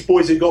these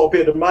boys have got a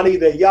bit of money.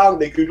 They're young.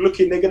 They're good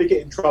looking. They're going to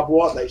get in trouble,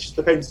 aren't they? It just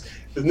depends.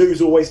 The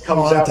news always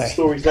comes out in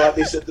stories like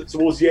this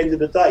towards the end of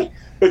the day.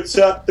 But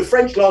the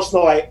French last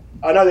night,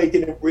 I know they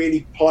didn't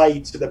really play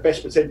to their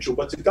best potential,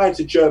 but to go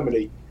into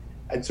Germany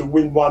and to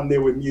win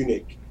 1-0 in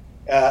Munich.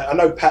 I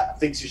know Pat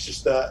thinks it's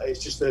just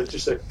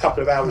a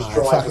couple of hours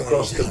drive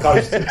across the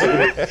coast,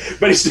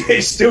 but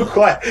it's still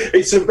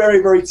it's a very,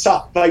 very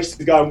tough place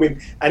to go and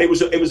win. And it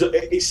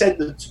set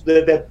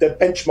the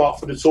benchmark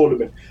for the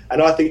tournament.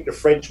 And I think the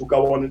French will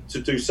go on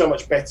to do so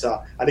much better.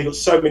 And they got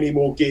so many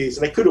more gears,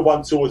 and they could have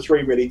won 2 or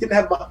 3. Really, they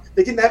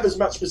didn't have as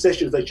much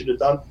possession as they should have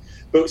done.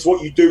 But it's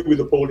what you do with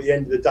the ball at the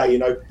end of the day,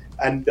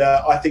 And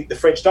I think the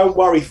French, don't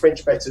worry,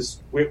 French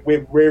bettors,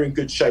 we're in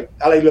good shape.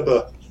 Allez le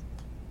beurre.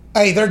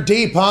 Hey, they're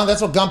deep, huh?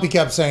 That's what Gumpy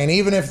kept saying.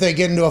 Even if they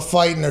get into a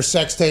fight and there's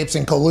sex tapes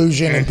and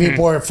collusion and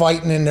people are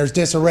fighting and there's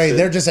disarray,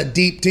 they're just a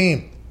deep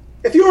team.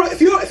 If you're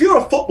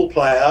a football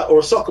player or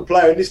a soccer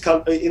player in this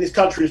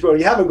country as well,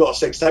 you haven't got a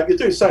sex tape, you're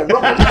doing something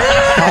wrong. Okay,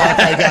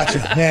 I got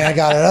you. Yeah, I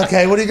got it.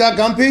 Okay, what do you got,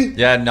 Gumpy?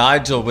 Yeah,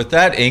 Nigel, with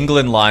that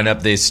England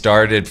lineup they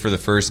started for the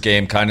first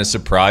game kind of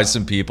surprised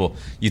some people.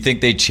 You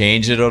think they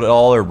change it at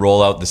all or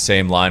roll out the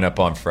same lineup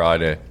on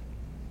Friday?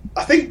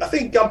 I think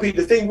Gumpy,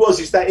 the thing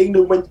is that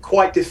England went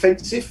quite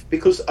defensive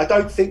because I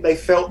don't think they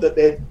felt that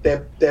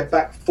their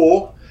back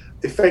four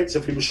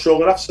defensively was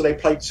strong enough, so they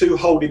played 2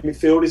 holding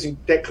midfielders in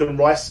Declan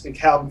Rice and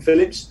Calvin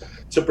Phillips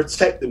to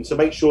protect them, to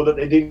make sure that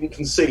they didn't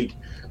concede.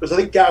 Because I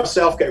think Gareth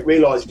Southgate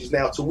realises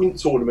now to win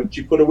tournaments,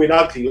 you've got to win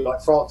ugly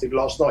like France did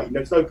last night.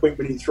 There's no point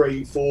winning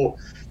 3, 4.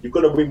 You've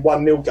got to win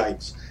 1-0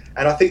 games.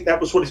 And I think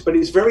that was what it's. But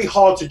it's very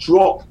hard to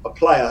drop a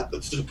player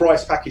that's a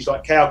price package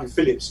like Calvin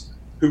Phillips,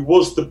 who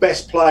was the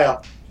best player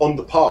on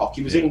the park.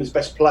 He was England's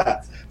best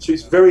player. So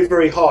it's very,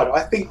 very hard.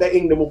 I think that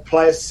England will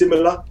play a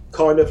similar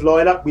kind of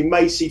lineup. We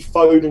may see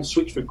Foden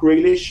switch for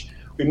Grealish.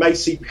 We may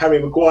see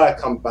Harry Maguire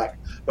come back.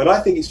 But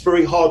I think it's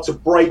very hard to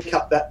break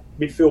up that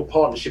midfield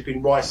partnership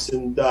in Rice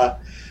and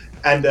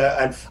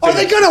are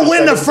they going to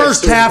win the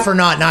first half or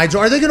not, Nigel?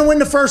 Are they going to win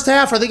the first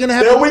half? Are they going to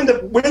have?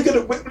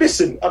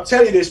 Listen. I'm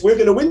telling you this. We're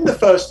going to win the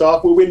first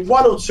half. We'll win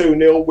 1 or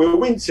 2-0. We'll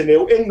win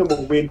 2-0. England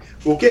will win.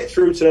 We'll get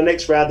through to the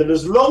next round. And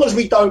as long as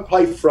we don't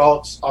play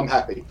France, I'm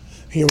happy.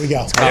 Here we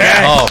go. It's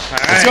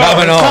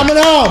coming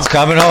home. It's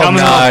coming home,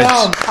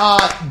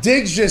 Nige.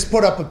 Diggs just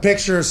put up a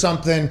picture of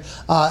something,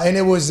 and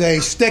it was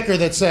a sticker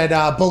that said,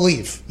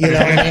 believe. You know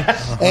what I mean?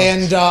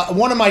 And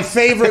one of my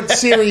favorite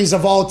series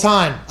of all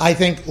time, I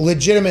think,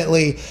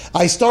 legitimately,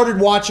 I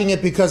started watching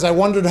it because I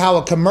wondered how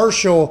a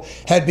commercial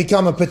had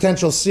become a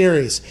potential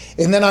series.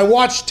 And then I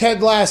watched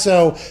Ted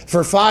Lasso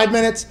for 5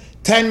 minutes,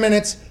 10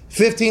 minutes,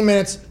 15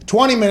 minutes,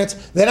 20 minutes.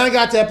 Then I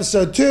got to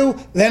episode 2,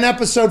 then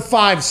episode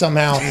 5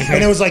 somehow.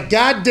 And it was like,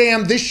 God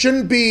damn, this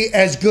shouldn't be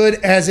as good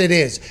as it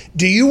is.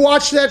 Do you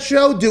watch that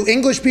show? Do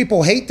English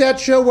people hate that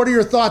show? What are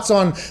your thoughts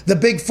on the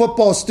big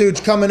football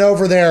stooge coming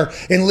over there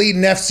and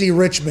leading FC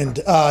Richmond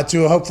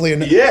to hopefully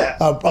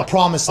a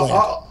promised land?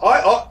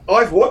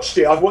 I've watched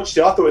it. I thought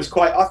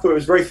it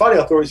was very funny.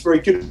 I thought it was very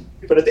good.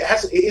 But it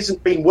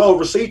hasn't been well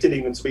received in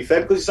England, to be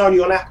fair, because it's only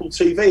on Apple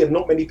TV, and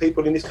not many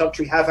people in this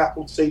country have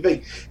Apple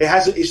TV.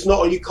 It's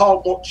not. You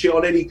can't watch it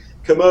on any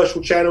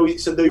commercial channel.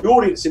 So the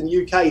audience in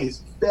the UK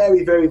is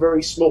very, very,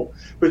 very small.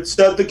 But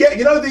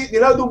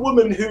the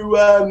woman who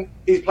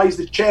plays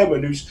the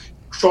chairman, who's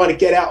trying to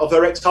get out of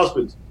her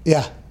ex-husband.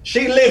 Yeah,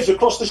 she lives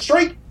across the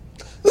street.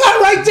 That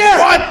right there.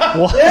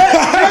 What?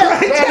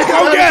 Yeah.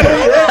 Go get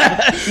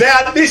her.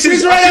 Now this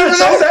is right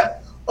over there.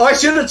 I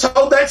should have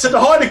told that to the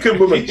Heineken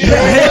woman.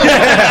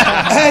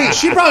 Hey,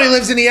 she probably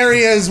lives in the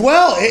area as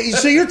well.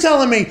 So you're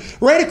telling me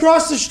right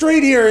across the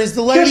street here is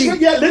the lady?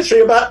 Yeah,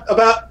 literally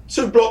about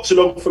 2 blocks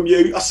along from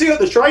you. I see her at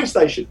the train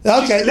station.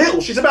 Okay. She's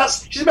little. She's about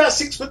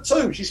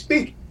 6'2". She's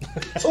big,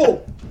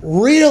 tall.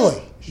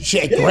 Really?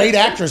 She's a great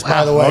actress,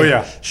 by the way. Oh,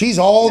 yeah. She's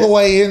all the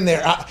way in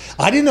there.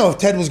 I didn't know if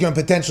Ted was going to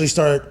potentially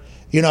start,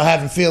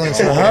 having feelings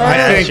for her.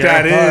 I think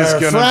that is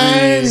going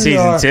to be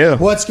season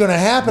 2. What's going to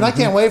happen? I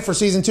can't wait for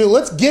season 2.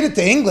 Let's get it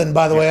to England,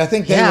 by the way. I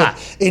think they would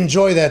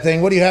enjoy that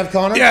thing. What do you have,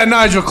 Connor? Yeah,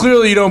 Nigel,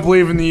 clearly you don't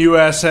believe in the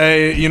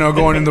USA,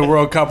 going into the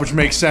World Cup, which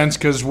makes sense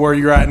because where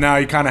you're at now,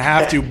 you kind of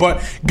have to.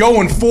 But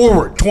going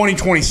forward,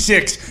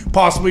 2026,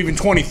 possibly even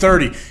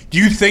 2030, do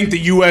you think the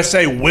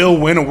USA will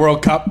win a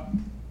World Cup?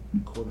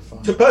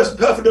 To be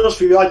perfectly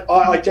honest with you,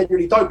 I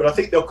genuinely don't, but I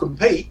think they'll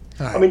compete.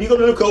 I mean, you've got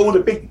to look at all the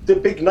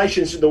big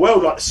nations in the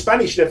world. Like the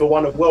Spanish never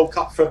won a World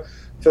Cup for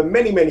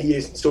many, many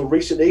years until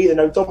recently.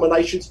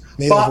 Dominations.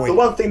 But the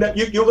one thing that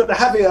you're going to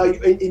have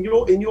in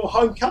your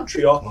home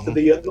country after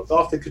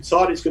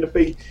Qatar, it's going to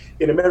be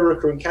in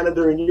America and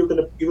Canada, and you've got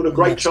a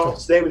great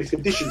chance there with the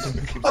conditions.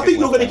 I think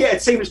you're going to get a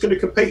team that's going to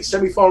compete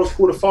semi-finals,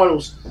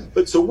 quarter-finals,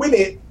 but to win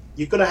it,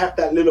 you're going to have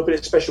that little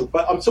bit special.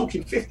 But I'm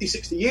talking 50,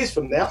 60 years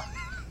from now.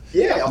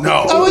 Yeah.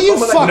 You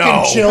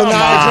fucking chill,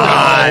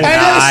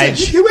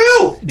 Nigel. You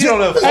will. You don't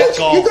know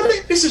football.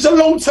 This is a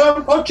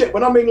long-term project.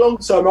 When I mean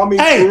long-term, I mean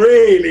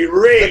really,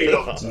 really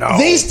long-term. No.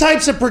 These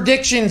types of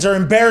predictions are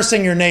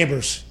embarrassing your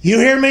neighbors. You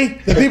hear me?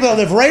 The people that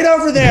live right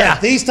over there. Yeah.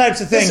 These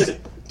types of things. Listen,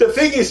 the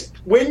thing is,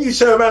 when you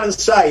turn around and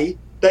say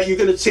that you're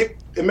going to tip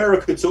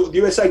America to the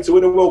USA to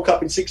win a World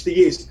Cup in 60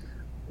 years,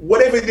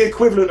 whatever the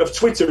equivalent of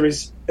Twitter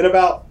is in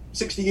about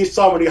 60 years'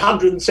 time when you're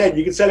 110,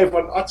 you can tell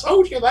everyone, I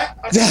told you that.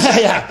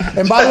 Yeah.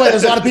 And by the way,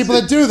 there's a lot of people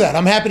that do that.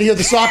 I'm happy to hear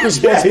the soccer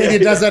sports media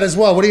does that as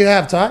well. What do you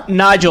have, Todd?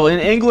 Nigel, in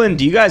England,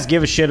 do you guys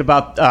give a shit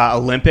about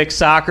Olympic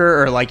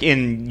soccer or like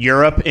in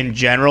Europe in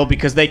general?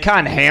 Because they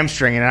kind of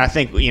hamstring it, and I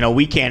think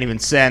we can't even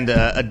send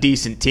a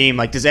decent team.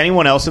 Like, does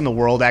anyone else in the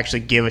world actually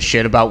give a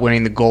shit about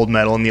winning the gold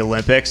medal in the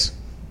Olympics?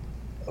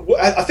 Well,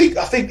 I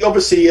think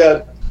obviously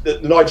the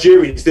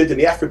Nigerians did in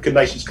the African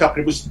Nations Cup,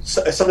 and it was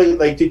something that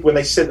they did when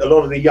they sent a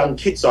lot of the young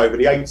kids over,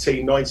 the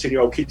 18,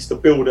 19-year-old kids, to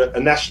build a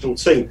national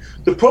team.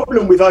 The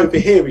problem with over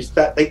here is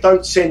that they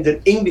don't send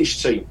an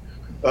English team.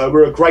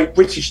 We're a great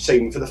British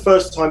team. For the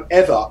first time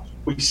ever,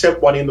 we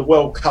sent one in the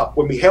World Cup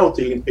when we held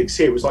the Olympics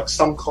here. It was like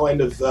some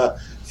kind of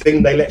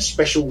thing they let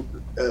special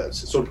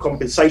sort of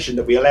compensation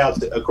that we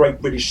allowed a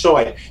great British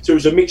side. So it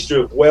was a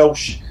mixture of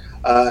Welsh,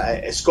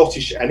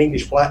 Scottish and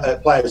English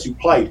players who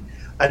played.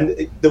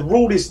 And the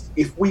rule is,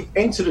 if we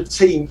enter the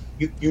team,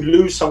 you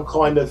lose some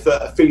kind of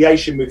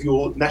affiliation with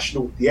your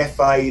national, the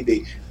FA,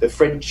 the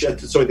French,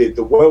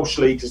 the Welsh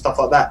leagues and stuff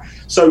like that.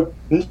 So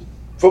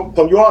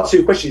from your answer to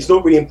your question, it's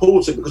not really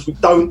important because we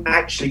don't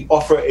actually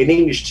offer an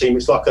English team.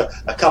 It's like a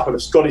couple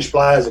of Scottish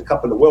players, a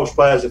couple of Welsh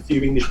players, a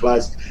few English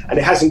players, and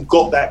it hasn't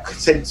got that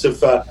sense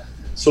of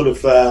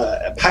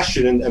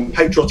passion and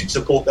patriotic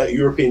support that a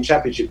European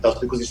Championship does,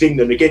 because it's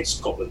England against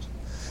Scotland.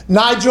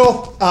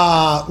 Nigel,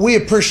 we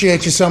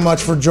appreciate you so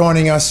much for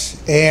joining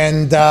us,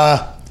 and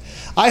I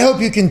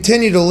hope you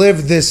continue to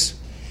live this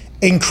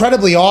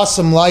incredibly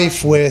awesome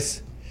life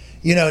with,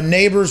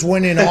 neighbors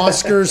winning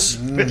Oscars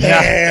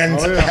and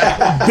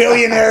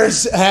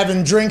billionaires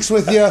having drinks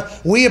with you.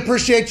 We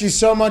appreciate you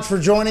so much for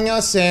joining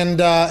us, and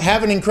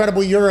have an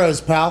incredible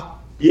Euros, pal.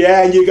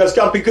 Yeah, and you guys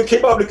got to be good.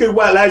 Keep up the good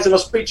work, lads, and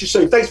I'll speak to you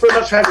soon. Thanks very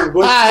much for having me,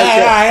 boys.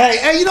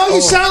 Hey, you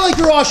sound like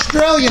you're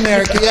Australian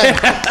there.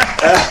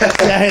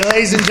 Hey,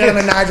 ladies and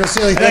gentlemen, Nigel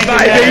Seeley. Thank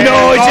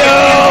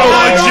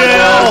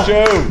you.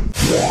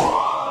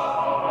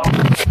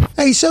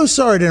 Hey, so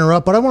sorry to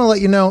interrupt, but I want to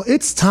let you know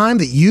it's time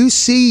that you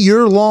see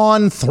your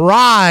lawn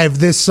thrive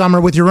this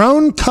summer with your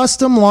own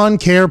custom lawn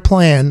care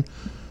plan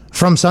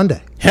from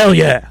Sunday. Hell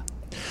yeah.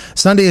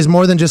 Sunday is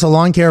more than just a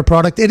lawn care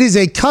product. It is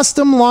a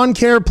custom lawn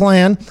care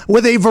plan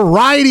with a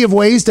variety of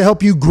ways to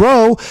help you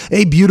grow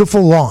a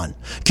beautiful lawn,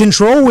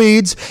 control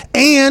weeds,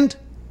 and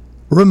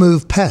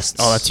remove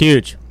pests. Oh, that's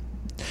huge.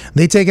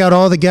 They take out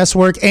all the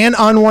guesswork and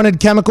unwanted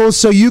chemicals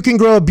so you can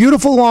grow a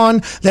beautiful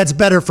lawn that's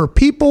better for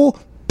people,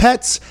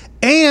 pets,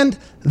 and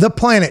the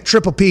planet.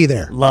 Triple P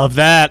there. Love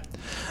that.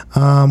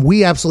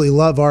 We absolutely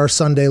love our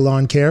Sunday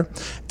lawn care.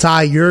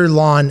 Ty, your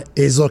lawn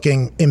is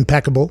looking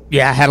impeccable.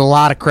 Yeah, I had a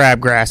lot of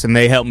crabgrass, and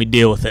they helped me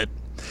deal with it.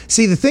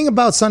 See, the thing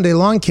about Sunday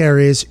Lawn Care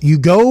is you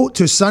go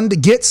to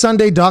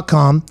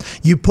getsunday.com,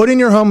 you put in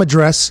your home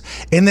address,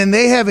 and then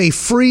they have a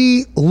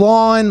free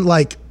lawn,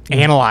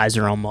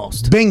 analyzer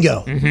almost.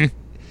 Bingo. Mm-hmm.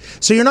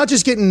 So you're not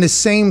just getting the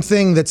same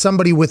thing that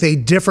somebody with a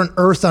different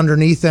earth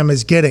underneath them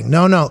is getting.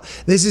 No.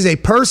 This is a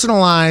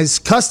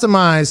personalized,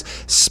 customized,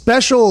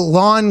 special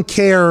lawn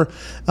care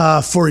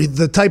for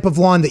the type of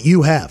lawn that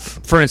you have.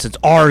 For instance,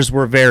 ours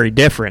were very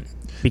different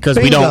because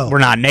we're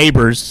not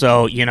neighbors.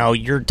 So,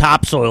 your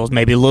topsoil is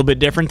maybe a little bit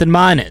different than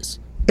mine is.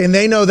 And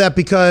they know that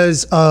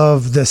because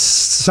of the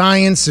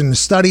science and the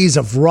studies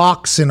of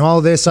rocks and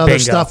all this other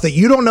stuff that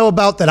you don't know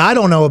about, that I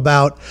don't know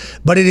about,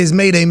 but it has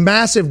made a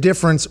massive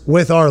difference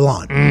with our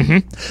lawn.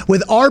 Mm-hmm.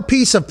 With our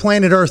piece of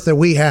planet Earth that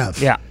we have.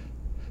 Yeah.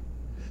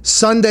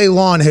 Sunday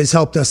Lawn has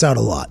helped us out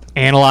a lot.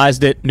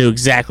 Analyzed it, knew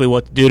exactly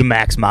what to do to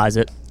maximize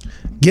it.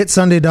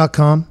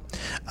 GetSunday.com.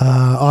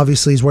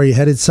 Obviously is where you're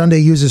headed. Sunday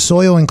uses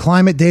soil and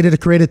climate data to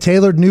create a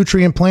tailored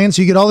nutrient plan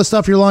so you get all the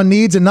stuff your lawn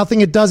needs and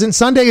nothing it doesn't.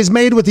 Sunday is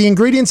made with the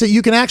ingredients that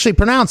you can actually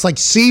pronounce, like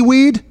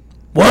seaweed,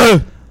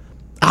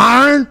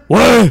 iron,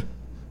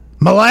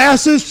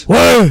 molasses,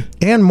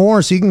 and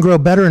more, so you can grow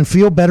better and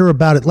feel better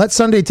about it. Let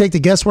Sunday take the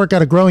guesswork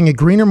out of growing a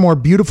greener, more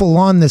beautiful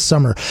lawn this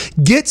summer.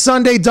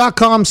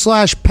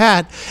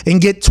 GetSunday.com/Pat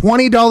and get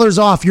 $20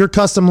 off your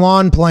custom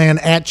lawn plan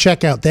at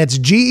checkout. That's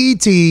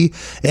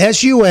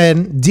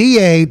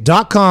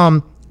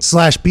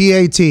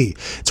GetSunday.com/PAT.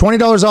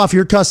 $20 off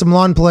your custom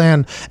lawn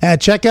plan at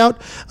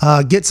checkout.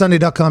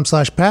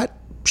 GetSunday.com/Pat.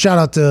 Shout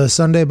out to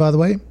Sunday, by the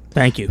way.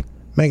 Thank you.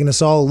 Making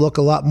us all look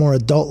a lot more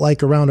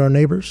adult-like around our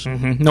neighbors.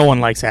 Mm-hmm. No one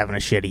likes having a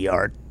shitty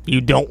yard.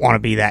 You don't want to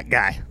be that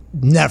guy.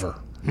 Never.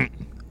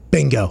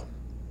 Bingo.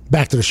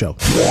 Back to the show.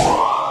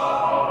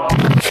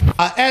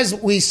 As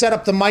we set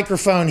up the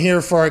microphone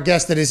here for our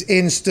guest that is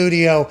in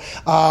studio,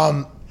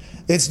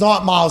 it's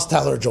not Miles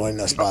Teller joining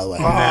us, by the way.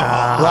 A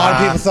lot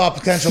of people thought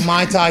potential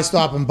Mai Tai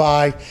stopping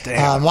by.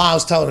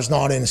 Miles Teller's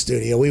not in the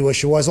studio. We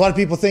wish it was. A lot of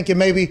people thinking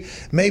maybe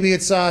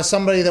it's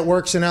somebody that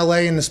works in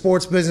L.A. in the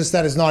sports business.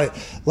 That is not it.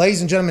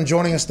 Ladies and gentlemen,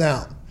 joining us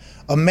now,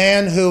 a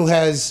man who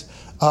has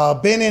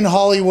been in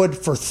Hollywood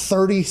for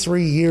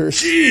 33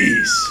 years.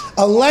 Jeez.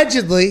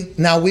 Allegedly,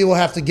 now we will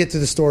have to get to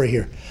the story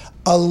here.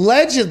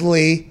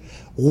 Allegedly,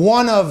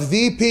 one of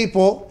the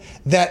people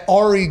that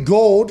Ari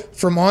Gold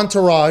from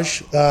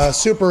Entourage,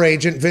 super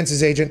agent,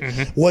 Vince's agent,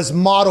 was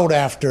modeled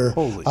after,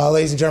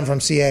 ladies and gentlemen, from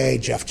CAA,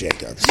 Jeff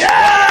Jacobs.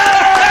 Yeah!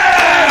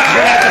 We're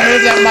going to have to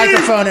move that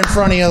microphone in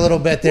front of you a little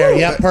bit there.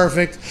 Yep,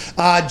 perfect.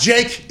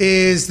 Jake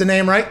is the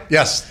name, right?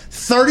 Yes.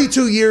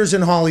 32 years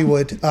in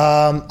Hollywood.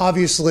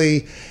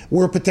 Obviously,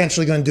 we're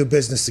potentially going to do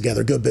business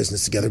together, good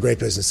business together, great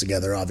business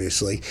together,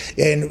 obviously.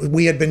 And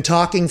we had been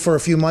talking for a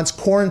few months.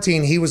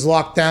 Quarantine, he was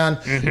locked down.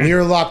 We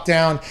were locked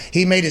down.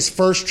 He made his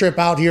first trip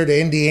out here to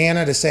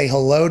Indiana to say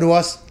hello to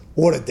us.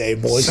 What a day,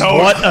 boys.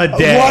 What a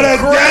day. What a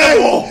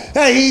day.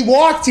 Hey, he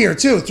walked here,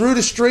 too, through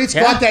the streets,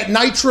 got that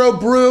nitro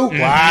brew.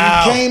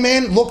 Wow. He came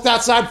in, looked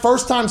outside,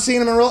 first time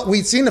seeing him in real.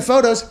 We'd seen the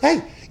photos.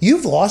 Hey,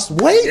 you've lost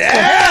weight.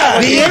 Yeah,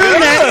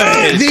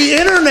 the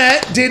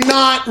internet did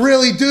not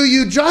really do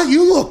you justice.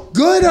 You look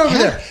good over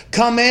there.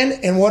 Come in,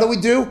 and what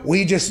do?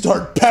 We just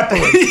start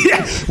peppering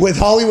with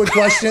Hollywood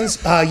questions.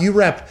 You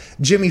rep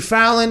Jimmy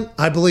Fallon.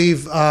 I believe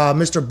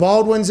Mr.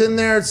 Baldwin's in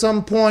there at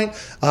some point.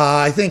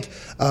 I think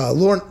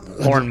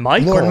Lorne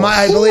Michaels.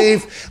 I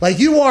believe. Like,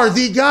 you are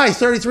the guy,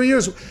 33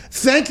 years.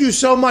 Thank you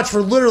so much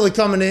for literally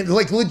coming in.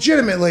 Like,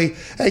 legitimately.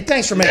 Hey,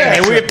 thanks for making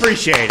it. We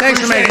appreciate it. Thanks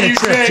for making the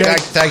trip, Jake.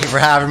 Thank you for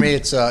having me.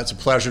 It's a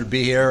pleasure to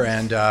be here.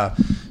 And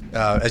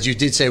as you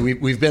did say,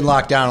 we've been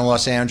locked down in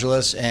Los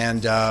Angeles,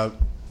 and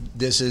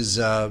this is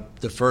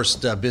the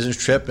first business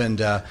trip.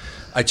 And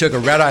I took a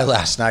red eye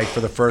last night for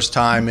the first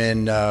time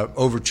in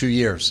over 2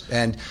 years.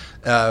 And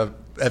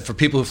for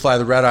people who fly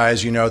the red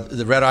eyes, you know,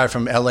 the red eye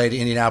from LA to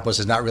Indianapolis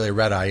is not really a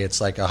red eye.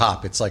 It's like a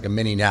hop. It's like a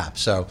mini nap.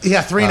 So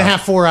 3.5,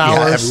 4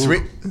 hours.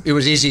 It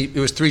was easy. It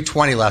was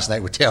 3:20 last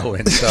night with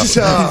tailwind.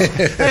 So,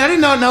 hey, I did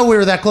not know we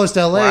were that close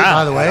to LA,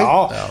 by the way.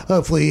 No.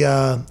 Hopefully,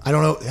 I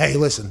don't know. Hey,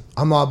 listen,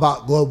 I'm all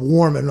about global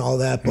warming and all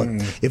that, but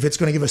if it's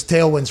going to give us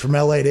tailwinds from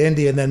LA to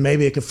Indy, and then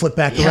maybe it could flip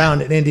back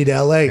around in Indy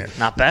to LA,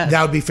 not bad.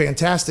 That would be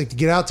fantastic to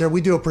get out there.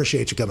 We do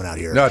appreciate you coming out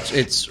here. No,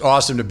 it's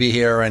awesome to be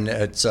here, and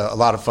it's a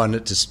lot of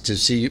fun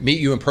to meet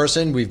you in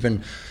person. We've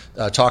been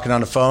talking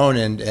on the phone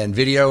and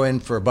video in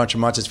for a bunch of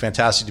months. It's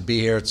fantastic to be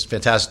here. It's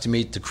fantastic to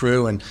meet the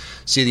crew and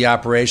see the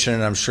operation,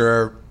 and I'm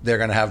sure they're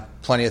going to have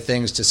plenty of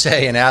things to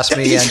say and ask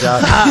me. And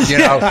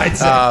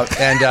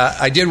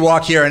I did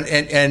walk here,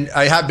 and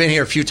I have been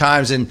here a few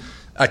times. And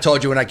I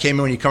told you when I came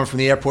in, when you come from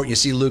the airport, and you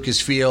see Lucas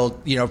Field.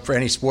 You know, for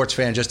any sports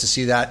fan, just to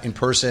see that in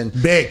person,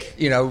 big.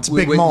 You know, it's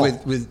big mall.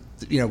 With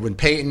you know, when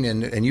Peyton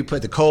and you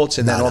played the Colts,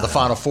 and then all the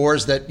Final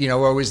Fours that, you know,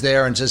 were always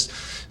there, and just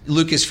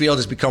Lucas Field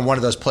has become one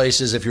of those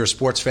places. If you're a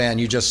sports fan,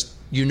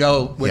 you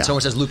know when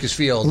someone says Lucas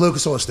Field,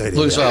 Lucas Oil Stadium,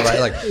 Lucas Oil, right?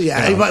 Like, you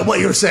know, what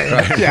you were saying.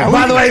 Right. Yeah,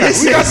 by the way,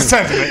 we got the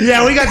sentiment.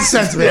 Yeah, we got the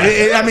sentiment.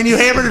 I mean, you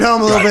hammered it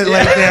home a little bit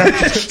late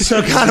there,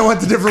 so kind of went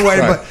the different way.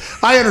 Right.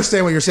 But I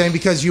understand what you're saying,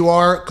 because you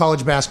are a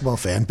college basketball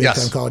fan, big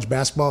Yes. time college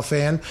basketball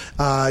fan.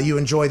 You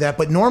enjoy that,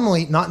 but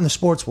normally not in the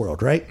sports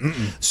world, right?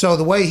 So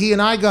the way he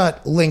and I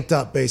got linked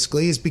up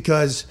basically is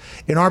because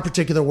in our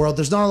particular world,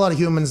 there's not a lot of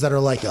humans that are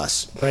like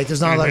us, right?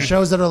 There's not a lot of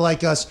shows that are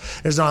like us.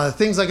 There's not a lot of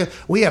things like us.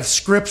 We have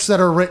scripts that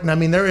are written. I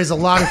mean, there is a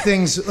lot of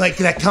things like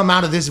that come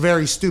out of this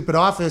very stupid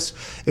office,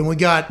 and we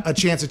got a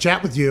chance to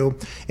chat with you,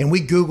 and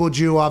we Googled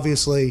you,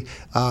 obviously,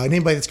 and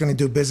anybody that's going to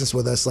do business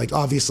with us, like,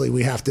 obviously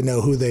we have to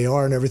know who they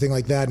are and everything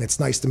like that, and it's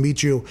nice to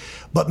meet you.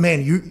 But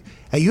man,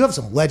 you have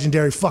some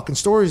legendary fucking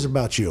stories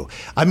about you.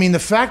 I mean, the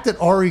fact that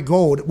Ari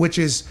Gold, which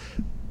is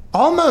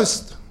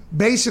almost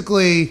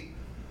basically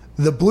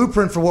the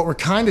blueprint for what we're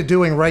kind of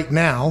doing right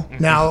now.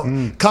 Now,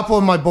 a couple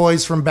of my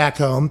boys from back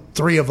home,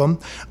 3 of them,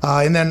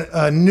 and then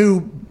a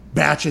new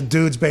batch of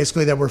dudes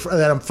basically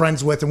that I'm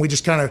friends with, and we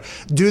just kind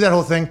of do that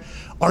whole thing.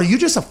 Are you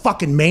just a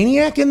fucking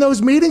maniac in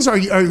those meetings? Were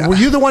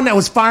you the one that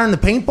was firing the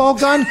paintball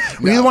gun?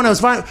 Were you the one that was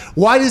firing?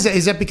 Why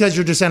is that because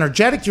you're just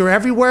energetic? You're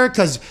everywhere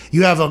because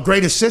you have a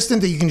great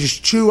assistant that you can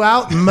just chew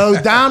out and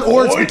mow down?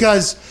 Or it's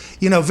because,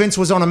 you know, Vince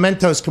was on a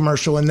Mentos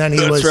commercial and then he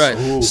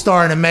was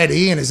starring in Med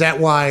E, and is that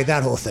why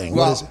that whole thing?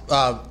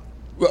 Well,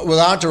 with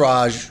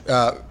Entourage,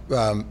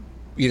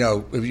 you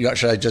know,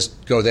 should I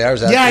just go there?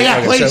 Is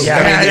that,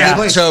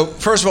 please. So,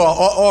 first of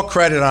all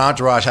credit on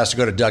Entourage has to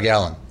go to Doug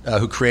Allen.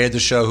 who created the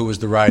show, who was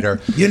the writer.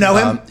 You know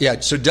him?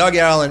 Yeah. So Doug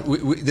Allen,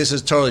 this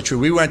is totally true.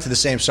 We went to the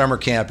same summer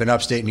camp in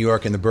upstate New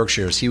York in the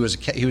Berkshires. He was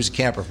a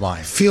camper of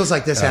mine. Feels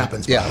like this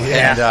happens. Yeah.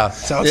 And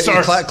So it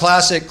starts.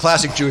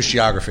 classic Jewish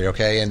geography.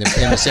 Okay, in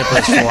the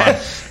simplest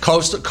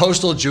form,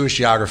 coastal Jewish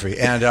geography.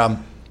 And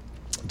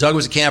Doug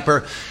was a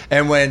camper,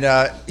 and when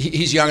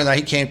he's younger than I,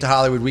 he came to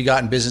Hollywood. We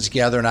got in business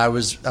together, and I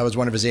was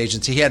one of his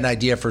agents. He had an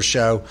idea for a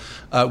show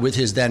with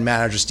his then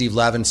manager Steve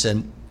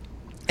Levinson,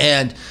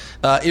 and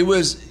it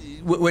was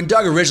when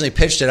Doug originally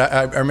pitched it.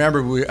 I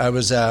remember we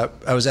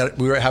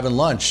were having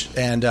lunch,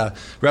 and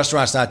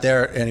restaurant's not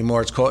there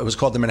anymore. It was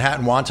called the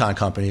Manhattan Wonton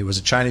Company. It was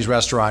a Chinese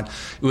restaurant.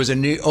 It was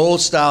a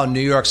old style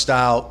New York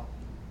style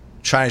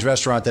Chinese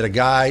restaurant that a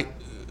guy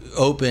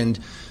opened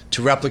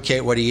to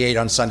replicate what he ate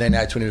on Sunday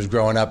nights when he was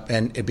growing up,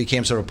 and it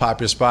became sort of a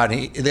popular spot.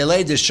 And they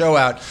laid this show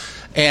out,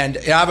 and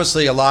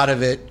obviously a lot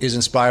of it is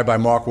inspired by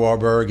Mark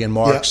Wahlberg and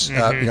Mark's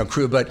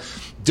crew. But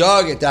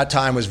Doug at that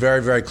time was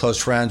very, very close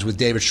friends with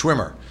David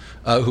Schwimmer,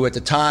 who at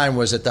the time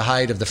was at the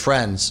height of the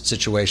Friends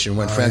situation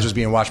when Friends was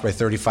being watched by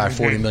 35,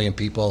 40 million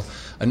people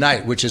a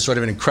night, which is sort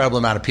of an incredible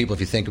amount of people if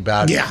you think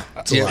about it. Yeah,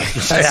 that's a lot.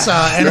 That's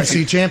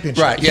NFC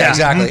Championship. Right, yeah,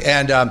 exactly.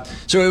 And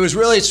so it was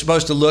really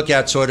supposed to look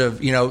at sort of,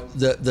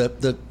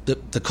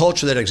 the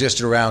culture that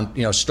existed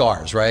around,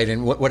 stars, right?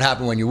 And what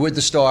happened when you were with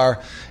the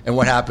star and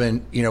what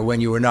happened, when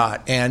you were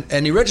not. And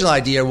the original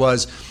idea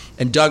was,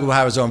 and Doug will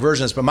have his own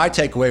version of this, but my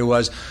takeaway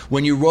was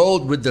when you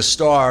rolled with the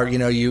star,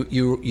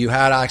 you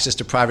had access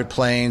to private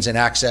planes and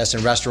access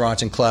and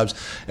restaurants and clubs.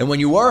 And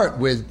when you weren't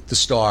with the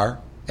star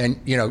and,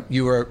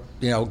 you were,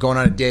 going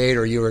on a date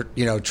or you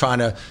were, trying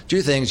to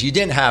do things, you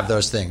didn't have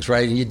those things,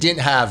 right? And you didn't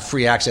have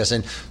free access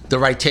and the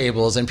right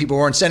tables and people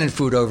weren't sending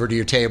food over to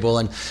your table.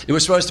 And it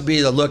was supposed to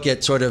be the look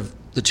at sort of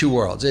the two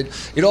worlds.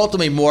 It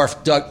ultimately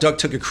morphed. Doug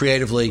took it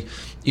creatively,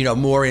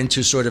 more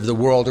into sort of the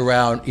world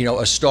around,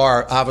 a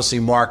star. Obviously,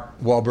 Mark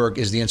Wahlberg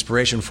is the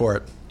inspiration for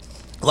it.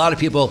 A lot of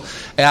people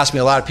ask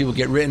me, a lot of people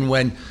get written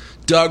when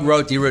Doug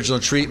wrote the original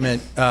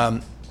treatment,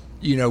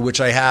 which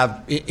I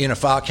have in a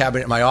file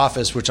cabinet in my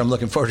office, which I'm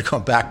looking forward to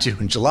going back to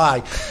in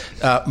July.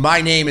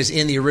 My name is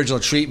in the original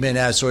treatment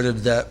as sort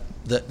of the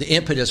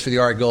impetus for the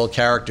Ari Gold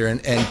character.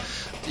 And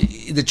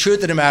the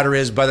truth of the matter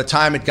is, by the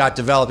time it got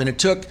developed, and it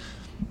took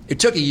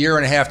a year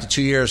and a half to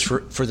 2 years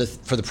for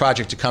the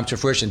project to come to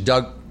fruition.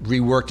 Doug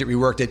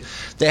reworked it.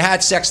 They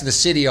had Sex and the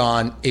City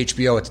on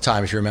HBO at the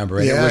time, if you remember.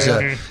 And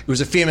it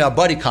was a female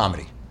buddy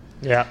comedy.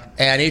 Yeah.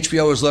 And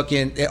HBO was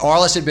looking.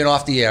 Arliss had been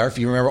off the air, if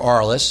you remember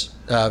Arliss.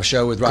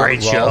 Show with Robert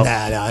Great show.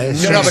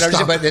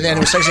 But then it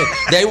was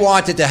they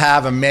wanted to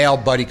have a male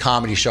buddy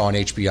comedy show on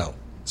HBO.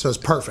 So it's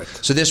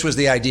perfect. So this was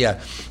the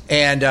idea,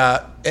 and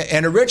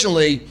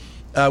originally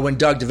when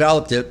Doug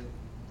developed it,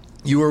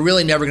 you were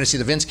really never going to see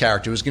the Vince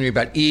character. It was going to be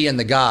about E and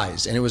the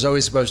guys, and it was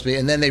always supposed to be.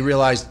 And then they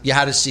realized you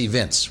had to see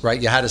Vince,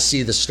 right? You had to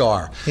see the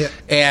star. Yeah.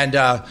 And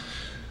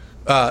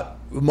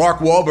Mark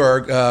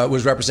Wahlberg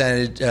was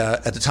represented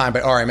at the time by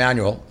Ari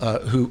Emanuel,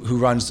 who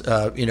runs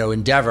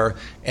Endeavor,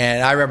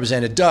 and I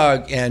represented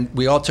Doug, and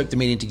we all took the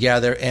meeting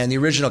together. And the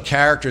original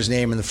character's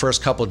name in the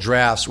first couple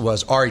drafts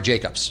was Ari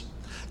Jacobs.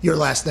 Your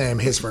last name,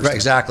 his first right, name.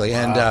 Exactly.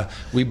 And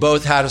we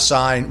both had to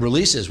sign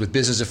releases with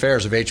Business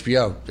Affairs of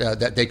HBO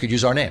that they could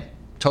use our name.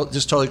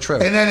 Just totally true.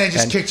 And then they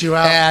just kicked you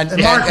out.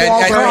 And Mark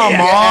Wahlberg. Come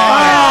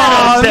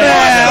on. Oh,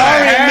 man.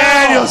 Ari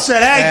Emanuel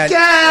said, hey,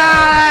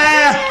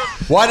 guy.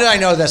 Why did I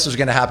know this was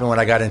going to happen when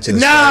I got into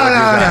this? No,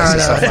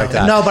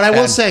 but I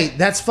will say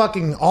that's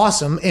fucking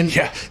awesome. And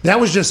that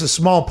was just a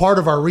small part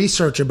of our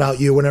research about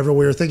you whenever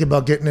we were thinking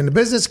about getting into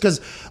business,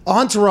 because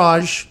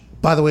Entourage,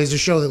 by the way, is a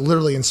show that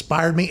literally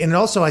inspired me. And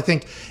also, I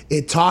think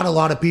it taught a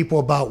lot of people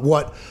about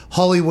what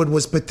Hollywood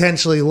was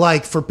potentially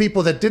like for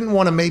people that didn't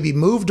want to maybe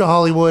move to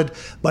Hollywood,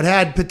 but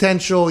had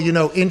potential,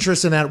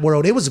 interest in that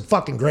world. It was a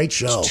fucking great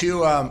show.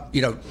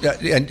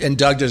 And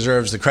Doug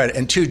deserves the credit.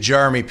 And to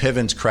Jeremy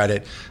Piven's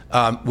credit,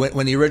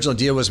 when the original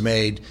deal was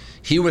made,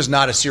 he was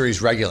not a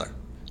series regular.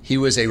 He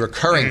was a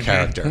recurring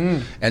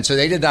character. And so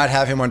they did not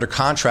have him under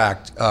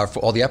contract for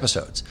all the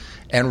episodes.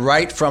 And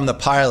right from the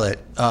pilot,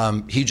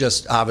 he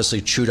just obviously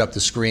chewed up the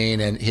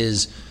screen and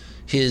his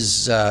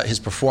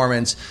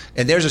performance.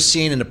 And there's a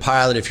scene in the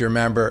pilot, if you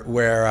remember,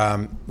 where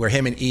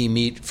him and E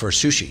meet for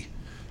sushi.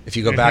 If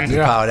you go back to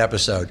the pilot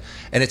episode,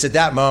 and it's at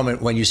that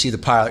moment when you see the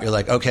pilot, you're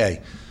like,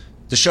 okay,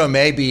 the show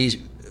may be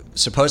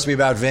supposed to be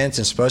about Vince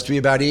and supposed to be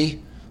about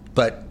E,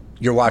 but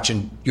you're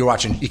watching. You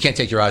can't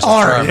take your eyes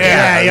off.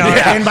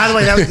 And by the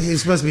way,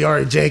 he's supposed to be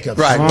Ari Jacobs.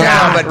 Right.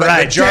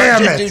 But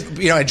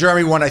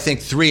Jeremy won, I think,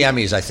 3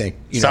 Emmys. I think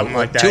something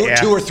like that.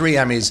 Two or three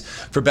Emmys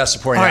for best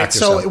supporting actor.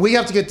 So we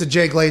have to get to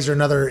Jay Glazer,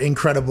 another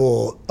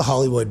incredible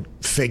Hollywood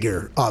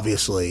figure,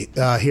 obviously,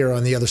 here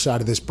on the other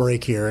side of this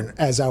break here, and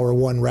as hour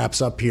one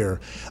wraps up here.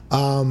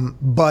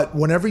 But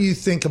whenever you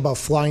think about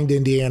flying to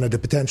Indiana to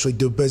potentially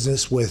do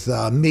business with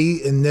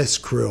me and this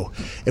crew,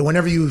 and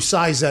whenever you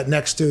size that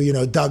next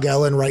to Doug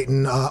Ellen writing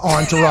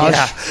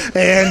Entourage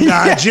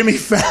and Jimmy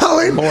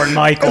Fallon, Lord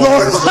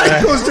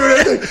Michaels doing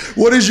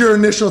everything, what is your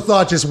initial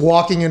thought just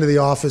walking into the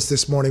office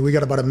this morning? We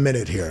got about a minute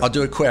bit here. I'll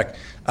do it quick.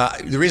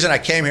 The reason I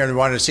came here and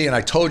wanted to see, and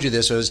I told you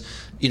this, was,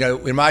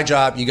 in my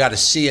job, you got to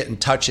see it and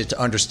touch it to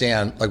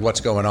understand like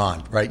what's going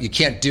on, right? You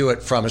can't do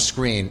it from a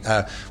screen.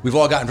 We've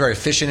all gotten very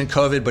efficient in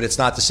COVID, but it's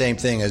not the same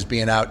thing as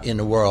being out in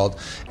the world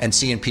and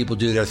seeing people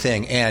do their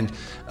thing. And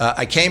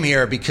I came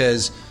here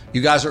because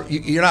you guys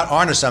you're not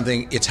onto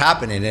something. It's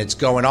happening. It's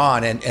going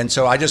on. And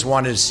so I just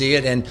wanted to see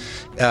it and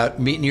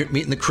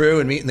meeting the crew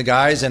and meeting the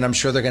guys. And I'm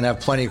sure they're going to have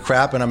plenty of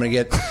crap. And I'm going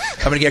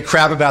to get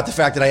crap about the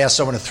fact that I asked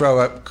someone to throw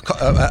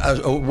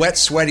a wet,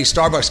 sweaty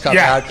Starbucks cup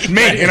out.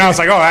 Me. And I was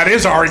like, oh, that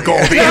is Ari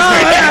Goldie.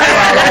 I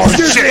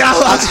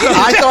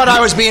thought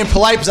I was being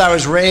polite because I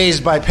was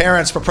raised by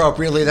parents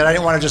appropriately, that I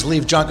didn't want to just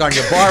leave junk on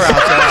your bar out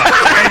there.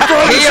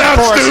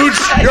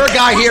 Your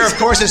guy here, of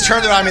course, has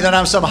turned around me that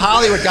I'm some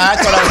Hollywood guy. I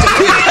thought I was just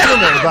being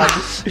human, but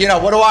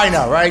what do I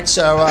know, right?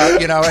 So,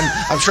 and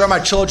I'm sure my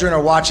children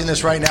are watching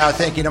this right now,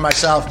 thinking to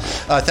myself,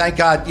 thank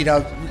God,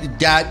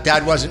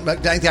 Dad wasn't.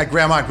 Thank God,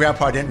 Grandma and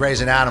Grandpa didn't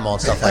raise an animal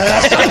and stuff like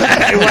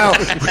that. Well,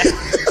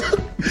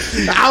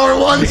 hour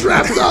one's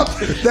wrapped up.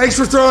 Thanks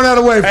for throwing that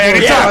away.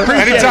 Anytime,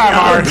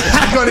 Howard.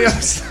 Back on the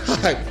other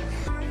side.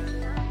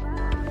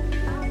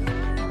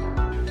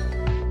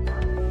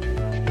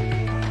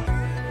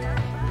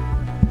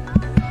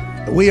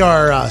 We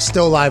are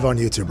still live on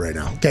YouTube right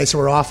now. Okay, so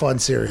we're off on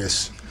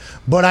Sirius.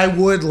 But I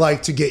would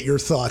like to get your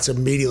thoughts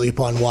immediately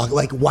upon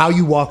while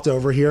you walked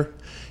over here,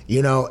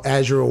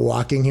 as you were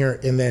walking here,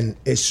 and then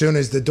as soon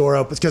as the door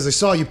opens, because I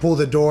saw you pull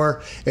the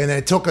door, and then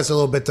it took us a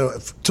little bit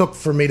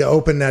for me to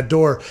open that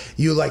door.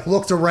 You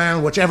looked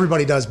around, which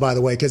everybody does, by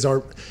the way, because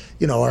our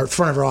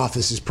front of our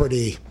office is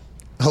pretty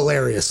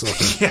hilarious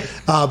looking.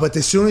 But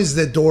as soon as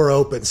the door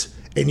opens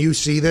and you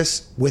see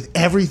this, with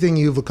everything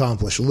you've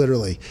accomplished,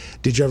 literally,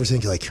 did you ever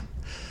think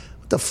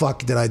the fuck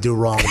did I do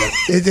wrong?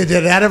 Did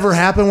that ever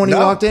happen when you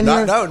walked in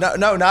here? No,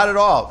 not at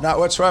all. Not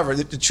whatsoever.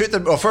 The truth,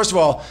 well, first of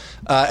all,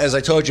 as I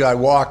told you, I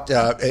walked,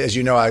 as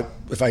you know,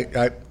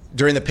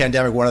 during the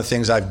pandemic, one of the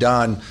things I've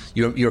done,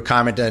 you were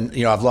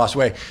commenting, I've lost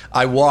weight.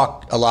 I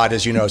walk a lot,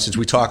 as you know, since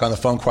we talk on the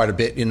phone quite a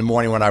bit in the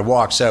morning when I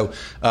walk. So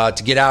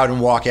to get out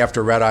and walk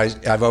after red eye,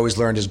 I've always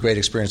learned is a great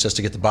experience just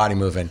to get the body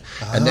moving.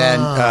 And then,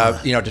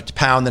 to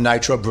pound the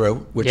nitro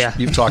brew, which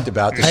you've talked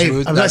about.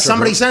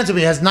 Somebody sent it to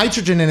me. It has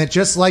nitrogen in it,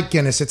 just like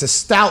Guinness. It's a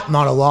stout,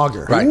 not a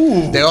lager. Right.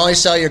 Ooh. They only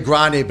sell you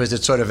grande because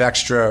it's sort of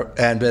extra.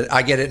 But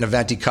I get it in a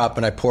venti cup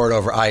and I pour it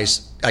over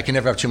ice. I can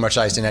never have too much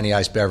ice in any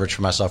iced beverage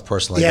for myself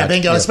personally. Yeah,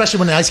 bingo. Especially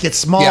when the ice gets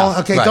small. Yeah,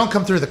 okay, don't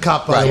come through the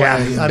cup, by the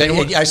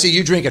way. I see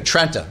you drink a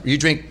Trenta. You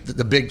drink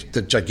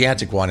the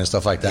gigantic one and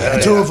stuff like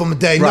that. Two of them a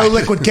day. Right. No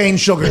liquid cane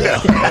sugar.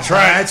 That's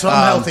right. That's why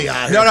I'm healthy.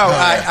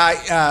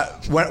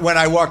 When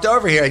I walked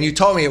over here and you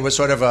told me it was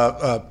sort of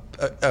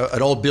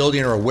an old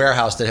building or a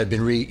warehouse that had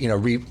been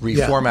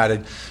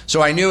reformatted.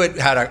 So I knew it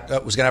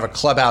was going to have a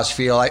clubhouse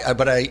feel.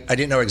 But I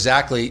didn't know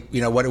exactly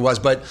what it was.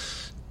 But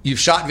you've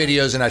shot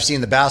videos and I've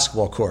seen the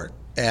basketball court.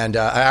 And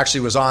I actually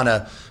was on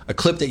a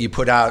clip that you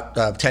put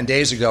out 10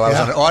 days ago. I was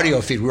on an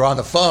audio feed. We were on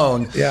the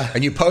phone,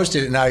 and you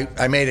posted it, and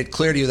I made it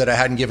clear to you that I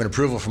hadn't given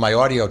approval for my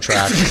audio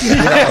track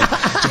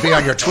to be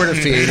on your Twitter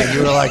feed. And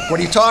you were like, what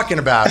are you talking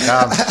about?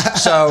 I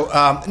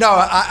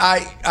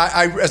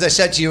as I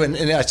said to you, and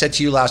I said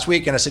to you last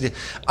week, and I said,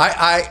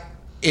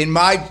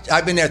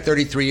 I've been there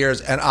 33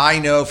 years, and I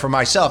know for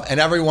myself, and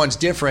everyone's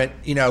different,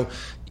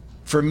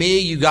 For me,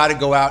 you got to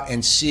go out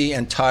and see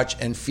and touch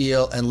and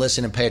feel and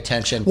listen and pay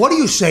attention. What do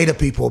you say to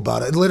people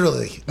about it,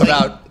 literally?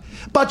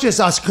 About just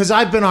us, because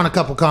I've been on a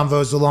couple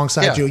convos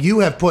alongside you. You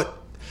have put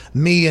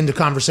me into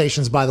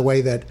conversations, by the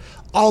way, that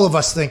all of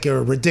us think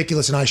are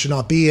ridiculous and I should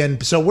not be in.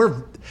 So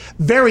we're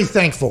very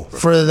thankful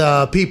for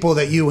the people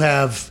that you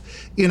have,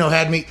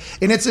 had me.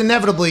 And it's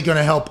inevitably going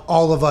to help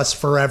all of us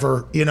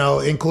forever,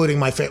 including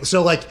my family.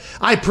 So,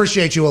 I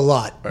appreciate you a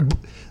lot. Right.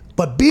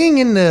 But being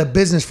in the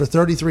business for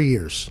 33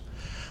 years,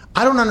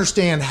 I don't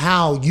understand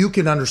how you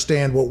can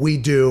understand what we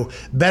do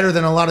better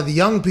than a lot of the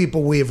young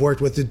people we have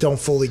worked with that don't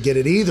fully get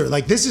it either.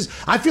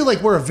 I feel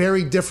like we're a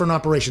very different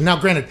operation. Now,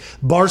 granted,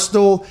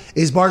 Barstool.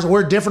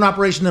 We're a different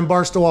operation than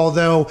Barstool,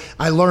 although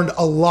I learned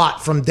a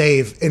lot from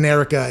Dave and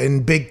Erica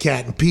and Big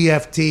Cat and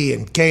PFT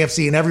and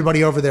KFC and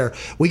everybody over there.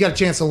 We got a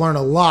chance to learn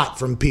a lot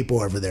from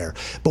people over there.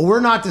 But we're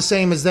not the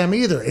same as them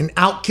either. And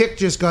Outkick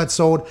just got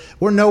sold.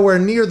 We're nowhere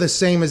near the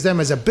same as them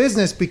as a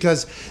business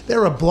because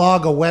they're a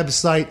blog, a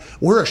website.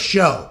 We're a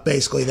show,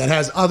 basically, that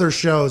has other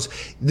shows.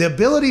 The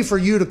ability for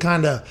you to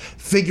kind of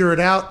figure it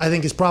out, I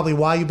think, is probably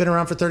why you've been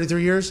around for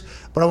 33 years.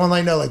 But I want to let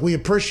you know, we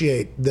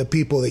appreciate the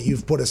people that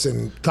you've put us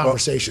in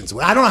conversations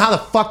with. I don't know how the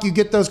fuck you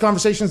get those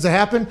conversations to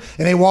happen,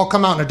 and they will all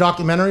come out in a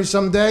documentary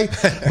someday.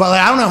 But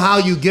I don't know how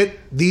you get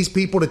these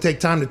people to take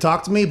time to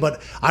talk to me,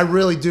 but I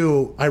really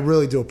do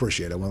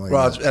appreciate it.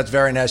 Well, that's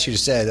very nice of you to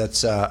say.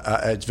 That's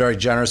it's very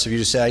generous of you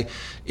to say.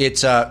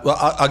 It's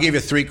I'll give you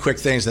three quick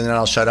things, and then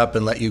I'll shut up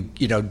and let you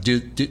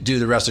do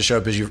the rest of the show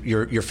because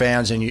your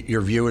fans and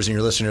your viewers and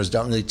your listeners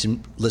don't need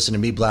to listen to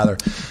me blather.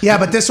 Yeah,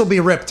 but this will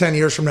be ripped 10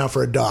 years from now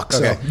for a doc.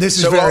 So this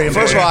is very important.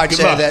 First of all, I'd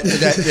say that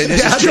this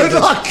is true.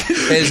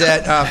 Is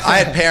that I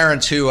had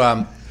parents who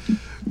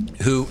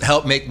who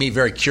helped make me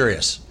very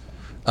curious.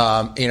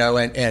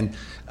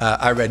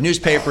 I read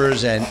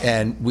newspapers,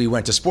 and we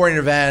went to sporting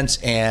events,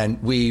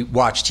 and we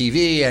watched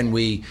TV, and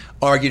we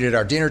argued at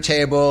our dinner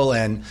table,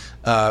 and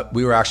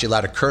we were actually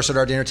allowed to curse at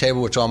our dinner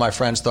table, which all my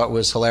friends thought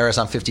was hilarious.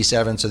 I'm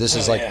 57, so this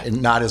is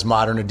not as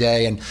modern a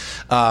day. And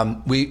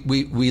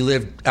we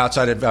lived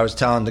outside of. I was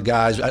telling the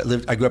guys,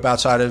 I grew up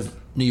outside of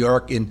New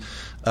York in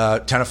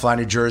Tenafly,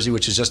 New Jersey,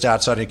 which is just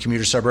outside a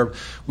commuter suburb.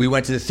 We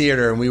went to the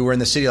theater, and we were in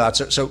the city a lot.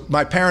 So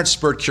my parents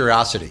spurred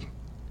curiosity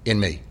in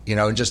me,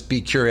 and just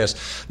be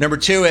curious. Number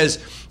two is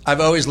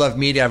I've always loved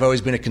media. I've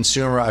always been a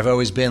consumer. I've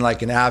always been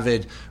like an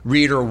avid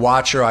reader,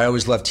 watcher. I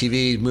always loved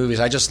TV, movies.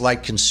 I just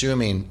like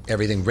consuming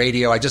everything.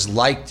 Radio. I just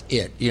liked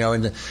it,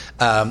 and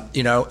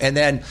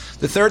then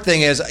the third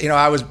thing is,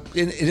 I was.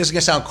 It is going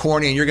to sound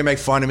corny, and you're going to make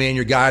fun of me, and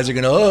your guys are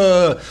going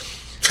to.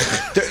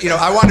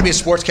 I wanted to be a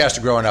sportscaster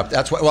growing up.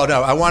 That's what. Well,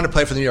 no, I wanted to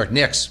play for the New York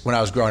Knicks when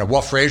I was growing up.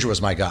 Walt Frazier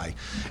was my guy.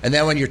 And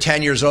then when you're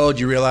 10 years old,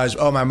 you realize,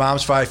 my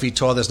mom's 5 feet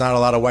tall. There's not a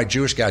lot of white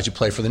Jewish guys who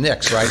play for the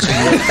Knicks, right?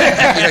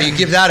 So you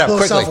give that up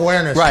quickly.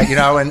 Self-awareness, right?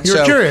 And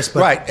you're curious, but.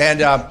 Right?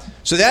 And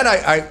so then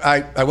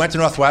I went to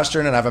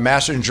Northwestern, and I have a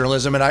master's in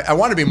journalism, and I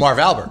wanted to be Marv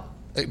Albert.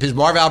 Because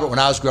Marv Albert, when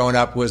I was growing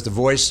up, was the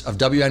voice of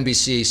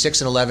WNBC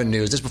 6 and 11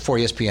 News. This is before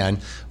ESPN.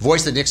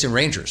 Voiced the Knicks and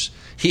Rangers.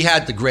 He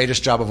had the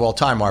greatest job of all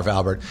time, Marv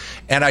Albert.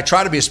 And I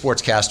tried to be a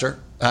sportscaster.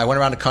 I went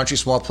around the country,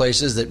 small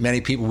places that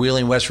many people,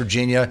 Wheeling, West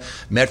Virginia,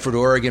 Medford,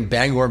 Oregon,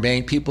 Bangor,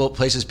 Maine,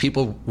 places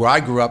where I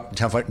grew up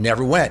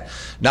never went.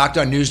 Knocked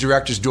on news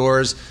directors'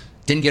 doors.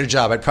 Didn't get a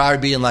job. I'd probably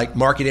be in like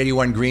Market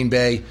 81 Green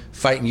Bay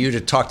fighting you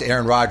to talk to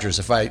Aaron Rodgers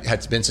if I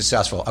had been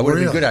successful. I would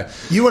have been good at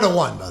it. You would have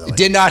won, by the way. It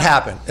did not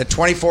happen. At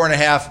 24 and a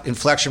half,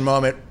 inflection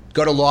moment,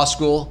 go to law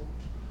school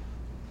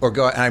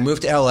and I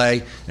moved to LA,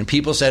 and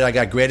people said, I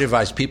got great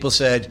advice. People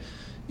said,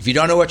 if you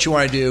don't know what you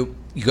want to do,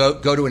 you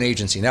go to an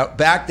agency. Now,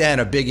 back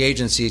then, a big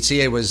agency,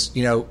 CA was,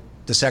 the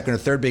second or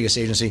third biggest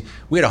agency.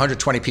 We had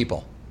 120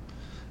 people.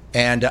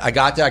 And I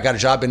got there. I got a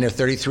job, been there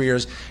 33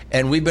 years.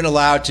 And we've been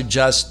allowed to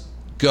just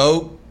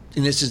go.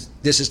 And this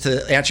is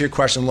to answer your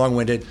question,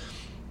 long-winded.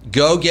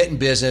 Go get in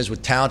business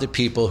with talented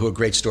people who are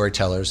great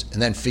storytellers,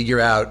 and then figure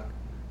out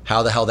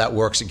how the hell that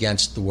works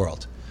against the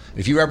world.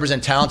 If you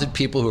represent talented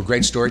people who are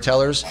great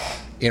storytellers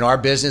in our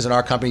business, in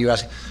our company,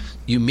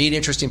 you meet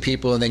interesting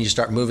people, and then you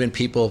start moving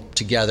people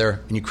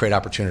together, and you create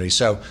opportunities.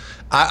 So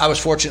I was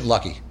fortunate and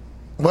lucky.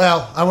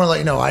 Well, I want to let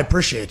you know I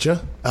appreciate you.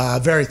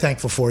 Very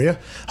thankful for you.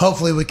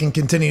 Hopefully we can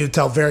continue to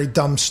tell very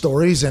dumb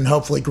stories and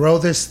hopefully grow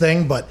this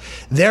thing. But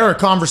there are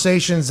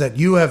conversations that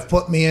you have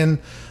put me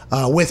in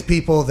with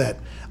people that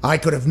I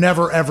could have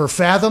never, ever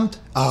fathomed.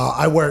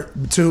 I wear,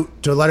 to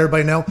let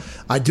everybody know,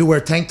 I do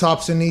wear tank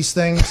tops in these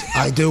things.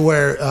 I do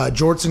wear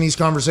jorts in these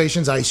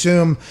conversations. I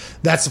assume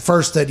that's the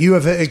first that you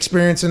have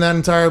experienced in that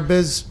entire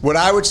biz. What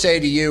I would say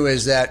to you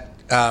is that...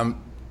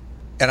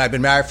 and I've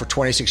been married for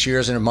 26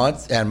 years in a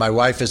month, and my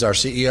wife is our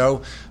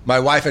CEO. My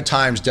wife at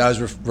times does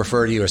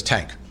refer to you as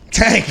Tank.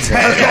 Tank.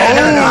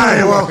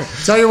 Well,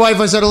 tell your wife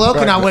I said hello.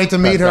 Cannot wait to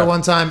meet her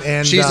one time.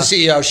 And she's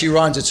the CEO. She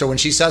runs it. So when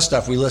she says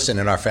stuff, we listen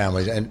in our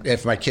family. And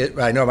if my kid,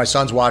 I know my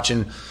son's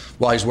watching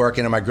while he's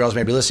working, and my girls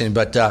may be listening.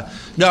 But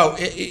no,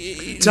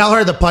 tell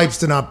her the pipes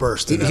do not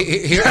burst.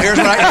 Here's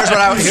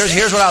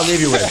what I'll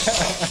leave you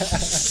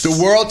with. The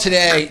world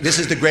today. This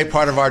is the great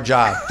part of our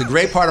job. The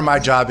great part of my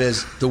job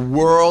is the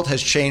world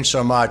has changed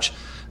so much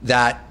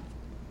that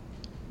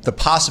the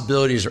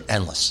possibilities are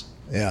endless.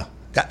 Yeah.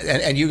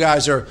 And you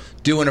guys are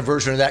doing a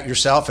version of that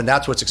yourself, and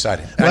that's what's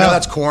exciting. I know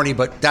that's corny,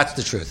 but that's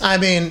the truth. I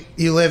mean,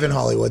 you live in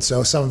Hollywood,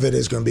 so some of it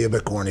is going to be a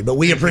bit corny. But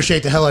we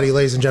appreciate the hell out of you,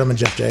 ladies and gentlemen.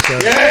 Jeff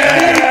Jacobs.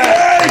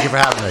 Thank you for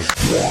having me.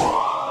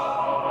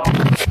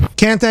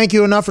 Can't thank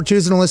you enough for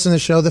choosing to listen to the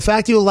show. The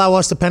fact you allow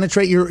us to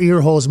penetrate your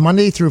ear holes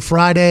Monday through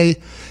Friday,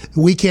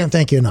 we can't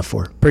thank you enough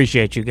for it.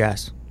 Appreciate you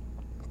guys.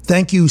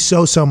 Thank you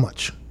so, so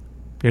much.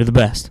 You're the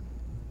best.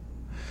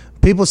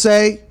 People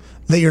say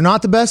that you're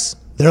not the best.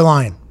 They're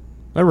lying.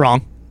 They're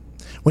wrong.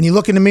 When you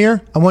look in the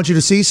mirror, I want you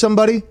to see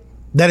somebody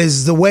that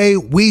is the way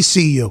we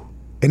see you,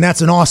 and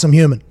that's an awesome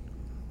human.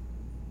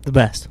 The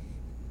best.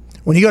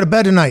 When you go to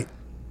bed tonight,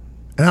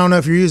 and I don't know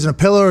if you're using a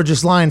pillow or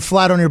just lying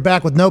flat on your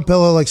back with no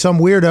pillow like some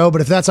weirdo,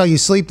 but if that's how you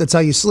sleep, that's how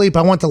you sleep.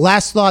 I want the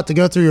last thought to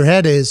go through your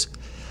head is,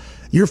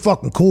 you're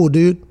fucking cool,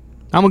 dude.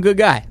 I'm a good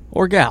guy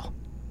or gal.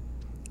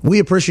 We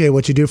appreciate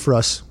what you do for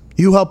us.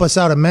 You help us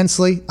out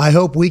immensely. I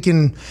hope we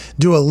can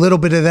do a little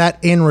bit of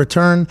that in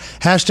return.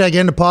 Hashtag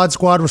End of Pod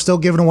Squad. We're still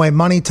giving away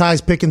money.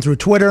 Ty's picking through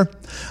Twitter.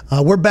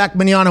 We're back,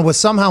 Manana, with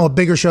somehow a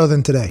bigger show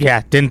than today.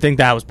 Yeah, didn't think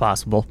that was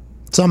possible.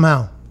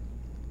 Somehow.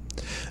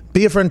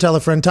 Be a friend, tell a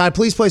friend. Ty,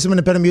 please play some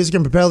independent music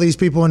and propel these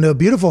people into a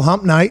beautiful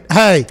hump night.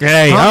 Hey, hump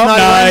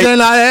night. Wednesday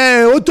night.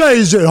 Hey, what day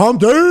is it?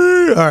 Hump day.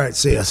 All right,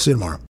 see you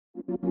tomorrow.